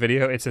description of the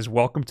video, it says,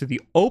 welcome to the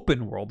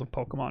open world of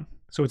Pokemon.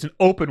 So it's an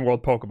open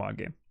world Pokemon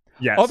game.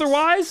 Yes.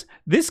 Otherwise,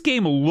 this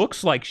game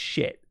looks like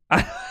shit.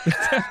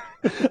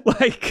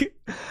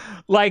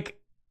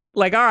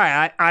 Like, all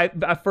right,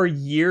 I for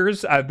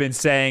years I've been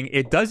saying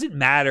it doesn't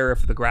matter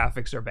if the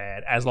graphics are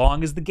bad as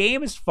long as the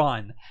game is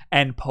fun.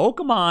 And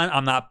Pokemon,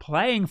 I'm not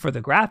playing for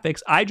the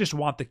graphics. I just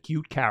want the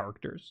cute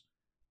characters.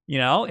 You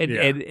know,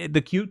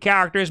 the cute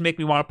characters make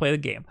me want to play the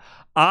game.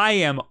 I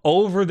am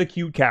over the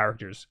cute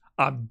characters.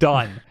 I'm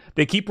done.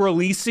 They keep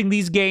releasing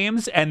these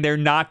games and they're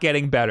not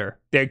getting better.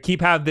 They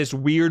keep having this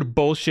weird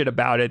bullshit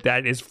about it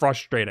that is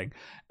frustrating.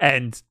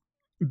 And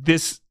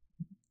this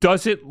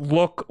doesn't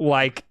look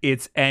like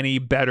it's any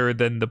better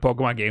than the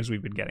Pokemon games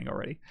we've been getting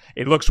already.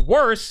 It looks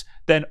worse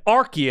than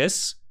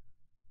Arceus.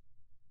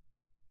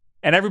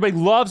 And everybody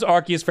loves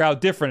Arceus for how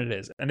different it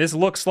is. And this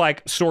looks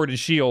like Sword and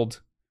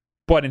Shield,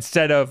 but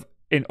instead of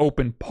an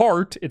open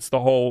part, it's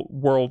the whole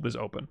world is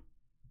open.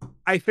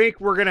 I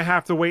think we're going to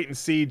have to wait and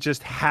see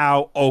just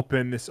how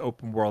open this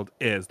open world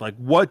is. Like,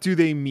 what do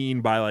they mean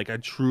by like a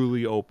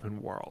truly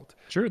open world?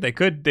 Sure, it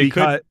could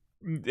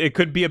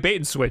be a bait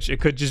and switch.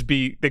 It could just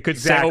be, they could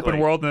say open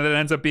world and then it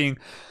ends up being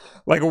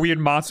like a weird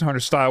Monster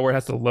Hunter style where it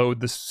has to load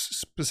the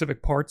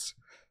specific parts.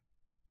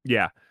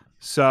 Yeah.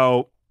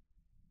 So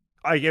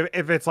like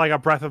if it's like a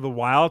Breath of the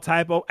Wild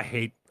type,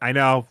 I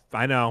know,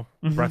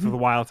 Breath of the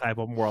Wild type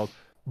open world.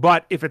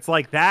 But if it's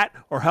like that,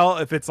 or hell,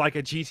 if it's like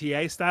a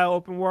GTA style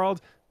open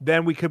world,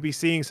 then we could be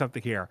seeing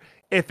something here.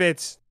 If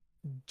it's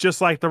just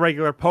like the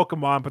regular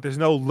Pokemon, but there's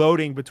no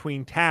loading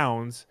between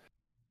towns,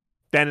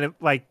 then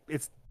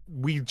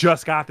we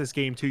just got this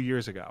game 2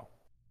 years ago.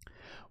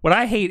 What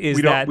I hate is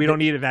we don't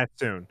need it that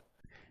soon.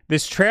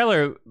 This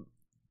trailer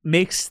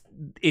makes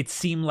it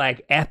seem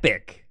like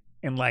epic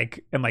and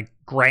like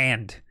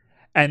grand,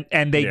 and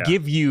they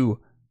give you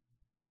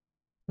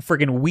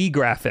friggin' Wii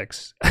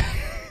graphics.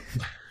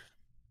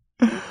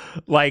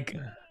 like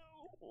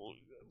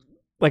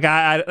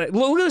I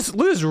look at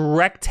this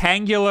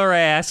rectangular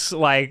ass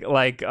like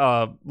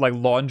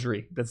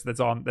laundry that's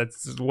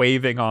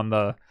waving on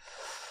the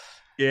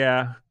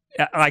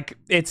like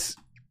it's,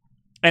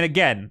 and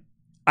again,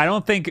 I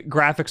don't think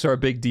graphics are a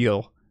big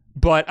deal,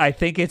 but I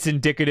think it's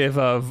indicative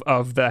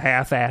of the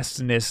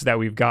half-assedness that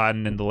we've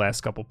gotten in the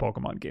last couple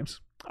Pokemon games.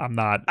 I'm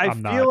not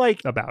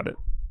like about it.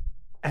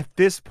 At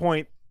this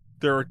point,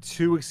 there are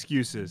two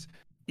excuses.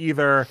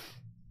 Either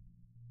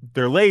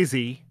they're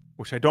lazy,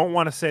 which I don't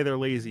want to say they're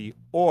lazy,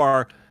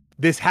 or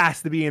this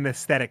has to be an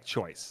aesthetic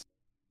choice.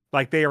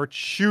 Like they are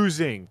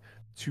choosing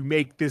to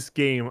make this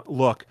game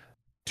look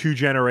 2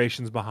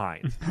 generations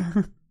behind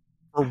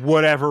for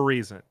whatever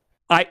reason.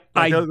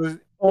 There's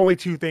only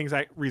 2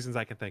 reasons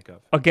I can think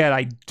of. Again,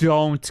 I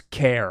don't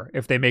care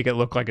if they make it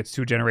look like it's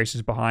 2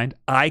 generations behind.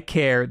 I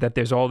care that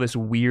there's all this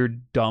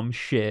weird, dumb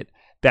shit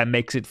that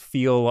makes it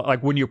feel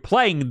like when you're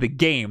playing the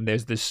game,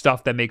 there's this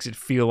stuff that makes it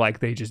feel like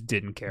they just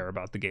didn't care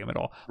about the game at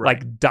all. Right.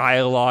 Like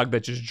dialogue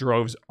that just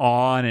droves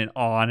on and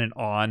on and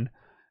on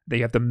that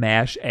you have to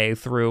mash A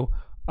through.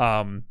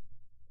 All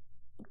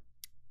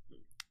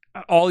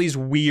these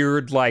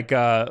weird, like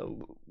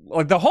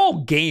the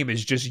whole game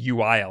is just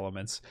UI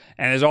elements.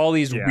 And there's all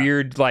these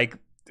weird, like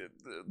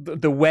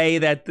the way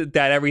that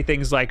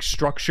everything's like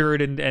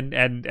structured and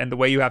the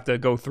way you have to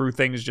go through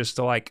things just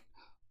to like,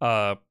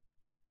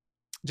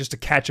 just to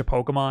catch a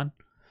Pokemon.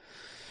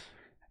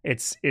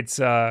 It's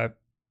not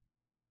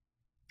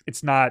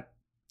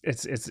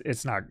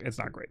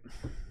great.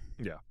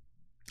 Yeah.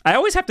 I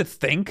always have to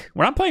think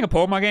when I'm playing a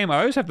Pokemon game, I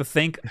always have to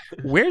think,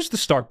 where's the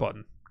start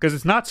button? Because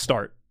it's not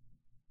start.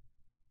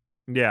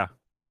 Yeah.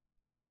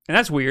 And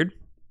that's weird.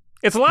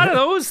 It's a lot of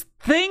those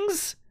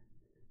things,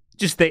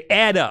 just they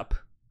add up.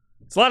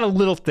 It's a lot of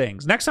little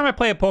things. Next time I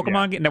play a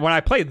Pokemon game, now when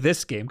I play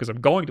this game, because I'm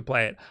going to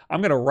play it,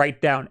 I'm going to write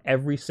down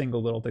every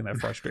single little thing that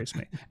frustrates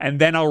me. And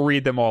then I'll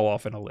read them all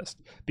off in a list.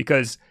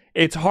 Because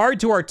it's hard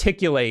to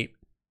articulate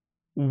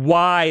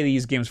why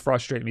these games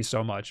frustrate me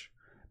so much.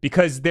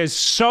 Because there's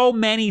so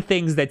many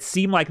things that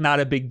seem like not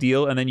a big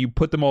deal, and then you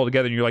put them all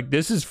together and you're like,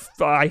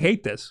 I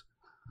hate this.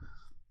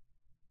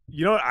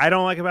 You know what I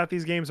don't like about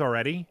these games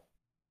already?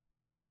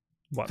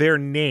 What? Their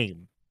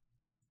name.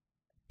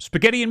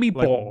 Spaghetti and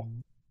Meatball.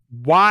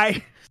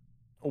 Why?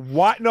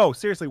 No,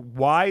 seriously.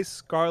 Why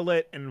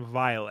Scarlet and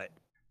Violet?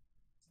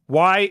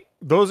 Why?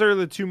 Those are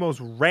the 2 most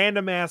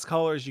random ass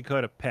colors you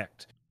could have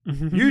picked.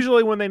 Mm-hmm.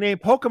 Usually when they name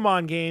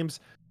Pokemon games,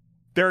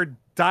 they're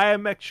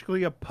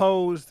diametrically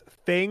opposed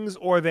things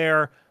or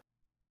they're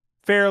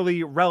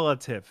fairly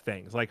relative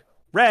things. Like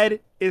red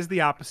is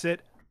the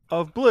opposite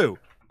of blue.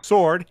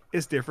 Sword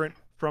is different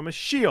from a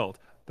shield.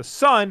 The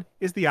sun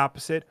is the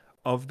opposite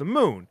of the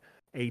moon.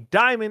 A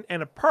diamond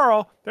and a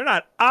pearl, they're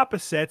not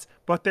opposites,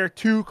 but they're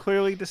 2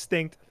 clearly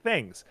distinct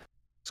things.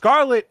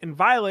 Scarlet and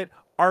Violet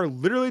are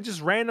literally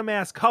just random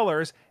ass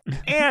colors,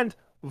 and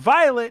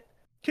Violet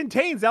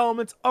contains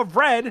elements of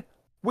red,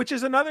 which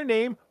is another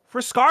name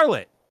for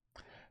Scarlet.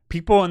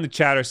 People in the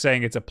chat are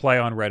saying it's a play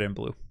on red and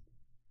blue.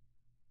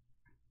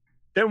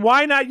 Then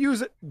why not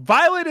use it?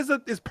 Violet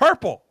is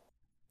purple.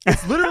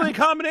 It's literally a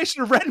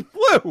combination of red and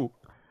blue.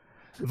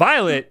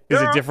 Violet is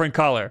a different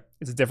color.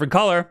 It's a different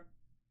color.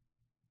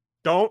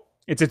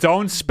 It's its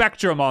own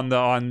spectrum on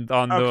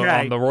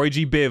the Roy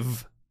G.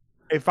 Biv.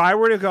 If I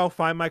were to go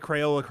find my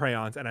Crayola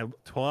crayons and I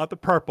pull out the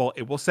purple,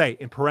 it will say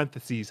in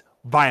parentheses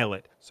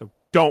Violet. So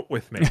don't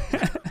with me.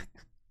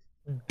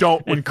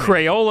 Don't with and me.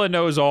 Crayola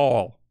knows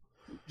all.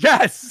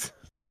 Yes.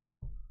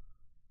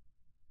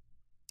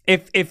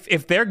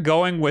 If they're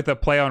going with a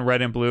play on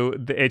red and blue,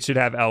 it should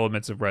have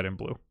elements of red and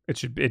blue. It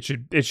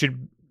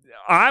should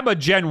I'm a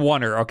Gen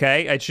 1er,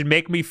 okay? It should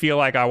make me feel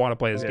like I want to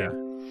play this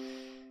game.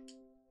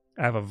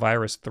 I have a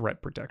virus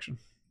threat protection.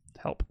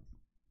 Help.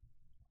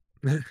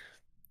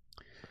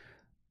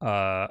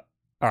 All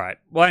right.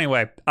 Well,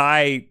 anyway,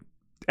 I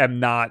am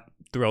not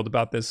thrilled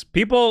about this.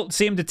 People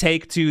seem to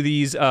take to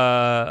these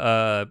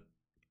knockoff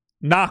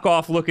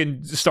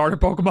looking starter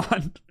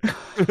Pokemon.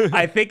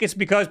 I think it's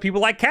because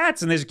people like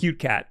cats and there's a cute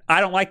cat.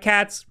 I don't like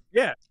cats.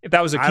 Yeah. If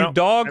that was a cute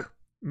dog,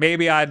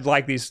 maybe I'd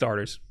like these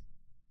starters.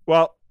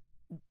 Well,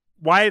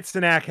 Wyatt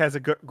Cenac has a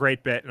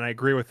great bit, and I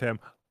agree with him.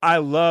 I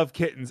love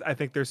kittens. I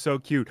think they're so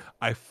cute.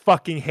 I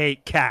fucking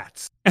hate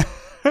cats.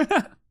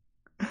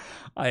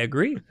 I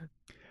agree.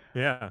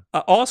 Yeah.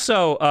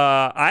 Also,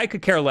 I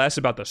could care less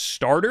about the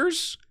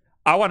starters.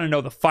 I want to know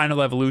the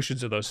final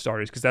evolutions of those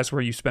starters because that's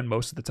where you spend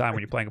most of the time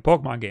when you're playing a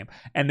Pokemon game.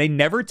 And they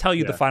never tell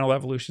you the final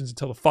evolutions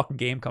until the fucking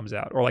game comes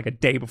out or like a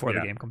day before the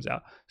game comes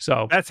out.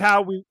 So that's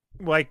how we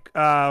what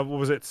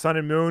was it, Sun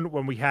and Moon,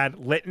 when we had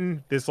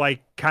Litten, this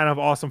like kind of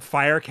awesome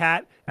fire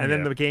cat, and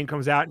then the game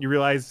comes out and you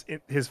realize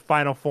his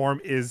final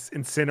form is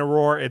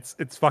Incineroar.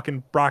 It's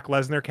fucking Brock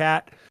Lesnar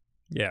cat.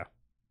 Yeah.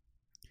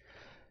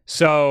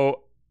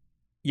 So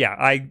yeah,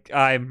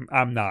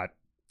 I'm not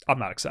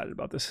excited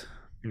about this.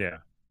 Yeah.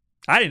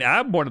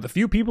 I'm one of the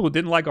few people who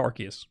didn't like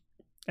Arceus.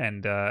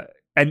 And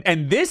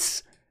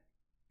this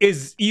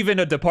is even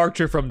a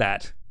departure from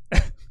that.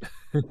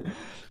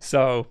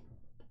 So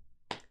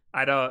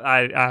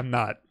I'm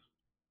not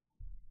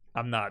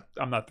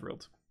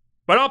thrilled.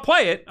 But I'll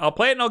play it.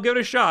 And I'll give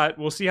it a shot.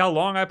 We'll see how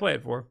long I play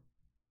it for.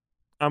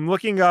 I'm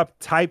looking up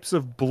types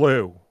of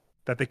blue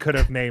that they could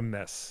have named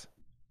this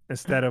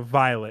instead of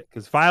violet,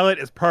 because violet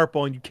is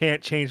purple and you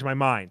can't change my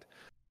mind.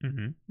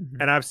 Mm-hmm,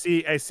 mm-hmm. And I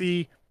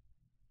see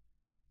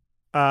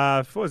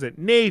what was it?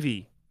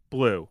 Navy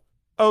blue,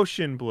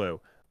 ocean blue,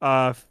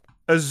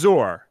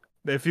 azure.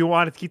 If you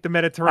want to keep the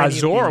Mediterranean,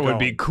 azure would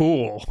be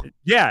cool.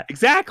 Yeah,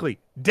 exactly.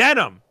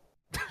 Denim.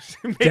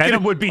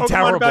 Denim would be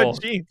terrible.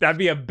 That'd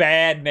be a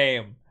bad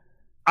name.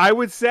 I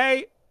would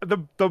say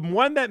the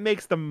one that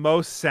makes the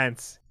most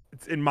sense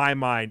in my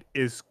mind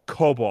is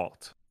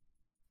cobalt.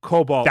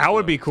 Cobalt. That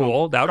would be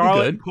cool. That would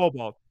be good.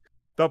 Cobalt.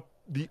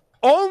 The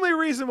only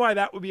reason why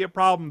that would be a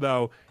problem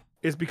though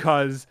is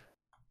because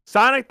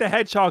Sonic the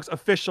Hedgehog's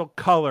official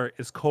color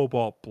is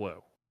cobalt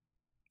blue.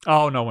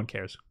 Oh, no one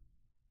cares.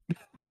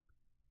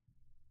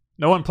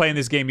 No one playing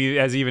this game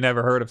has even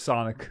ever heard of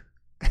Sonic.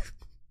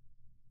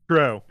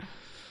 True.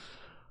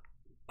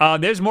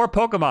 There's more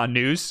Pokemon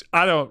news.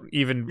 I don't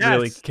even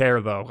really care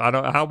though.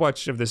 How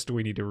much of this do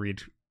we need to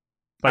read?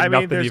 Like, I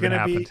mean, nothing even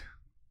happened.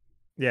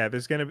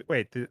 There's gonna be.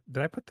 Wait, did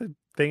I put the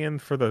thing in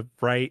for the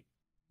right?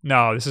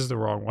 No, this is the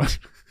wrong one.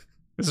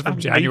 This is from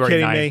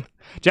January 9th.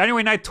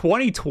 January 9th,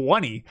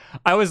 2020.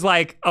 I was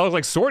like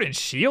Sword and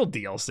Shield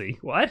DLC.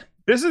 What?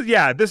 This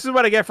is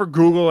what I get for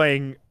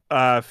Googling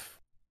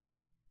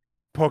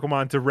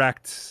Pokemon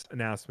Direct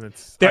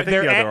announcements.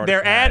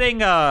 They're adding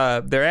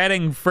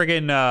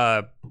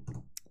friggin'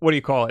 what do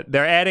you call it?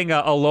 They're adding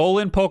a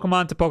Alolan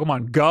Pokemon to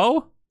Pokemon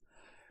Go.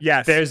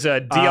 Yes. There's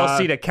a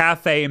DLC to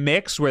Cafe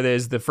Mix where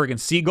there's the friggin'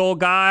 seagull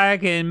guy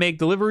can make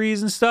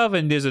deliveries and stuff,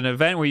 and there's an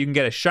event where you can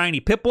get a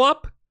shiny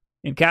Piplup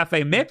in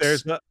Cafe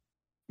Mix.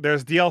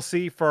 There's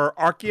DLC for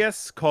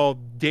Arceus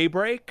called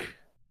Daybreak.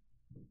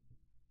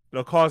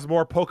 It'll cause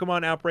more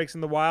Pokemon outbreaks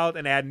in the wild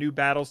and add new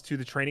battles to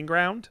the training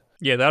ground.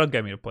 Yeah, that'll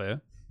get me to play it.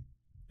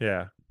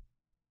 Yeah.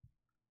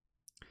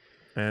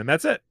 And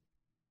that's it.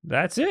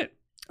 That's it.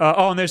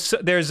 And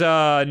there's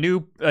a new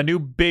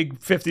big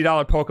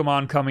 $50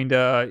 Pokemon coming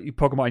to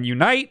Pokemon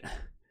Unite,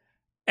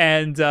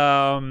 and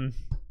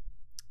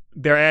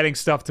they're adding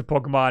stuff to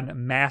Pokemon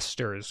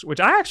Masters, which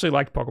I actually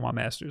liked Pokemon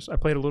Masters. I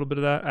played a little bit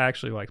of that. I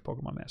actually liked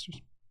Pokemon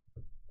Masters.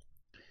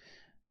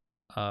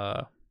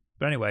 But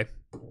anyway,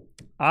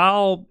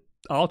 I'll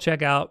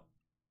check out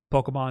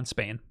Pokemon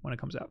Spain when it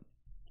comes out.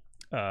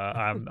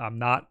 I'm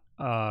not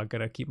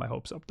gonna keep my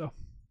hopes up though.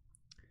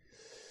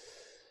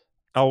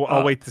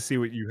 I'll wait to see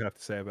what you have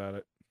to say about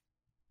it.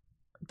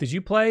 Did you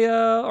play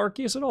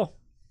Arceus at all?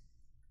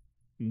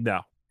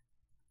 No.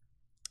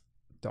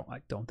 I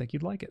don't think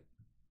you'd like it.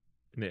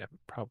 Yeah,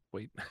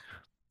 probably.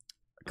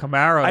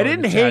 Camaro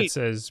in the chat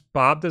says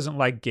Bob doesn't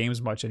like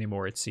games much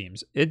anymore, it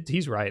seems.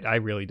 He's right. I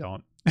really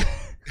don't.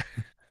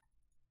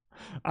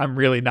 I'm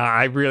really not.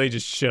 I really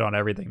just shit on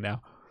everything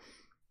now.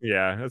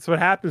 Yeah, that's what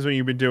happens when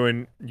you've been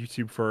doing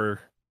YouTube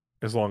for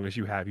as long as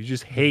you have. You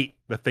just hate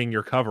the thing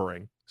you're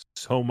covering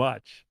so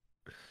much.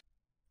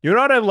 You know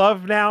what I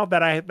love now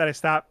that I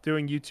stopped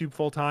doing YouTube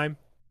full time?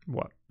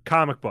 What?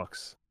 Comic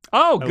books.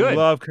 Oh, good. I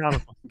love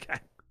comic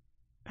books.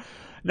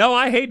 No,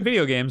 I hate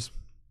video games.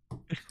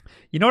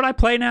 You know what I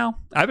play now?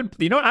 I've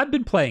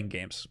been playing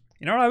games.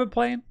 You know what I've been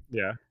playing?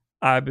 Yeah.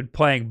 I've been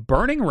playing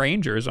Burning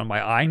Rangers on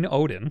my Ein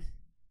Odin.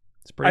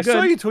 It's pretty good. I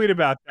saw you tweet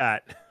about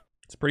that.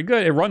 It's pretty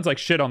good. It runs like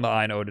shit on the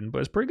Ein Odin, but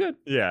it's pretty good.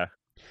 Yeah.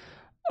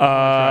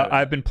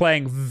 I've been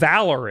playing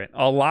Valorant.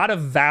 A lot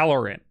of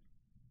Valorant.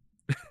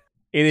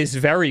 It is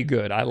very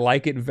good. I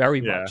like it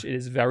very much. It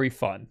is very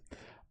fun.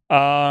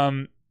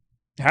 Haven't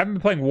been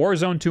playing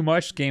Warzone too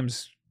much.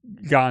 Game's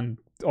gone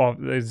off.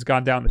 It's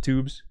gone down the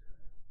tubes.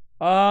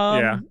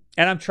 And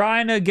I'm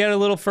trying to get a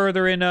little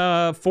further in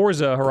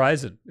Forza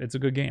Horizon. It's a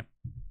good game.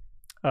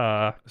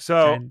 And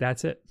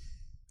that's it.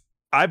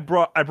 I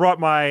brought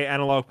my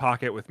Analog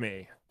Pocket with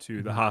me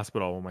to the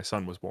hospital when my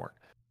son was born,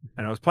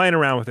 and I was playing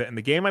around with it. And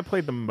the game I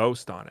played the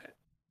most on it,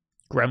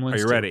 Gremlins. Are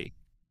you ready?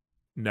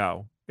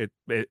 No, it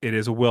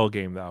is a Will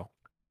game though.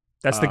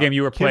 That's the game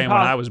you were playing when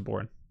I was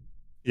born.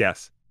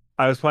 Yes,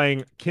 I was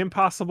playing Kim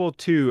Possible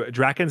 2: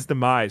 Draken's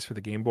Demise for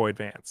the Game Boy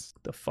Advance.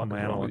 The fuck is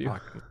wrong with you?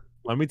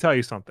 Let me tell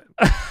you something.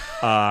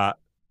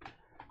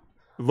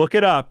 Look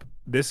it up.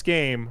 This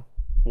game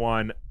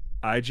won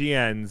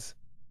IGN's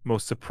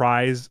most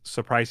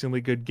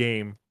surprisingly good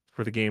game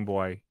for the Game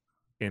Boy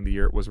in the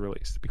year it was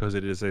released, because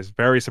it is a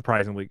very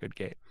surprisingly good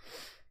game.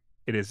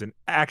 It is an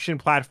action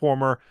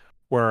platformer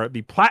where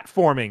the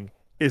platforming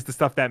is the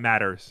stuff that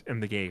matters in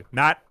the game,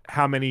 not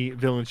how many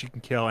villains you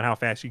can kill and how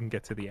fast you can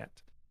get to the end.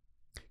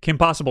 Kim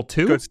Possible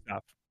 2? Good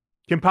stuff.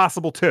 Kim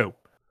Possible 2.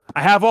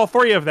 I have all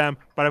 3 of them,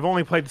 but I've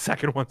only played the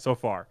second one so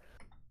far.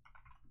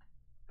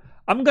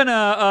 I'm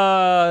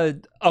gonna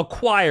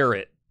acquire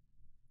it.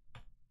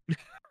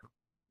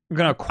 I'm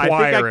gonna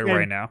acquire it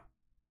right now.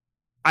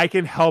 I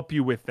can help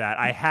you with that.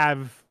 I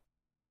have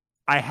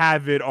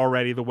it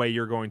already the way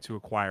you're going to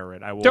acquire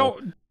it. I will.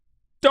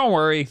 Don't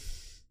worry.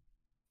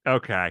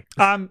 Okay.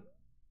 I'm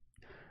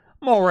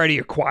already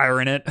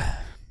acquiring it.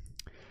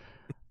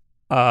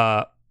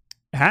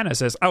 Hannah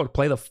says I would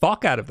play the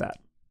fuck out of that.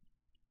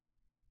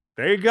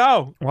 There you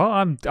go. Well,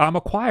 I'm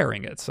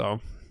acquiring it,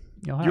 so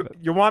you'll have it.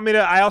 You want me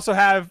to? I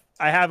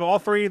have all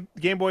 3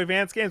 Game Boy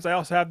Advance games. I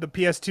also have the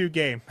PS2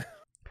 game.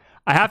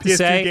 I have to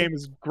say, PS2 game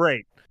is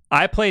great.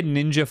 I played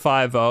Ninja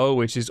 5.0,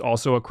 which is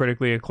also a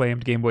critically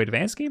acclaimed Game Boy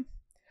Advance game.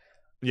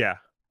 Yeah.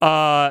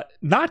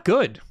 Not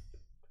good.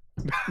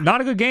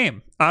 Not a good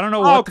game. I don't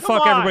know what the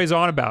fuck everybody's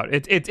on about.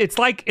 It's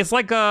like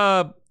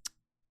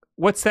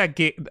what's that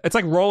game? It's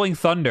like Rolling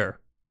Thunder,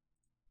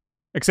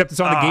 except it's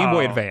on the Game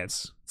Boy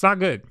Advance. It's not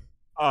good.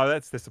 Oh,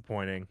 that's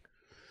disappointing.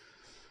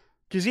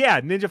 Because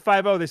Ninja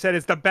 5.0, they said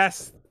it's the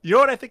best. You know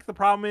what I think the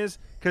problem is?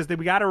 Because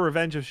we got a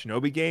Revenge of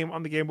Shinobi game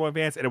on the Game Boy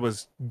Advance, and it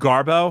was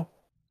Garbo.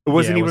 It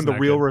wasn't even the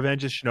real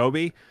Revenge of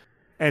Shinobi.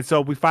 And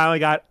so we finally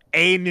got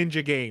a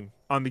ninja game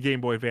on the Game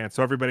Boy Advance.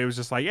 So everybody was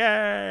just like,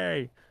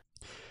 yay!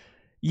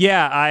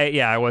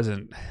 I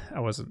wasn't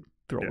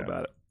thrilled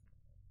about it.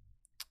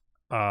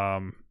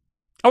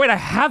 Oh wait, I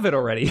have it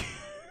already.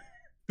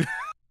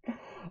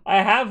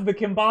 I have the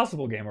Kim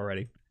Possible game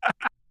already.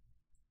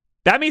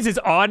 That means it's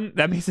on.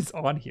 That means it's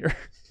on here.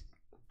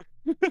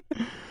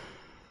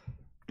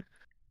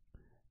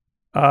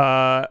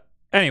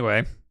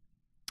 Anyway,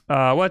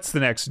 what's the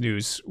next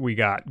news we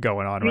got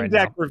going on right now?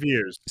 Steam Deck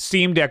reviews.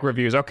 Steam Deck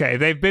reviews. Okay,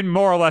 they've been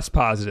more or less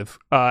positive.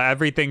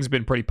 Everything's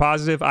been pretty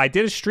positive. I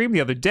did a stream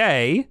the other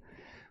day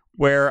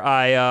where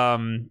I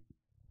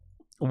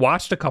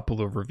watched a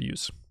couple of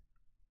reviews.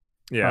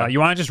 Yeah.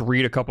 You want to just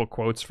read a couple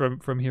quotes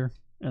from here?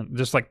 And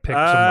just like pick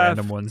some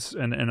random ones,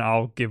 and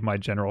I'll give my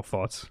general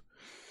thoughts.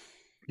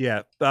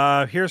 Yeah.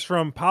 Here's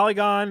from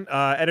Polygon,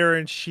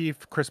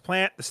 editor-in-chief Chris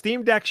Plant. The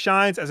Steam Deck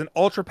shines as an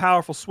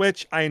ultra-powerful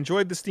Switch. I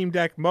enjoyed the Steam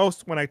Deck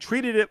most when I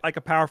treated it like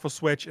a powerful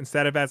Switch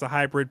instead of as a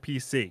hybrid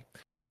PC.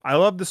 I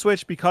love the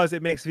Switch because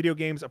it makes video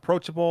games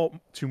approachable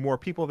to more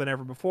people than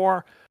ever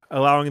before,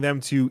 allowing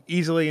them to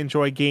easily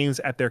enjoy games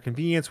at their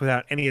convenience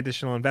without any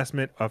additional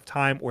investment of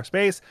time or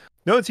space.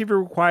 No TV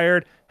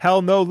required.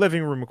 Hell, no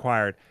living room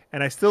required.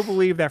 And I still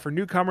believe that for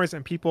newcomers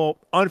and people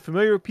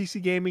unfamiliar with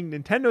PC gaming,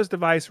 Nintendo's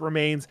device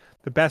remains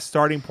the best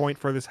starting point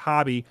for this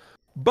hobby.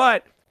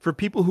 But for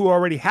people who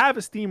already have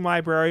a Steam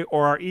library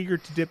or are eager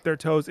to dip their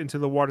toes into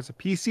the waters of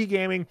PC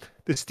gaming,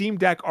 the Steam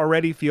Deck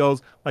already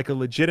feels like a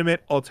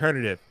legitimate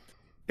alternative.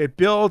 It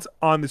builds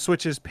on the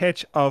Switch's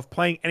pitch of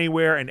playing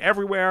anywhere and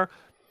everywhere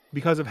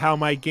because of how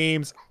my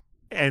games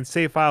and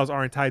save files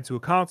aren't tied to a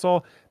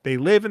console. They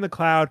live in the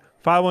cloud,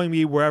 following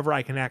me wherever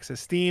I can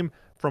access Steam,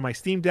 from my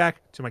Steam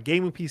Deck to my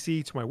gaming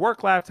PC to my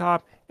work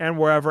laptop and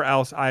wherever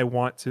else I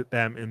want to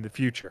them in the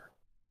future.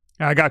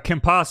 I got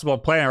Kim Possible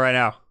playing it right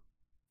now.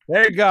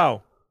 There you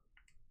go.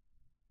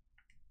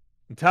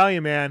 I'm telling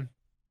you, man.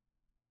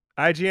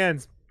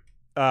 IGN's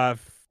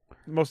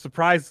most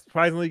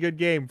surprisingly good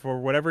game for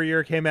whatever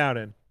year it came out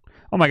in.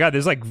 Oh my god,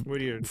 there's like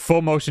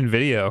full motion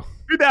video.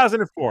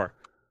 2004.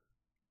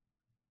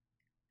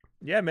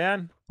 Yeah,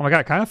 man. Oh my god,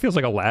 it kind of feels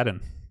like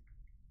Aladdin.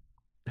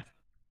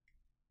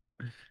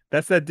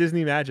 That's that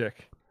Disney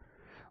magic.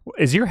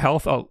 Is your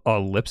health a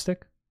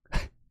lipstick?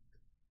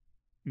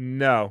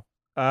 No.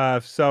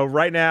 So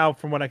right now,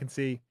 from what I can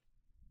see,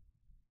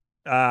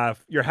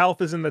 your health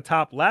is in the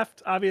top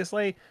left,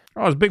 obviously.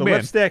 Oh, it's big the man.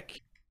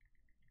 Lipstick.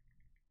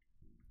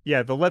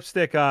 Yeah, the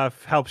lipstick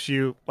helps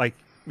you, like,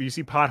 when you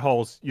see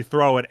potholes, you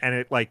throw it, and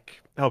it,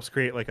 like, helps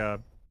create, like,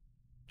 a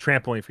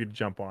trampoline for you to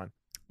jump on.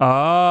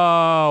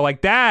 Oh,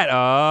 like that?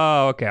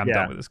 Oh, okay. I'm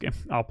done with this game.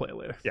 I'll play it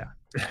later. Yeah.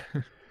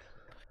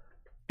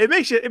 It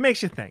makes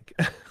you think.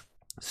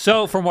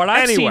 So from what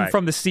I've seen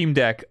from the Steam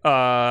Deck,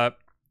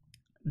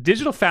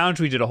 Digital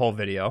Foundry did a whole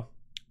video.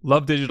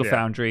 Love Digital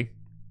Foundry.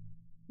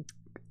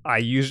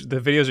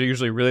 the videos are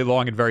usually really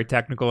long and very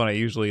technical, and I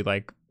usually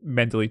like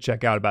mentally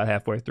check out about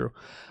halfway through.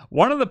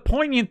 One of the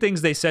poignant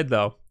things they said,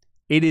 though,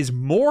 it is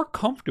more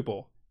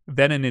comfortable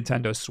than a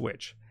Nintendo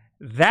Switch.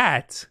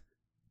 That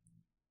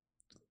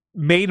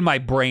made my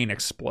brain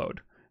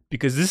explode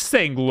because this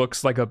thing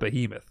looks like a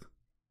behemoth.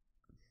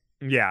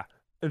 Yeah.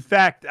 In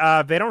fact,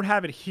 they don't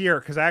have it here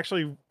because I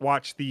actually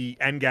watched the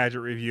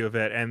Engadget review of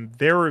it, and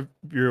their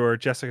reviewer,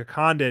 Jessica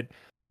Condit,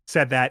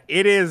 said that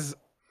it is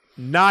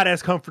not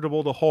as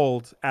comfortable to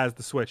hold as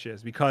the Switch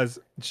is because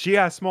she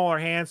has smaller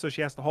hands, so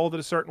she has to hold it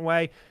a certain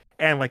way,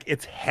 and like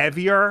it's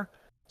heavier,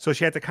 so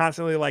she had to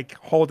constantly like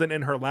hold it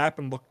in her lap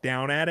and look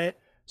down at it.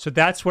 So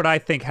that's what I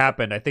think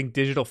happened. I think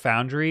Digital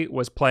Foundry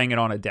was playing it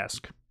on a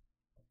desk.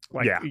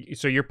 Like, yeah.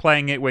 So you're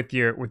playing it with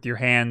your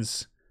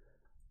hands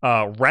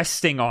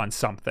resting on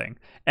something,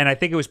 and I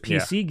think it was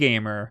PC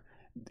Gamer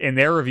in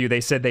their review.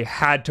 They said they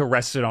had to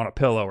rest it on a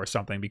pillow or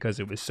something because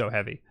it was so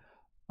heavy.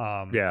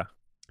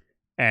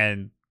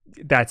 And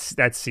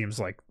that seems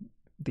like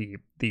the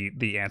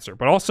answer.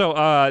 But also,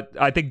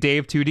 I think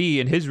Dave 2D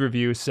in his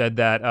review said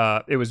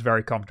that it was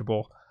very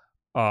comfortable.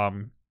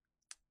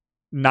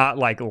 Not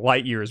like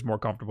light years more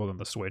comfortable than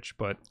the Switch,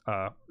 but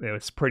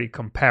it's pretty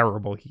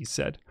comparable, he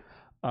said.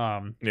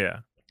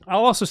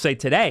 I'll also say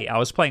today I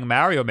was playing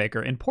Mario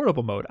Maker in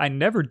portable mode. I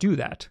never do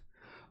that.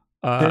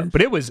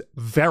 But it was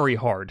very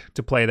hard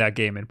to play that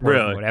game in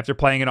portable mode. After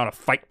playing it on a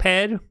fight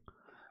pad,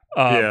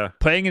 I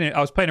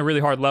was playing a really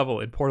hard level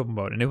in portable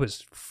mode, and it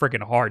was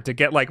freaking hard to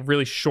get like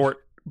really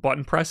short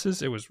button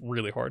presses. It was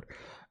really hard.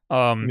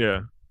 But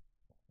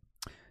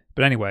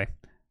anyway,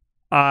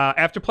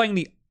 after playing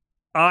the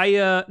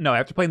Aya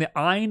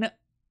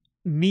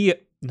Neo,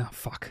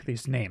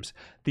 these names.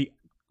 The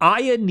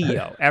Aya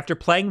Neo. After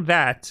playing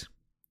that,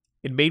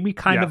 it made me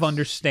kind of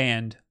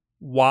understand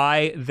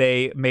why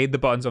they made the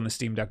buttons on the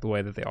Steam Deck the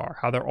way that they are.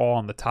 How they're all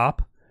on the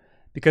top,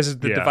 because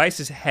the device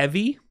is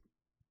heavy.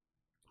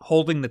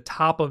 Holding the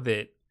top of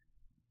it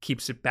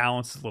keeps it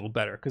balanced a little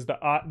better. Because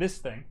this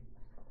thing,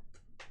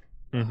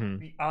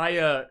 the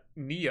Aya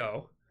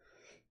Neo,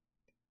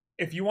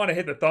 if you want to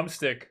hit the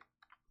thumbstick,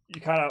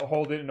 you kind of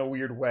hold it in a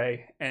weird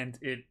way, and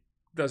it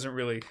doesn't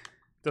really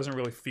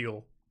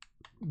feel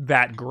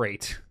that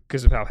great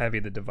because of how heavy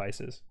the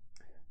device is.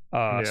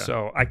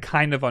 So I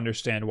kind of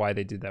understand why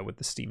they did that with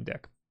the Steam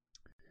Deck.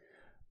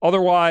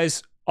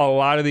 Otherwise, a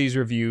lot of these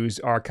reviews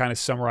are kind of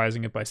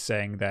summarizing it by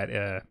saying that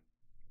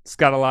it's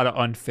got a lot of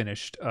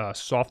unfinished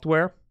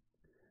software,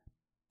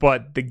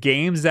 but the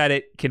games that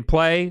it can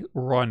play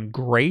run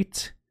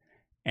great,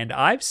 and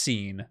I've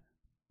seen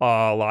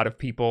a lot of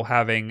people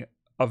having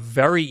a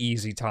very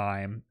easy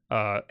time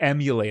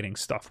emulating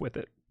stuff with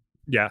it.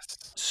 Yes.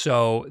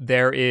 So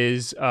there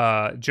is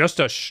just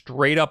a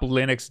straight up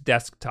Linux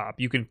desktop.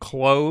 You can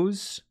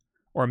close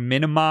or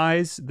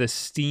minimize the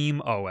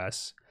Steam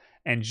OS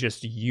and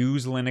just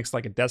use Linux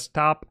like a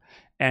desktop.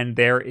 And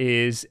there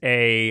is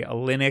a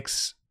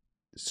Linux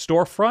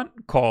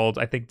storefront called,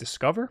 I think,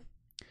 Discover.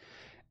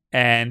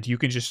 And you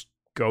can just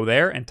go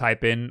there and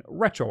type in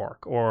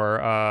RetroArch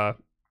or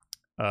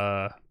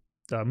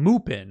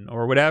Mupen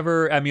or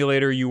whatever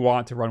emulator you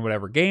want to run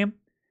whatever game.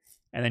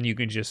 And then you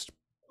can just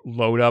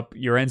load up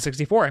your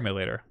N64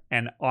 emulator.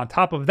 And on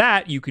top of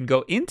that, you can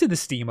go into the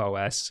Steam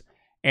OS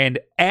and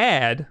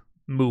add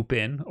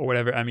Mupen or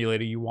whatever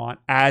emulator you want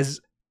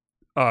as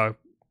a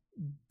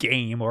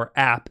game or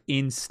app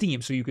in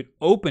Steam. So you could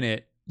open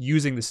it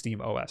using the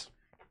Steam OS.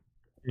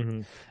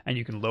 And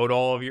you can load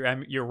all of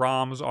your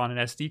ROMs on an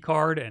SD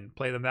card and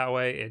play them that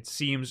way. It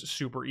seems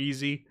super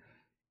easy.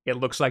 It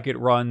looks like it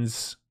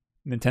runs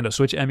Nintendo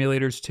Switch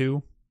emulators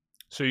too.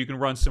 So you can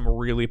run some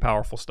really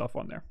powerful stuff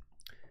on there.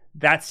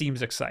 That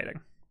seems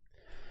exciting.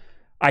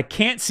 I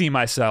can't see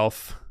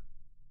myself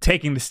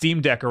taking the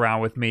Steam Deck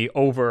around with me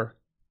over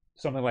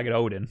something like an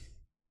Odin.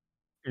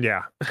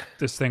 Yeah.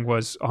 This thing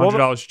was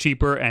 $100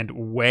 cheaper and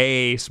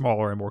way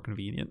smaller and more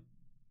convenient.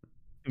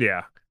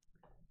 Yeah.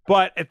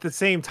 But at the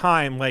same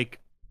time, like,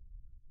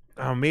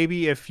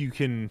 maybe if you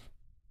can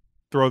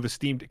throw the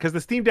Steam Deck, because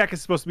the Steam Deck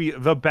is supposed to be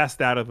the best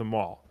out of them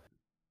all.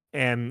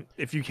 And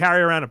if you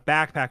carry around a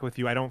backpack with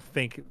you, I don't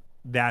think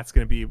that's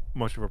going to be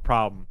much of a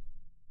problem.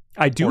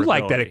 I do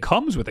like that it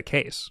comes with a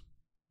case.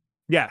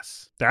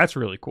 Yes. That's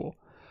really cool.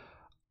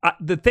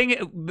 The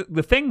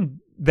thing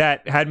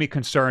that had me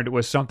concerned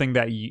was something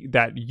that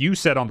you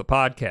said on the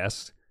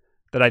podcast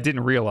that I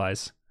didn't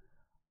realize.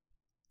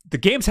 The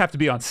games have to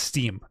be on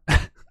Steam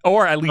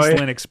or at least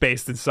Linux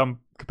based in some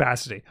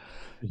capacity.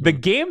 The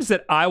games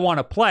that I want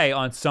to play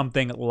on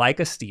something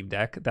like a Steam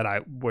Deck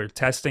that we're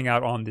testing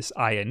out on this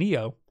Aya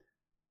Neo,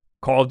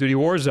 Call of Duty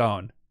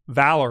Warzone,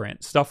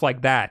 Valorant, stuff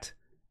like that.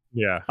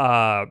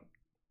 Yeah.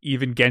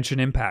 Even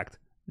Genshin Impact.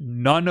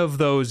 None of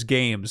those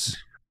games,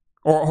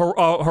 or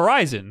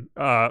Horizon.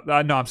 No,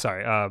 I'm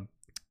sorry.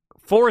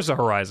 Forza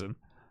Horizon.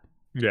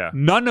 Yeah.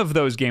 None of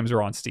those games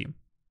are on Steam.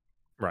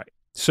 Right.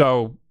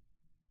 So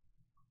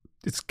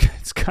it's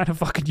kind of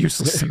fucking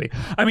useless to me.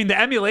 I mean, the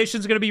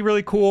emulation is going to be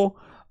really cool,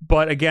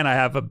 but again, I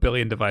have a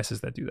billion devices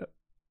that do that.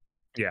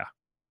 Yeah.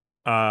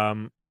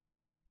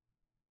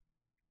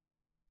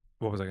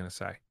 what was I going to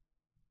say?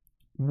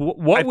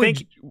 What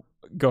would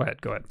go ahead.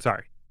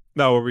 Sorry.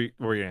 No, what were you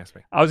going to ask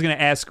me? I was going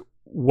to ask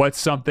what's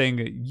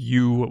something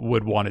you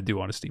would want to do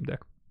on a Steam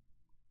Deck?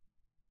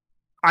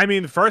 I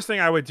mean, the first thing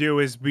I would do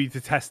is be to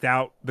test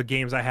out the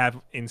games I have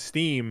in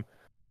Steam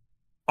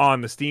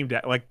on the Steam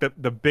Deck, like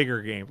the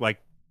bigger game, like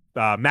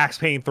Max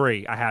Payne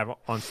 3 I have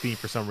on Steam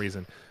for some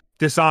reason.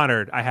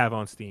 Dishonored I have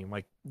on Steam,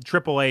 like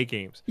AAA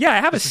games. Yeah,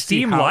 I have a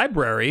Steam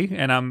library,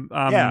 and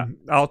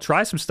I'll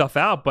try some stuff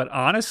out, but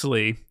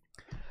honestly,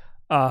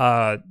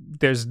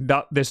 there's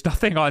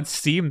nothing on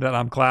Steam that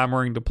I'm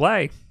clamoring to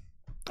play.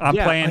 I'm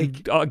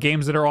playing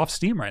games that are off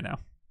Steam right now.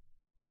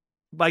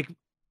 Like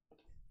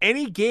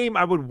any game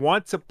I would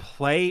want to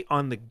play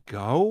on the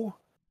go,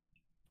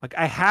 like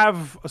I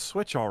have a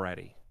Switch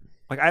already.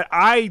 Like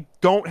I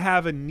don't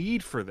have a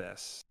need for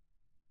this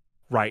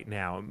right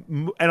now.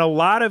 And a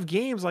lot of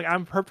games, like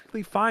I'm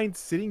perfectly fine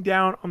sitting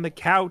down on the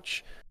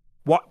couch,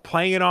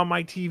 playing it on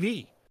my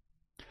TV.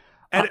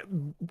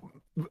 And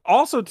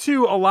also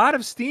too, a lot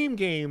of Steam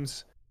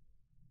games,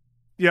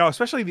 you know,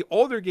 especially the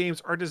older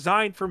games, are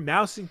designed for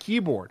mouse and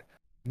keyboard,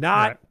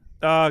 not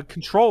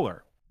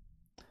controller.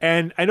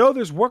 And I know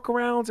there's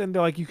workarounds, and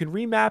they're like you can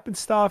remap and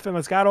stuff, and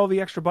it's got all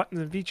the extra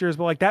buttons and features,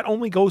 but like that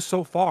only goes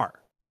so far.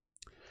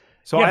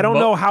 So I don't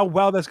know how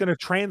well that's going to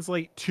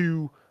translate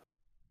to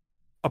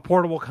a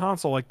portable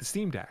console like the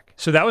Steam Deck.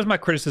 So that was my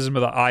criticism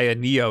of the Aya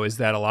Neo, is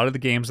that a lot of the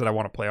games that I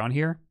want to play on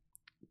here,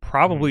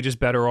 probably just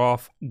better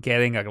off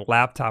getting a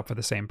laptop for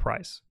the same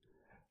price.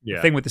 Yeah.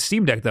 The thing with the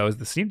Steam Deck, though, is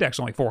the Steam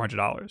Deck's only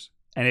 $400,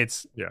 and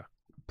it's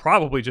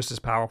probably just as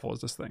powerful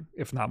as this thing,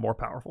 if not more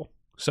powerful.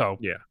 So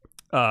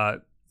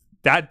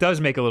that does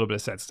make a little bit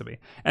of sense to me.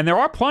 And there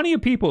are plenty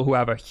of people who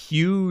have a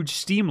huge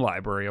Steam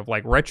library of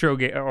like retro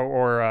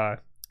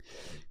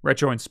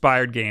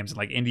retro-inspired games and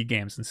like indie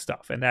games and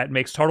stuff, and that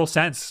makes total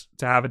sense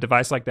to have a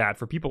device like that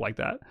for people like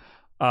that.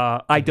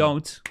 I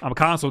don't. I'm a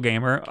console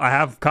gamer. I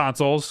have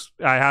consoles.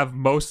 I have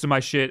most of my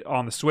shit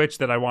on the Switch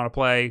that I want to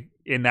play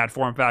in that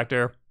form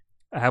factor.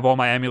 I have all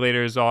my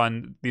emulators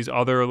on these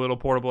other little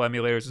portable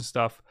emulators and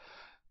stuff.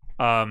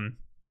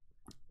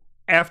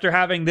 After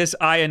having this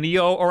Aya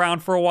Neo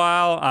around for a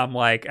while, I'm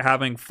like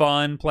having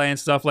fun playing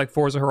stuff like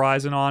Forza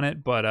Horizon on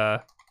it, but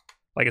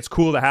like it's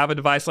cool to have a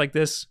device like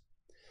this.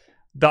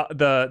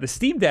 The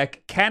Steam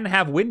Deck can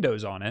have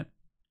Windows on it.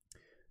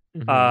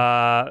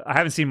 I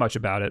haven't seen much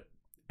about it,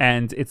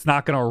 and it's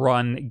not going to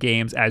run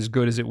games as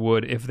good as it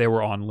would if they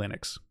were on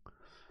Linux.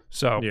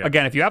 So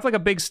again, if you have like a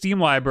big Steam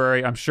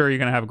library, I'm sure you're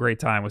going to have a great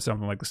time with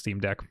something like the Steam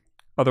Deck.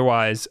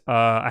 Otherwise,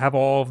 I have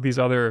all of these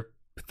other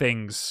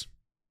things.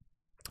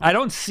 I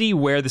don't see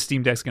where the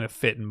Steam Deck's going to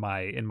fit in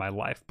my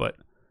life, but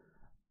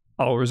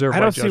I'll reserve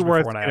my judgment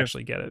for when I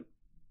actually get it.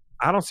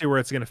 I don't see where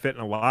it's going to fit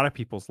in a lot of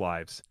people's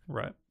lives.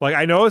 Right. Like,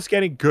 I know it's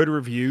getting good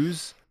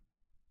reviews,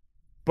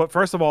 but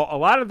first of all, a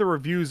lot of the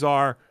reviews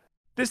are,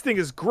 this thing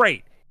is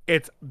great.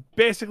 It's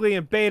basically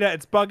in beta.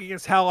 It's buggy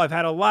as hell. I've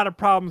had a lot of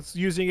problems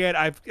using it.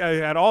 I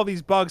had all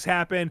these bugs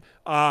happen.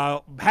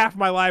 Half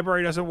my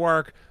library doesn't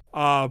work. 8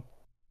 out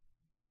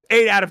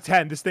of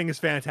 10. This thing is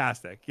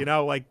fantastic. You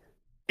know, like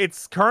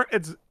it's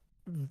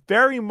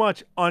very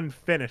much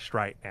unfinished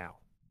right now.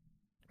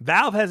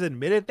 Valve has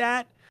admitted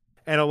that.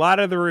 And a lot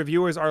of the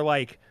reviewers are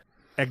like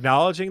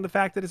acknowledging the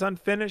fact that it's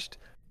unfinished,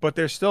 but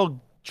they're still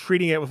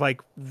treating it with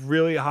like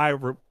really high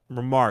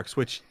remarks,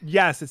 which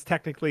yes, it's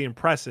technically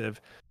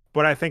impressive.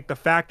 But I think the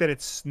fact that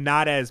it's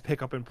not as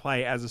pick up and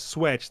play as a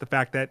Switch, the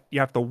fact that you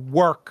have to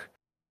work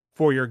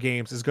for your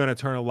games is going to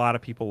turn a lot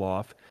of people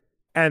off.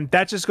 And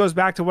that just goes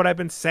back to what I've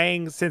been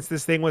saying since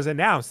this thing was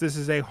announced. This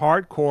is a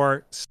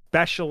hardcore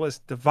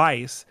specialist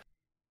device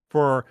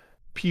for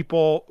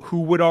people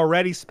who would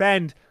already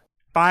spend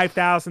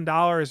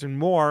 $5,000 and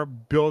more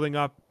building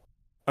up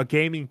a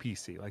gaming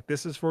PC. Like,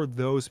 this is for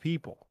those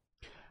people.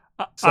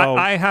 So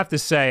I have to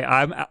say,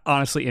 I'm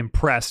honestly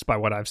impressed by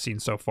what I've seen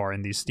so far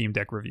in these Steam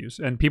Deck reviews.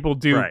 And people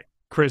do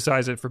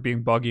criticize it for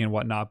being buggy and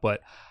whatnot,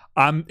 but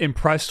I'm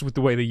impressed with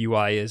the way the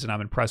UI is, and I'm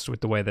impressed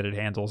with the way that it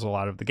handles a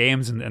lot of the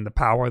games and the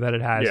power that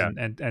it has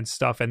and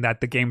stuff, and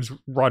that the games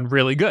run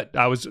really good.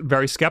 I was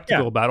very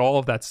skeptical about all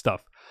of that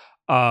stuff.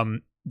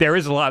 There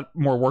is a lot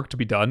more work to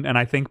be done, and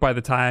I think by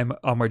the time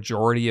a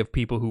majority of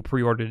people who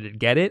pre-ordered it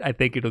get it, I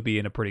think it'll be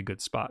in a pretty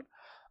good spot.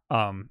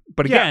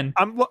 But again,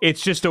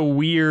 it's just a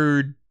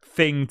weird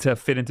thing to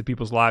fit into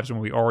people's lives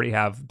when we already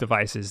have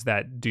devices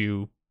that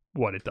do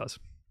what it does.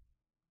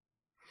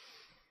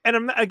 And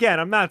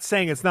I'm not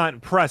saying it's not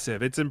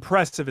impressive. It's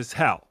impressive as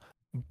hell.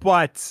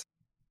 But,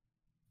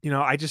 you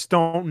know, I just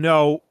don't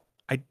know.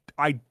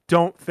 I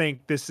don't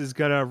think this is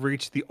going to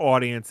reach the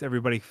audience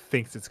everybody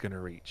thinks it's going to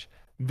reach.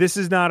 This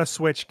is not a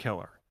Switch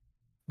killer.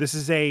 This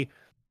is a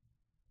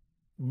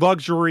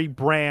luxury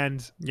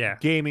brand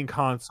gaming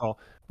console.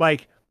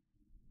 Like,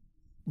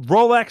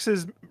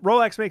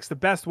 Rolex makes the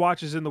best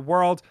watches in the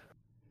world,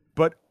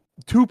 but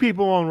 2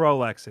 people own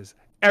Rolexes.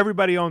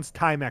 Everybody owns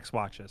Timex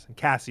watches and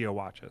Casio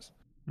watches.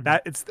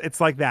 That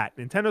it's like that.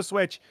 Nintendo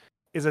Switch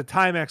is a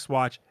Timex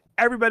watch.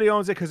 Everybody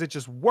owns it because it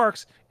just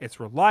works. It's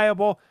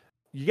reliable.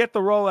 You get the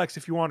Rolex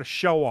if you want to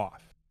show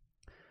off.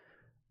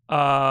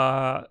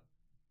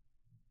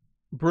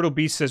 Brutal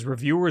Beast says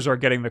reviewers are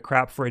getting the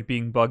crap for it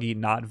being buggy,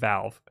 not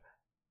Valve.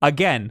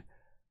 Again,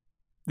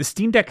 the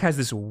Steam Deck has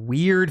this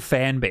weird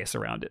fan base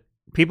around it.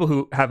 People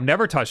who have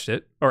never touched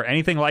it or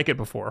anything like it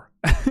before,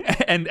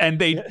 and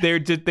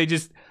they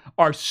just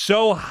are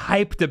so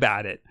hyped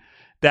about it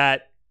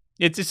that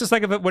it's just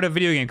like when a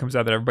video game comes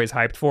out that everybody's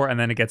hyped for, and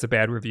then it gets a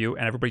bad review,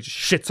 and everybody just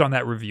shits on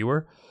that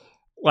reviewer.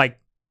 Like,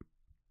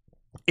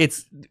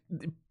 it's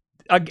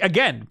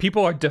again,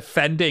 people are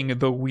defending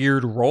the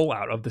weird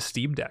rollout of the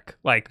Steam Deck.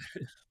 Like,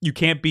 you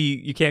can't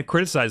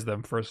criticize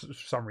them for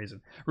some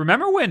reason.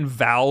 Remember when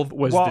Valve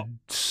was the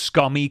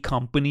scummy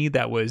company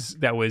that was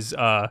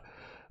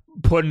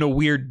putting a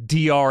weird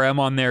DRM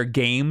on their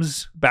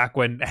games back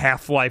when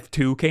Half-Life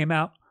 2 came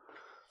out?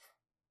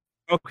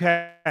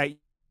 Okay.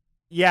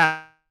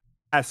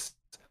 Yes.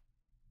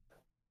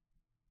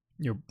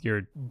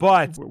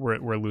 But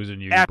we're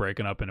losing you. You're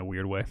breaking up in a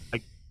weird way.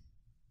 Like,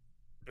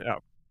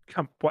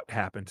 what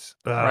happened?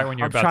 Right when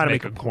you're about to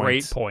make a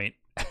great point.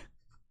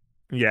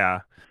 Yeah.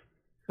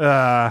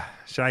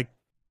 Should I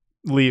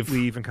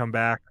leave and come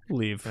back?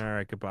 Leave. All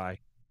right. Goodbye.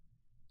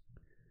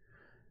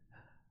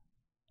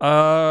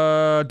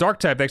 Dark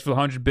Type, thanks for the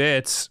 100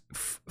 bits.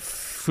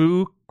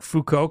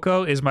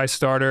 Fukoko is my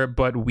starter,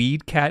 but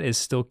Weed Cat is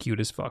still cute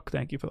as fuck.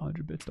 Thank you for the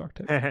 100 bits, Dark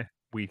Type.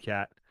 Weed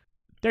Cat.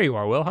 There you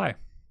are, Will. Hi.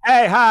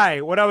 Hey,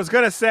 hi. What I was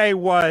gonna say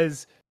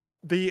was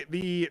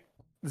the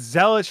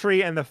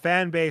zealotry and the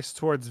fan base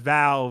towards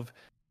Valve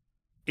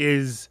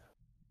is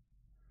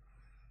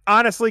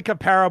honestly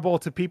comparable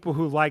to people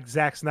who like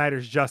Zack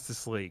Snyder's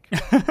Justice League.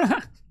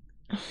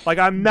 Like,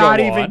 I'm not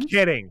even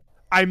kidding.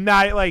 I'm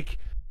not, like,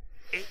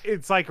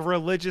 it's like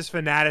religious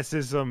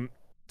fanaticism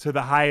to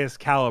the highest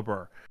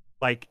caliber.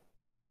 Like,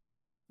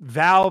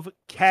 Valve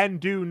can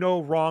do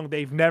no wrong.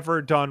 They've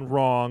never done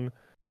wrong.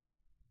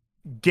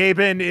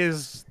 Gaben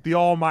is the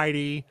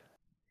almighty.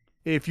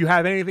 If you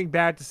have anything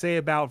bad to say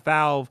about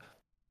Valve,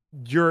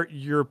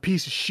 you're a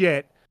piece of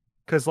shit.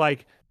 Because,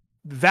 like,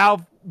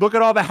 Valve, look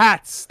at all the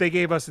hats they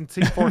gave us in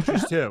Team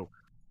Fortress 2.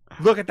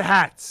 Look at the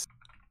hats.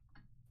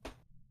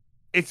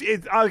 It's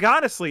like,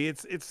 honestly,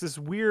 it's this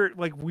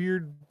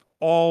weird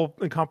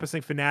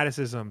all-encompassing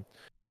fanaticism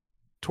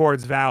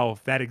towards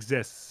Valve that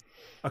exists.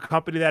 A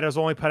company that has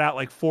only put out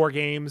like 4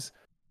 games,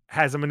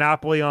 has a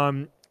monopoly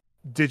on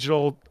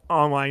digital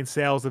online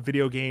sales of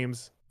video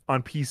games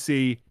on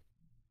PC.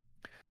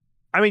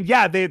 I mean,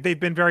 yeah, they've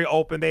been very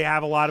open. They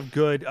have a lot of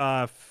good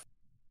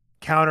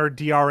counter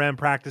DRM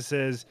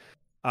practices.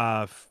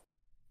 The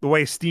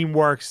way Steam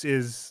works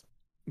is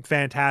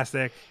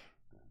fantastic.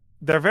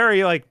 They're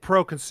very, like,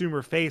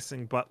 pro-consumer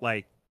facing, but,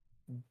 like,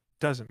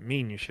 doesn't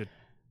mean you should.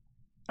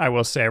 I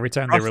will say, every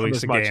time they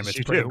release a game, it's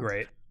pretty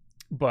great.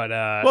 But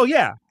well,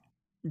 yeah,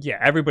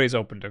 everybody's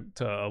open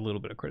to a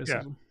little bit of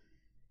criticism.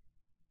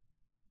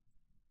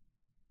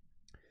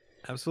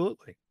 Yeah.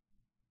 Absolutely.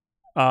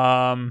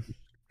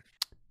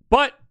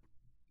 But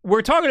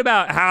we're talking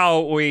about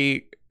how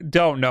we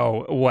don't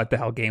know what the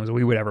hell games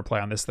we would ever play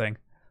on this thing.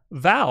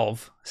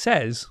 Valve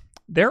says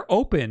they're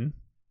open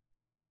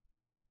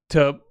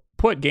to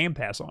put Game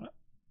Pass on it.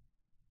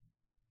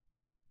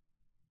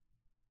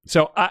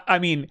 So, I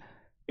mean,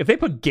 if they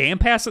put Game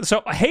Pass...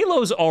 So,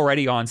 Halo's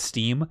already on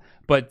Steam,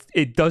 but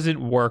it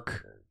doesn't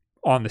work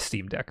on the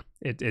Steam Deck.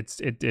 It's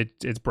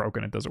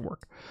broken. It doesn't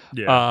work.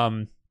 Yeah.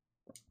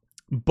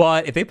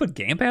 But if they put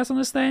Game Pass on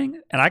this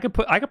thing, and I could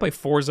play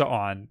Forza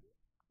on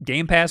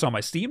Game Pass on my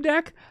Steam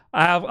Deck,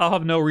 I'll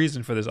have no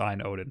reason for this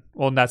Ein Odin.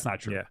 Well, that's not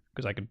true,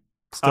 because I could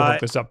still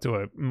hook this up to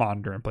a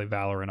monitor and play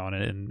Valorant on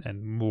it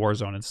and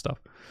Warzone and stuff.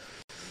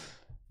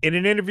 In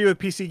an interview with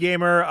PC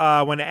Gamer,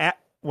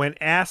 when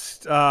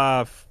asked,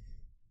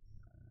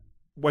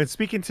 when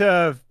speaking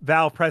to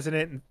Valve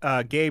president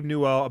Gabe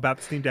Newell about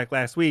the Steam Deck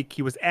last week,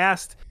 he was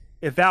asked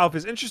if Valve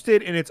is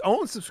interested in its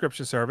own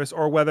subscription service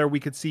or whether we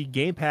could see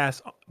Game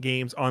Pass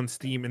games on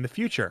Steam in the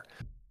future.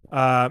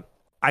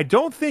 I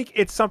don't think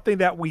it's something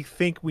that we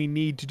think we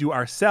need to do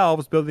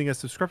ourselves, building a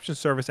subscription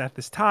service at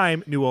this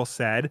time, Newell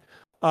said.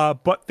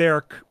 But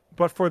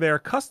for their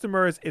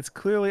customers, it's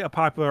clearly a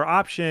popular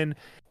option,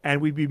 and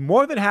we'd be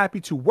more than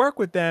happy to work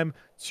with them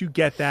to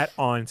get that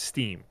on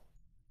Steam.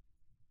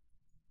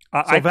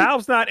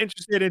 Valve's not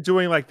interested in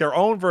doing like their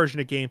own version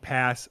of Game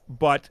Pass,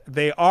 but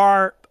they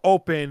are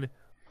open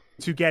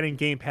to getting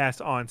Game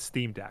Pass on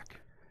Steam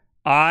Deck.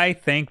 I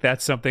think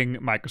that's something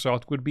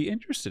Microsoft would be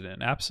interested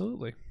in.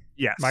 Absolutely.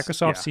 Yes.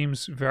 Microsoft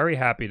seems very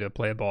happy to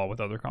play ball with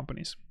other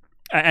companies.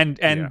 And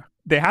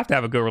they have to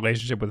have a good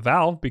relationship with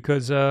Valve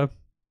because it's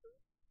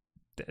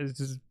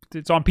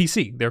on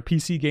PC. They're a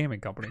PC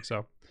gaming company.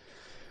 So,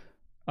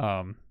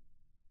 I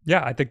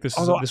think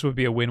this would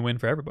be a win-win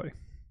for everybody.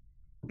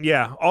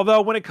 Yeah.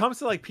 Although when it comes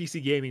to like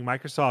PC gaming,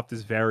 Microsoft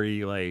is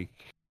very like,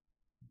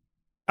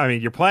 I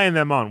mean, you're playing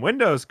them on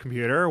Windows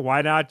computer.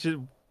 Why not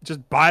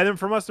just buy them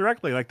from us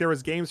directly? Like there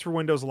was games for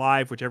Windows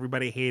Live, which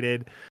everybody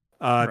hated.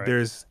 Right.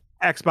 There's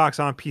Xbox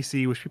on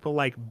PC, which people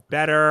like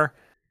better.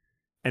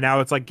 And now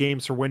it's like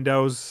games for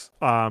Windows.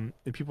 And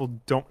people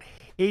don't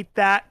hate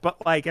that,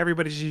 but like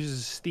everybody just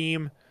uses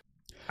Steam.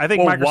 I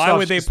think Microsoft. Why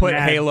would they put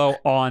Halo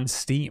on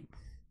Steam?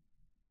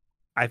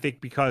 I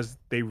think because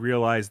they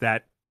realize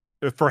that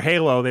for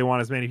Halo, they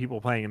want as many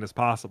people playing it as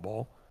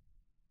possible.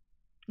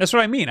 That's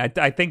what I mean.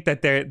 I think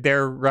that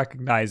they're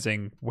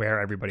recognizing where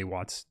everybody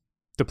wants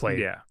to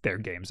play their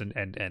games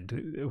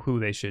and who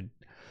they should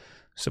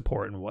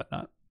support and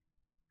whatnot.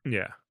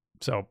 Yeah.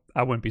 So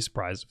I wouldn't be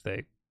surprised if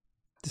they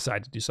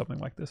decide to do something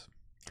like this.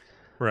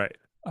 Right.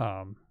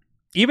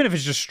 Even if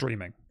it's just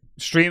streaming.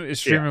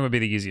 Streaming would be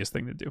the easiest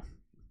thing to do.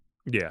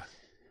 Yeah.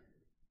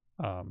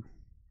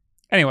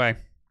 Anyway,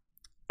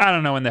 I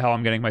don't know when the hell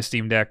I'm getting my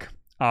Steam Deck.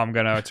 I'm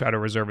going to try to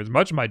reserve as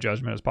much of my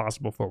judgment as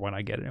possible for when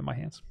I get it in my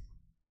hands.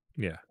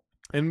 Yeah.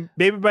 And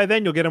maybe by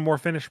then you'll get a more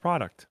finished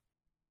product.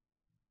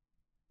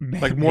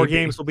 Like more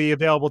games will be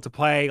available to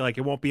play. Like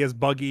it won't be as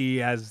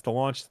buggy as the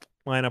launch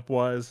lineup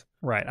was.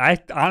 Right. I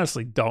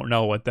honestly don't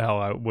know what the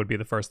hell would be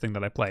the first thing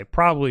that I play.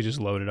 Probably just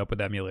load it up with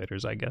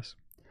emulators, I guess.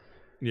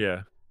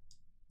 Yeah.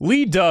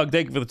 Lee Doug,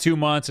 thank you for the 2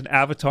 months. And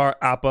Avatar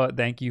Appa,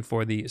 thank you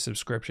for the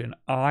subscription.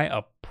 I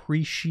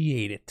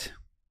appreciate it.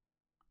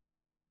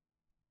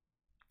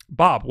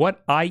 Bob,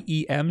 what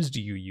IEMs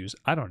do you use?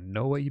 I don't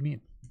know what you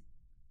mean.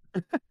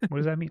 What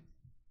does that mean?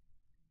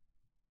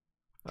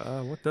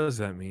 What does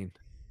that mean?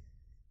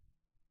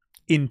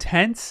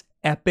 Intense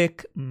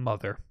Epic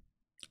Mother.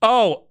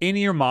 Oh,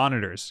 in-ear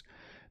monitors.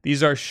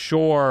 These are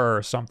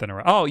Shure something.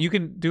 Oh, you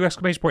can do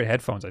exclamation point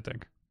headphones, I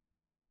think.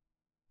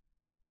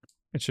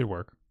 It should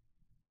work.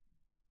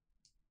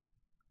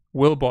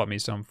 Will bought me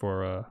some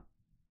for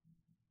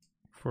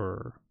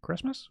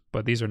Christmas,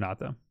 but these are not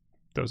them.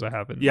 Those I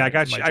have in I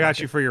got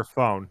you for your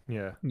phone.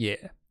 Yeah. Yeah.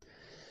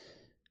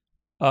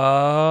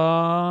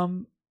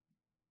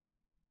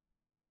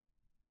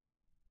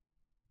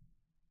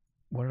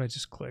 What did I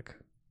just click?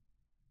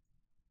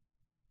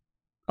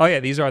 Oh yeah,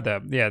 these are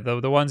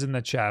the ones in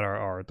the chat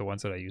are the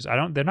ones that I use.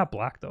 They're not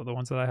black though. The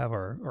ones that I have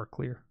are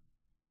clear.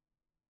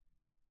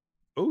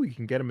 Oh, you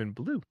can get them in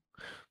blue.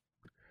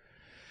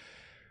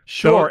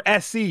 Shure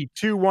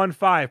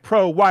SC215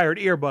 Pro wired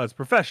earbuds,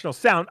 professional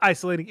sound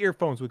isolating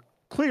earphones with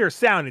clear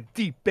sound and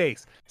deep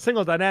bass,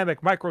 single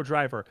dynamic micro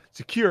driver,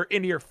 secure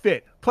in-ear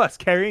fit, plus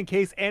carrying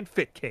case and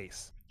fit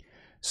case.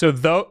 So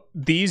though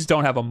these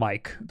don't have a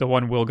mic, the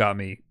one Will got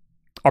me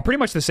are pretty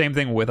much the same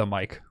thing with a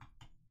mic.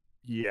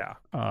 Yeah.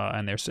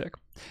 And they're sick.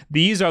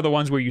 These are the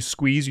ones where you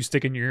squeeze, you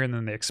stick in your ear, and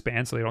then they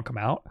expand so they don't come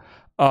out.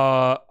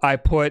 I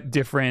put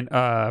different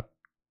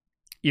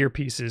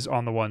earpieces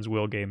on the ones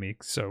Will gave me,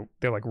 so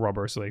they're like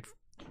rubber, so they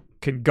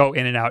can go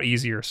in and out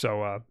easier.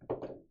 So,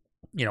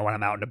 when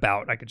I'm out and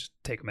about, I can just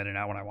take them in and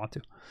out when I want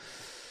to.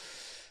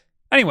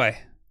 Anyway,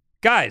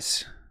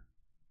 guys,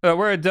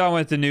 we're done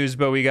with the news,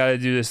 but we got to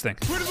do this thing.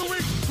 Tweet of the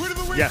week! Tweet of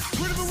the week! Yes.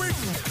 Tweet of the week!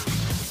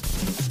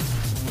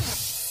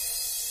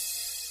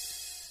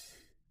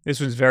 This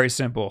one's very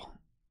simple.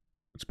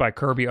 It's by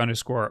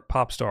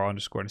Kirby_Popstar_, and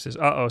it says,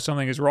 "Uh-oh,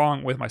 something is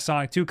wrong with my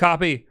Sonic 2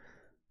 copy.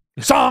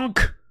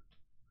 Sonk!"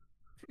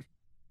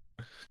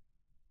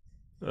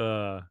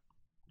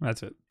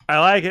 That's it. I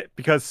like it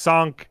because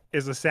sonk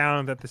is a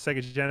sound that the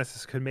Sega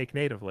Genesis could make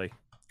natively.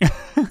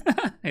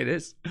 It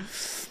is.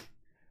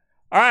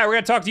 All right, we're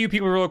going to talk to you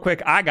people real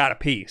quick. I got to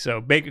pee,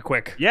 so make it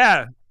quick.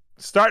 Yeah.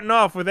 Starting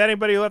off with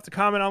anybody who left a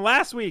comment on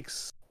last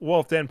week's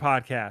Wolf Den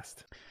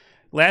podcast.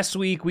 Last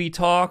week, we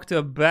talked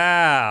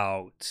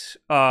about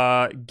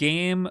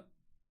game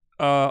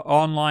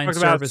online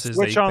services.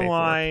 Switch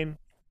Online.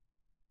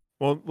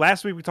 Well,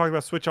 last week we talked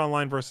about Switch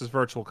Online versus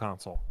Virtual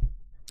Console.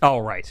 Oh,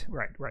 right.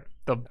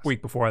 The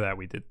week before that,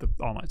 we did the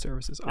online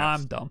services. Yes.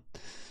 I'm dumb.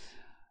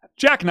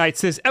 Jack Knight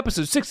says,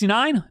 episode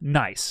 69,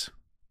 nice.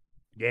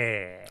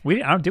 Yeah. We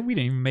didn't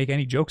even make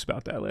any jokes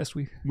about that last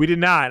week. We did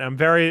not. I'm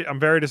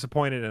very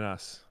disappointed in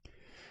us.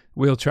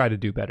 We'll try to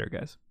do better,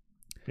 guys.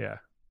 Yeah.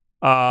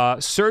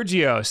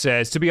 Sergio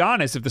says, to be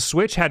honest, if the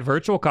Switch had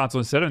Virtual Console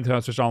instead of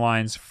Nintendo Switch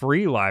Online's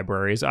free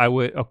libraries, I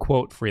would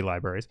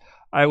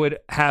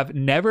have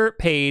never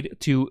paid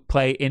to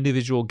play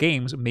individual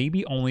games,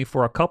 maybe only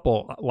for a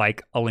couple,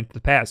 like A Link to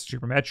the Past,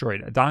 Super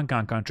Metroid, Donkey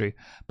Kong Country.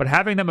 But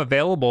having them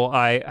available,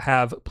 I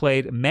have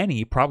played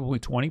many, probably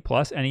 20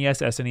 plus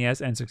NES, SNES,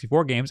 and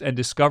 64 games, and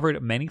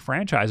discovered many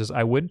franchises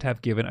I wouldn't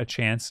have given a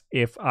chance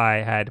if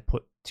I had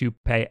to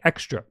pay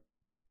extra.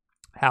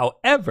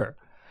 However,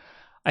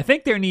 I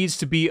think there needs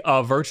to be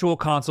a Virtual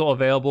Console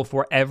available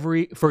for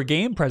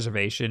game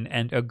preservation,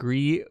 and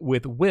agree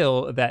with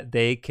Will that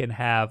they can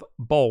have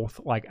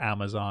both like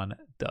Amazon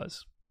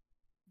does.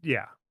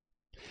 Yeah.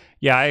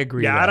 Yeah, I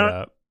agree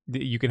that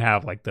you can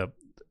have like the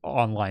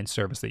online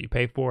service that you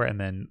pay for and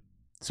then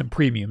some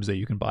premiums that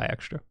you can buy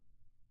extra.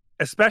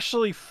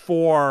 Especially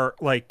for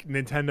like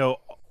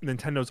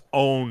Nintendo's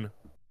own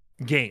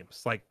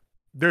games. Like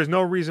there's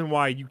no reason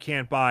why you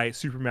can't buy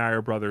Super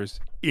Mario Brothers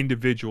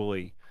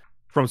individually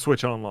from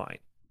Switch Online.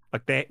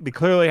 Like they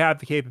clearly have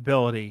the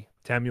capability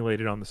to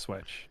emulate it on the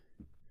Switch.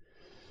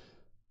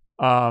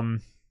 Even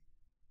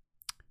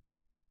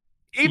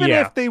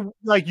if they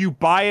like you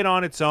buy it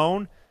on its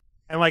own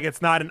and like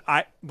it's not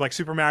like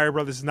Super Mario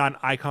Brothers is not an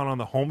icon on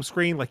the home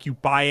screen, like you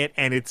buy it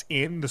and it's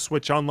in the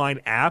Switch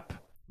Online app.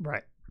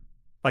 Right.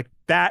 like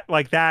that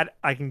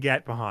I can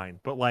get behind,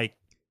 but like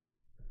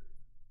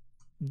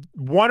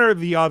one or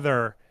the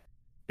other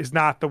is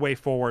not the way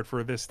forward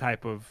for this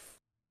type of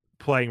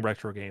playing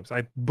retro games.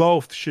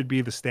 Both should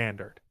be the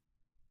standard.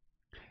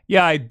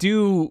 Yeah, I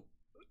do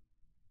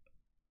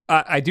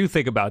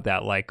think about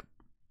that. Like,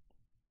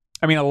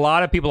 I mean, a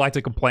lot of people like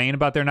to complain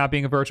about there not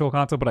being a virtual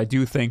console, but I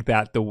do think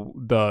that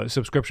the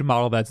subscription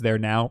model that's there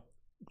now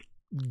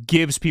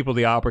gives people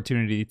the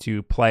opportunity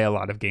to play a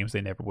lot of games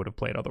they never would have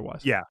played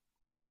otherwise. Yeah.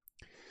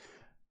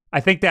 I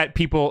think that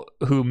people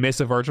who miss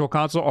a virtual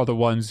console are the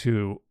ones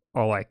who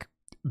are like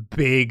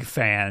big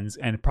fans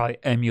and probably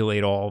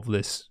emulate all of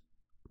these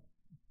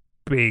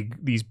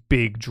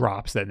big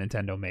drops that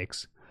Nintendo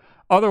makes.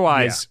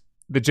 Otherwise,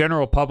 the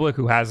general public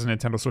who has a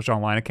Nintendo Switch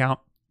Online account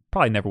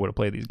probably never would have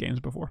played these games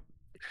before.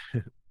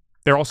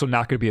 They're also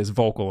not going to be as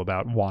vocal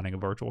about wanting a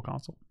virtual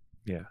console.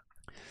 Yeah.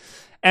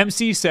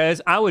 MC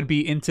says, I would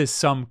be into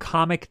some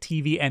comic,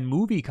 TV, and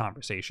movie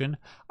conversation.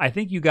 I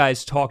think you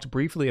guys talked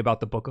briefly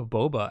about the Book of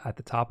Boba at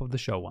the top of the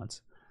show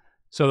once.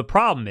 So the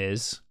problem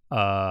is,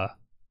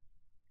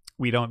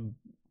 we don't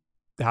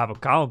have a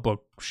comic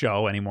book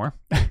show anymore.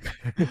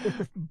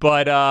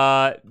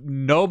 But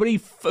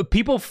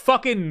people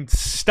fucking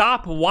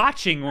stop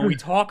watching when we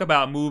talk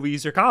about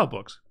movies or comic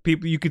books.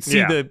 People, you could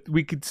see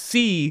we could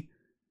see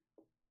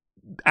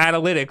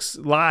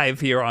analytics live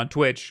here on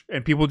Twitch,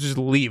 and people just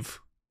leave.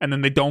 And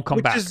then they don't come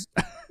back.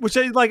 Which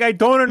I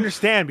don't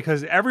understand,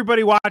 because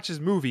everybody watches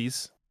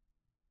movies.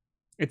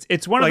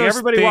 It's one of those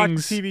everybody things,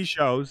 watches TV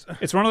shows.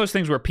 It's one of those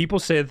things where people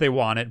say that they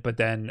want it, but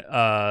then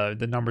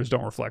the numbers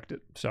don't reflect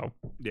it. So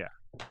yeah.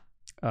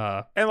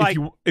 And like,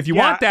 if you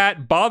want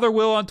that, bother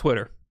Will on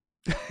Twitter.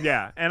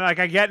 Yeah, and like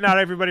I get not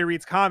everybody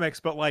reads comics,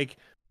 but like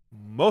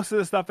most of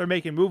the stuff they're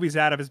making movies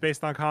out of is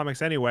based on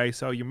comics anyway.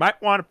 So you might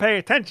want to pay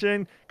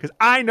attention, because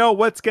I know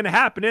what's going to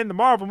happen in the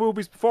Marvel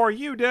movies before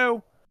you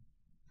do.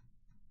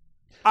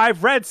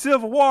 I've read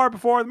Civil War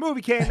before the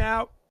movie came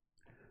out.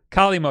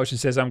 Kali Motion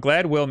says, I'm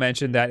glad Will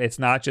mentioned that it's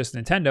not just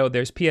Nintendo.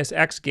 There's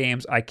PSX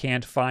games I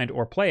can't find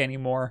or play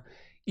anymore,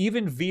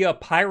 even via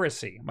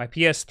piracy. My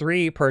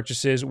PS3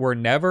 purchases were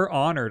never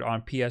honored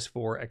on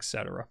PS4,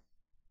 etc.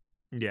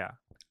 Yeah.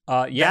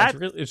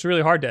 It's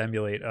really hard to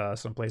emulate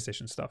some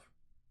PlayStation stuff.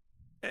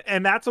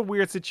 And that's a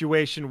weird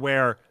situation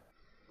where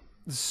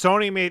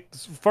Sony made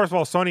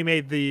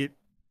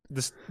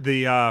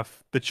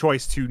the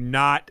choice to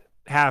not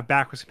have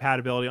backwards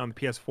compatibility on the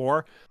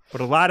PS4, but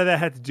a lot of that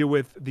had to do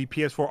with the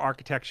PS4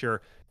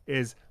 architecture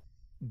is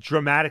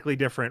dramatically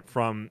different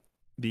from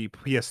the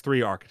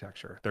PS3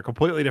 architecture. They're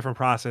completely different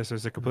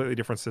processors, they're completely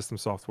different system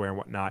software and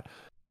whatnot.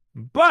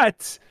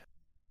 But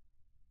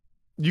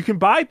you can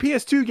buy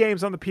PS2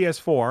 games on the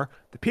PS4.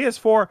 The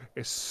PS4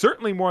 is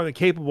certainly more than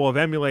capable of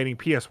emulating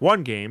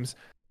PS1 games.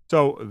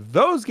 So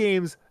those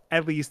games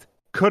at least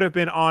could have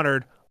been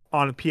honored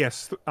on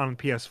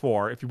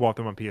PS4 if you bought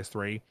them on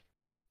PS3.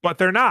 But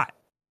they're not.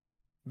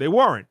 They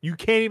weren't. You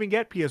can't even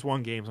get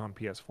PS1 games on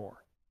PS4.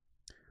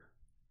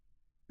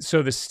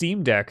 So the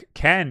Steam Deck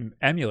can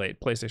emulate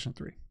PlayStation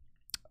 3.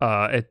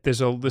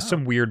 There's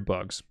some weird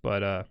bugs,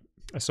 but I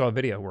saw a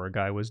video where a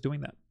guy was doing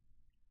that.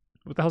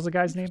 What the hell's the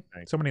guy's name?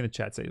 Somebody in the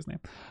chat say his name.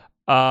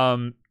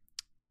 Kunal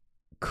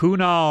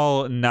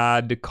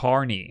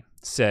Nadkarni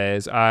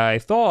says, I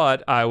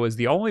thought I was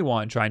the only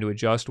one trying to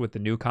adjust with the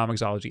new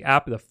Comixology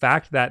app. The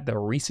fact that the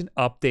recent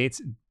updates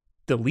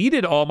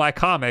deleted all my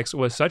comics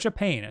was such a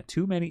pain.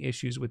 Too many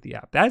issues with the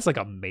app. That's like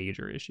a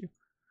major issue.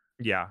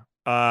 Yeah.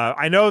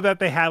 I know that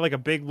they had like a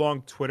big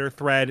long Twitter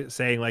thread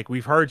saying like,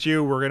 we've heard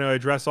you, we're going to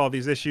address all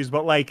these issues,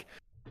 but like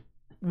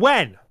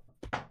when?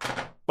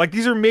 Like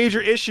these are major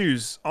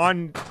issues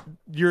on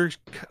your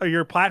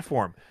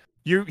platform.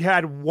 You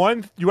had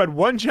one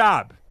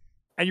job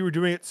and you were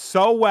doing it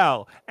so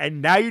well,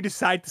 and now you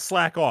decide to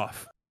slack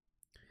off.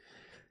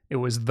 It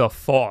was the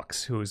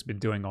Fox who has been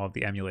doing all of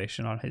the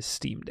emulation on his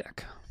Steam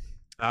Deck.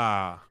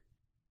 All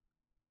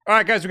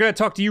right, guys, we're going to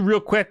talk to you real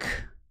quick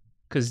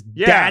because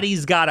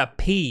Daddy's got to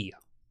pee.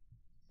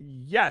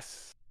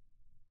 Yes.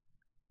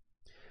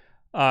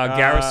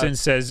 Garrison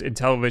says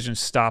Intellivision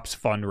stops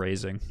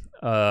fundraising.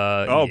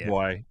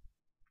 Boy.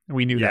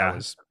 We knew that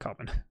was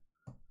coming.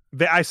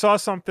 I saw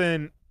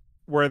something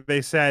where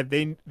they said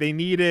they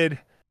needed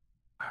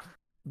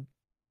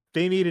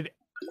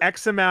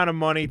X amount of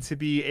money to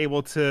be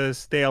able to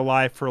stay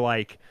alive for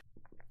like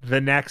the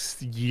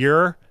next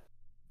year.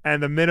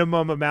 And the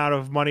minimum amount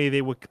of money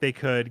they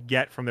could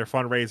get from their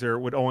fundraiser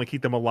would only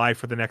keep them alive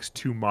for the next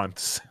 2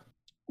 months.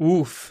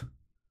 Oof.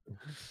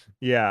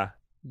 Yeah.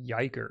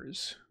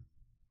 Yikers.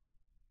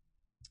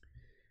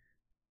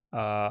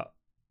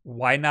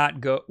 Why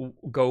not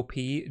go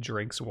pee?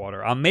 Drinks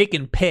water. I'm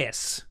making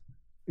piss.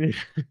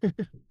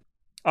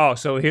 Oh,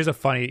 so here's a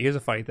funny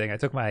thing. I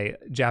took my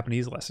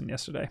Japanese lesson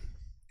yesterday.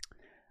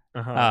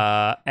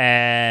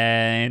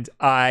 And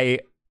I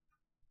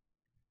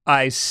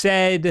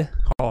said,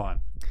 hold on.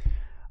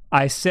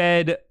 I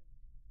said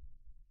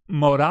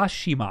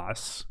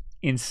morashimasu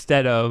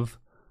instead of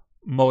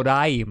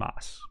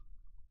moraimasu.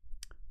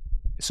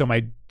 So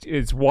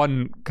it's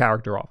one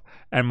character off.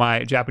 And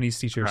my Japanese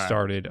teacher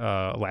started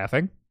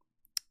laughing.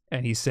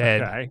 And he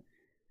said,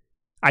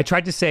 I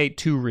tried to say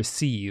to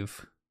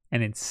receive.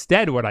 And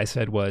instead what I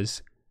said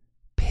was,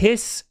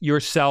 piss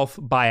yourself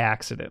by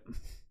accident.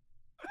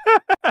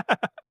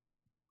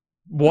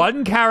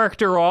 One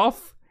character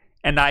off.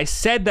 And I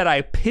said that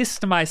I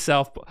pissed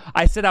myself.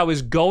 I said I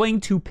was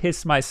going to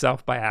piss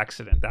myself by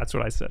accident. That's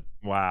what I said.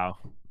 Wow.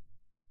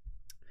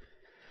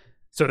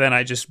 So then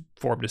I just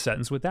formed a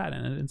sentence with that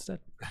in it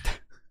instead.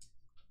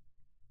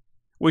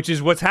 Which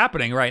is what's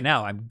happening right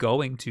now. I'm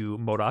going to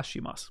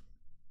morashimasu.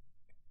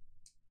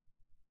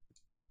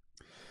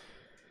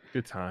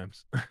 Good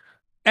times.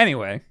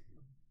 Anyway.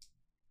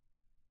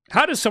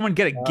 How does someone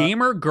get a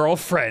gamer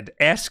girlfriend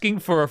asking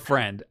for a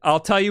friend? I'll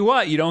tell you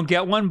what, you don't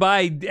get one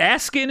by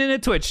asking in a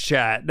Twitch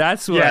chat.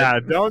 That's what. Yeah,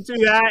 don't do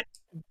that.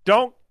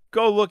 Don't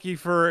go looking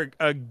for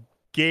a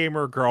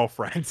gamer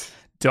girlfriend.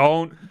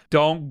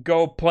 Don't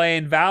go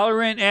playing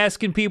Valorant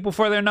asking people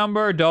for their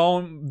number.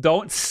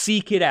 Don't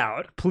seek it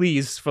out,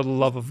 please, for the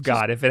love of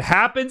God. If it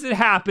happens, it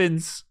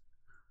happens.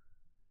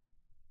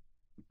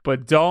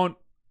 But don't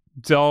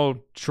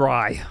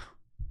try.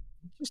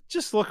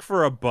 Just look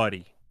for a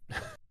buddy.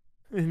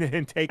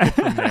 And take it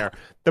from there.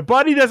 The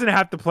buddy doesn't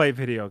have to play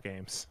video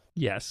games.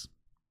 Yes.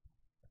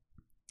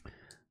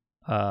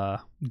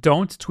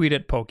 Don't tweet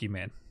at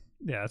Pokemon.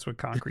 Yeah, that's what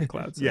Concrete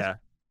Cloud says.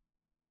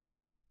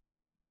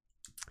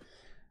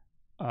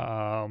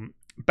 Yeah.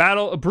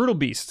 Brutal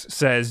Beast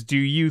says, do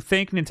you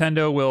think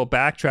Nintendo will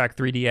backtrack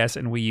 3DS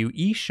and Wii U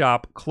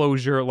eShop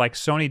closure like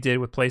Sony did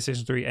with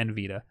PlayStation 3 and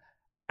Vita?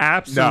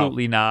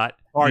 Absolutely not.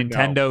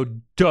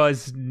 Nintendo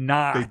does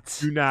not. They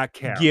do not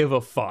care. Give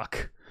a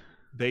fuck.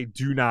 They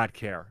do not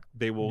care.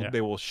 They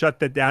will shut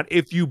that down.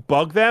 If you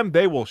bug them,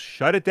 they will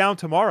shut it down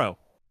tomorrow.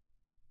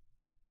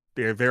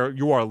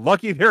 You are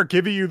lucky they're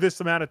giving you this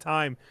amount of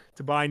time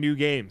to buy new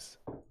games.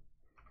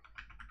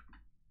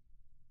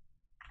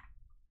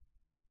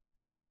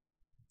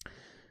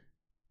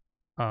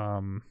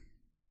 Let's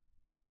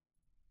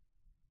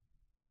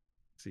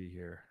see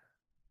here.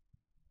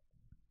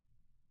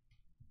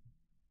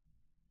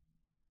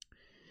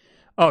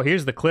 Oh,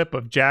 here's the clip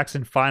of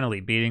Jackson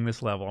finally beating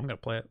this level. I'm going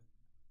to play it.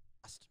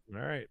 All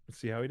right, let's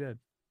see how he did.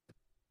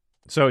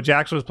 So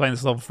Jackson was playing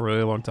this level for a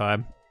really long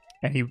time,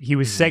 and he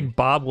was saying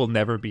Bob will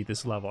never beat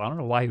this level. I don't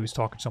know why he was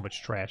talking so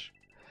much trash.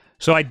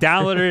 So I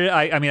downloaded it.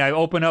 I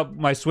opened up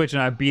my Switch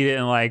and I beat it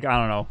in like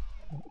 10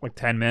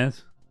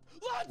 minutes.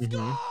 Let's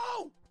go!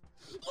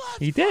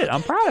 He did.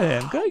 I'm proud of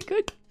him.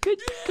 Good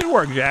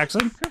work,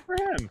 Jackson. Good for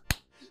him.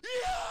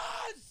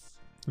 Yes!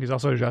 He's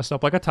also dressed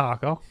up like a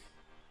taco.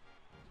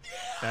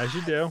 As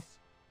you do.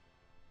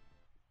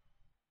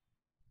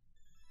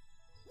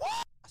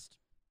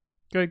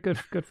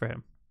 Good for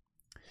him.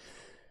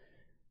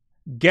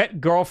 Get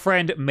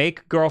girlfriend,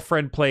 make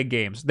girlfriend play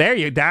games.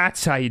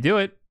 That's how you do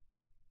it.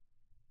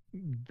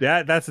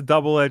 That's a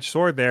double-edged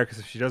sword there, because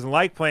if she doesn't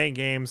like playing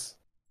games,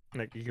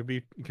 like you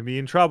could be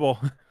in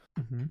trouble.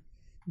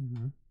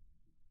 Mm-hmm.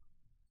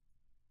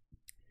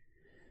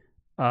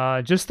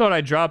 Just thought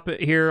I'd drop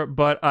it here,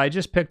 but I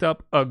just picked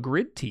up a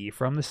grid tee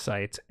from the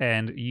site,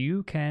 and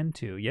you can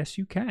too. Yes,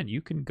 you can.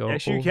 You can go over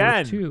to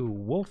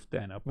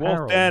Wolfden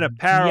Apparel.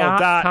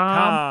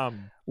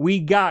 WolfdenApparel.com.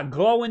 We got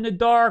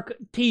glow-in-the-dark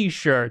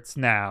t-shirts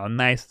now.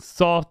 Nice,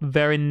 soft,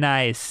 very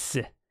nice.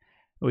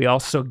 We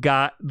also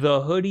got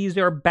the hoodies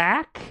are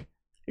back.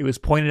 It was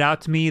pointed out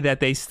to me that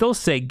they still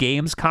say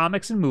games,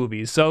 comics, and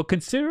movies, so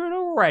consider it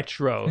a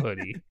retro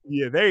hoodie.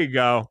 Yeah, there you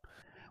go.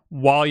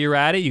 While you're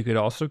at it, you could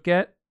also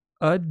get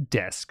a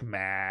desk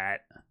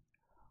mat.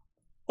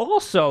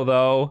 Also,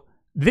 though,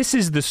 this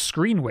is the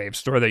Screenwave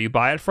store that you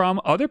buy it from.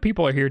 Other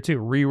people are here too.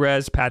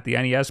 Re-Res, Pat the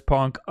NES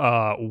Punk,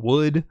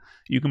 Wood.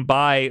 You can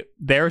buy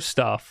their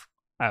stuff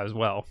as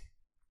well.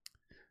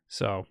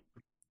 So,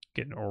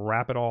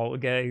 wrap it all.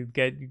 Do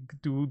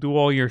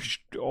all your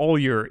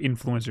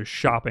influencer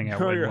shopping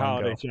at all your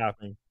holiday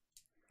shopping.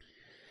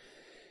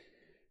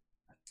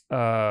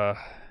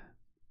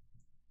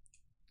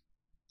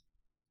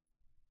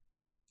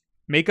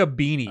 Make a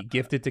beanie,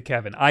 gift it to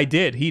Kevin. I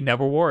did. He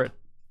never wore it.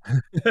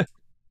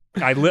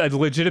 I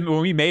legitimately,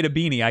 when we made a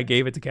beanie, I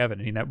gave it to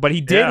Kevin. But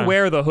he did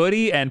wear the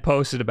hoodie and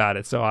posted about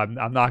it, so I'm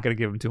not going to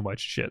give him too much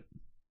shit.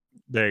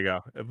 There you go.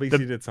 At least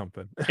he did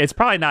something. It's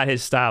probably not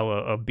his style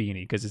of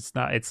beanie, because it's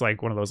not. It's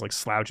like one of those like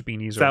slouch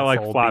beanies or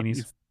like fold floppy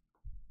beanies.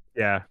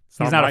 Yeah,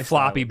 he's not a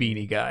floppy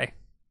beanie guy.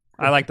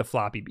 I like the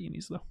floppy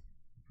beanies though.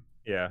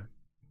 Yeah.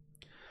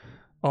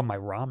 Oh, my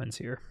ramen's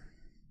here.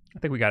 I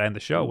think we got to end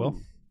the show, Will.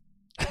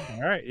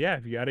 All right, yeah,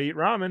 if you got to eat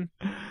ramen.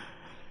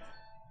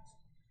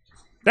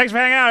 Thanks for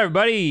hanging out,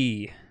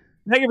 everybody.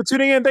 Thank you for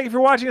tuning in. Thank you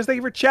for watching us. Thank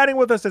you for chatting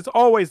with us. As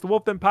always, the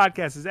Wolf Den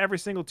Podcast is every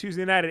single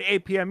Tuesday night at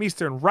 8 p.m.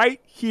 Eastern, right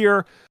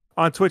here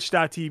on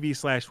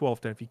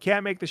twitch.tv/wolfden. If you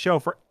can't make the show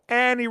for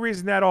any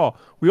reason at all,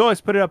 we always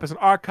put it up as an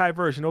archive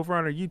version over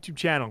on our YouTube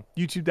channel,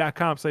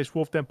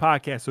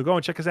 youtube.com/wolfdenpodcast. So go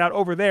and check us out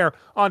over there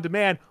on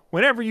demand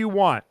whenever you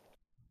want.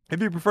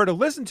 If you prefer to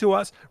listen to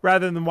us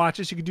rather than watch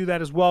us, you can do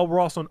that as well.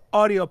 We're also an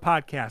audio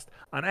podcast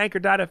on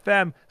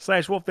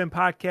anchor.fm/Wolfden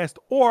Podcast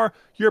or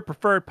your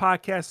preferred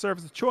podcast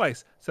service of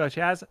choice, such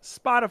as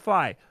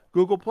Spotify,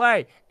 Google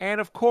Play, and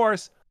of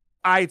course,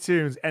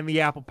 iTunes and the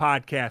Apple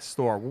Podcast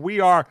Store. We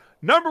are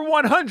number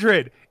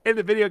 100 in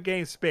the video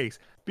game space.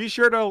 Be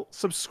sure to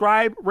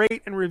subscribe,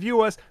 rate, and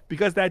review us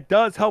because that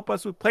does help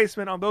us with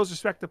placement on those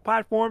respective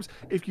platforms.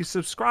 If you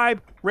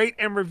subscribe, rate,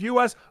 and review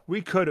us,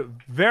 we could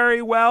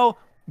very well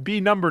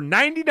be number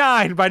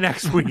 99 by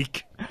next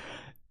week.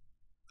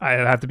 I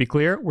have to be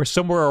clear. We're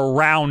somewhere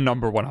around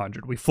number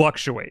 100. We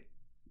fluctuate.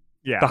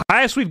 Yeah. The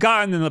highest we've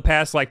gotten in the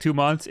past 2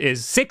 months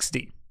is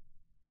 60.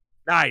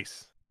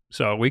 Nice.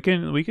 So we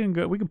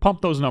can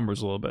pump those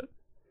numbers a little bit.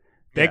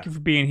 Thank you for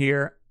being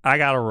here. I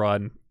gotta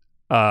run.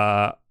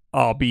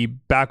 I'll be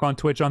back on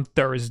Twitch on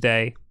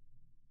Thursday.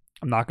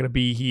 I'm not gonna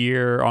be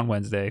here on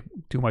Wednesday.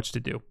 Too much to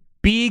do.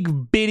 Big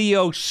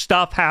video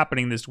stuff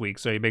happening this week,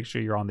 so you make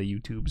sure you're on the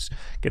YouTubes.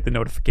 Get the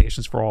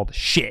notifications for all the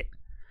shit.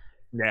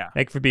 Yeah.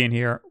 Thank you for being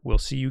here. We'll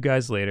see you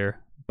guys later.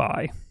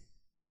 Bye.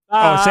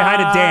 Oh, say hi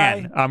to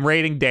Dan. I'm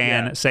rating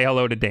Dan. Yeah. Say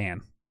hello to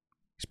Dan.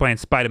 He's playing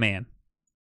Spider-Man.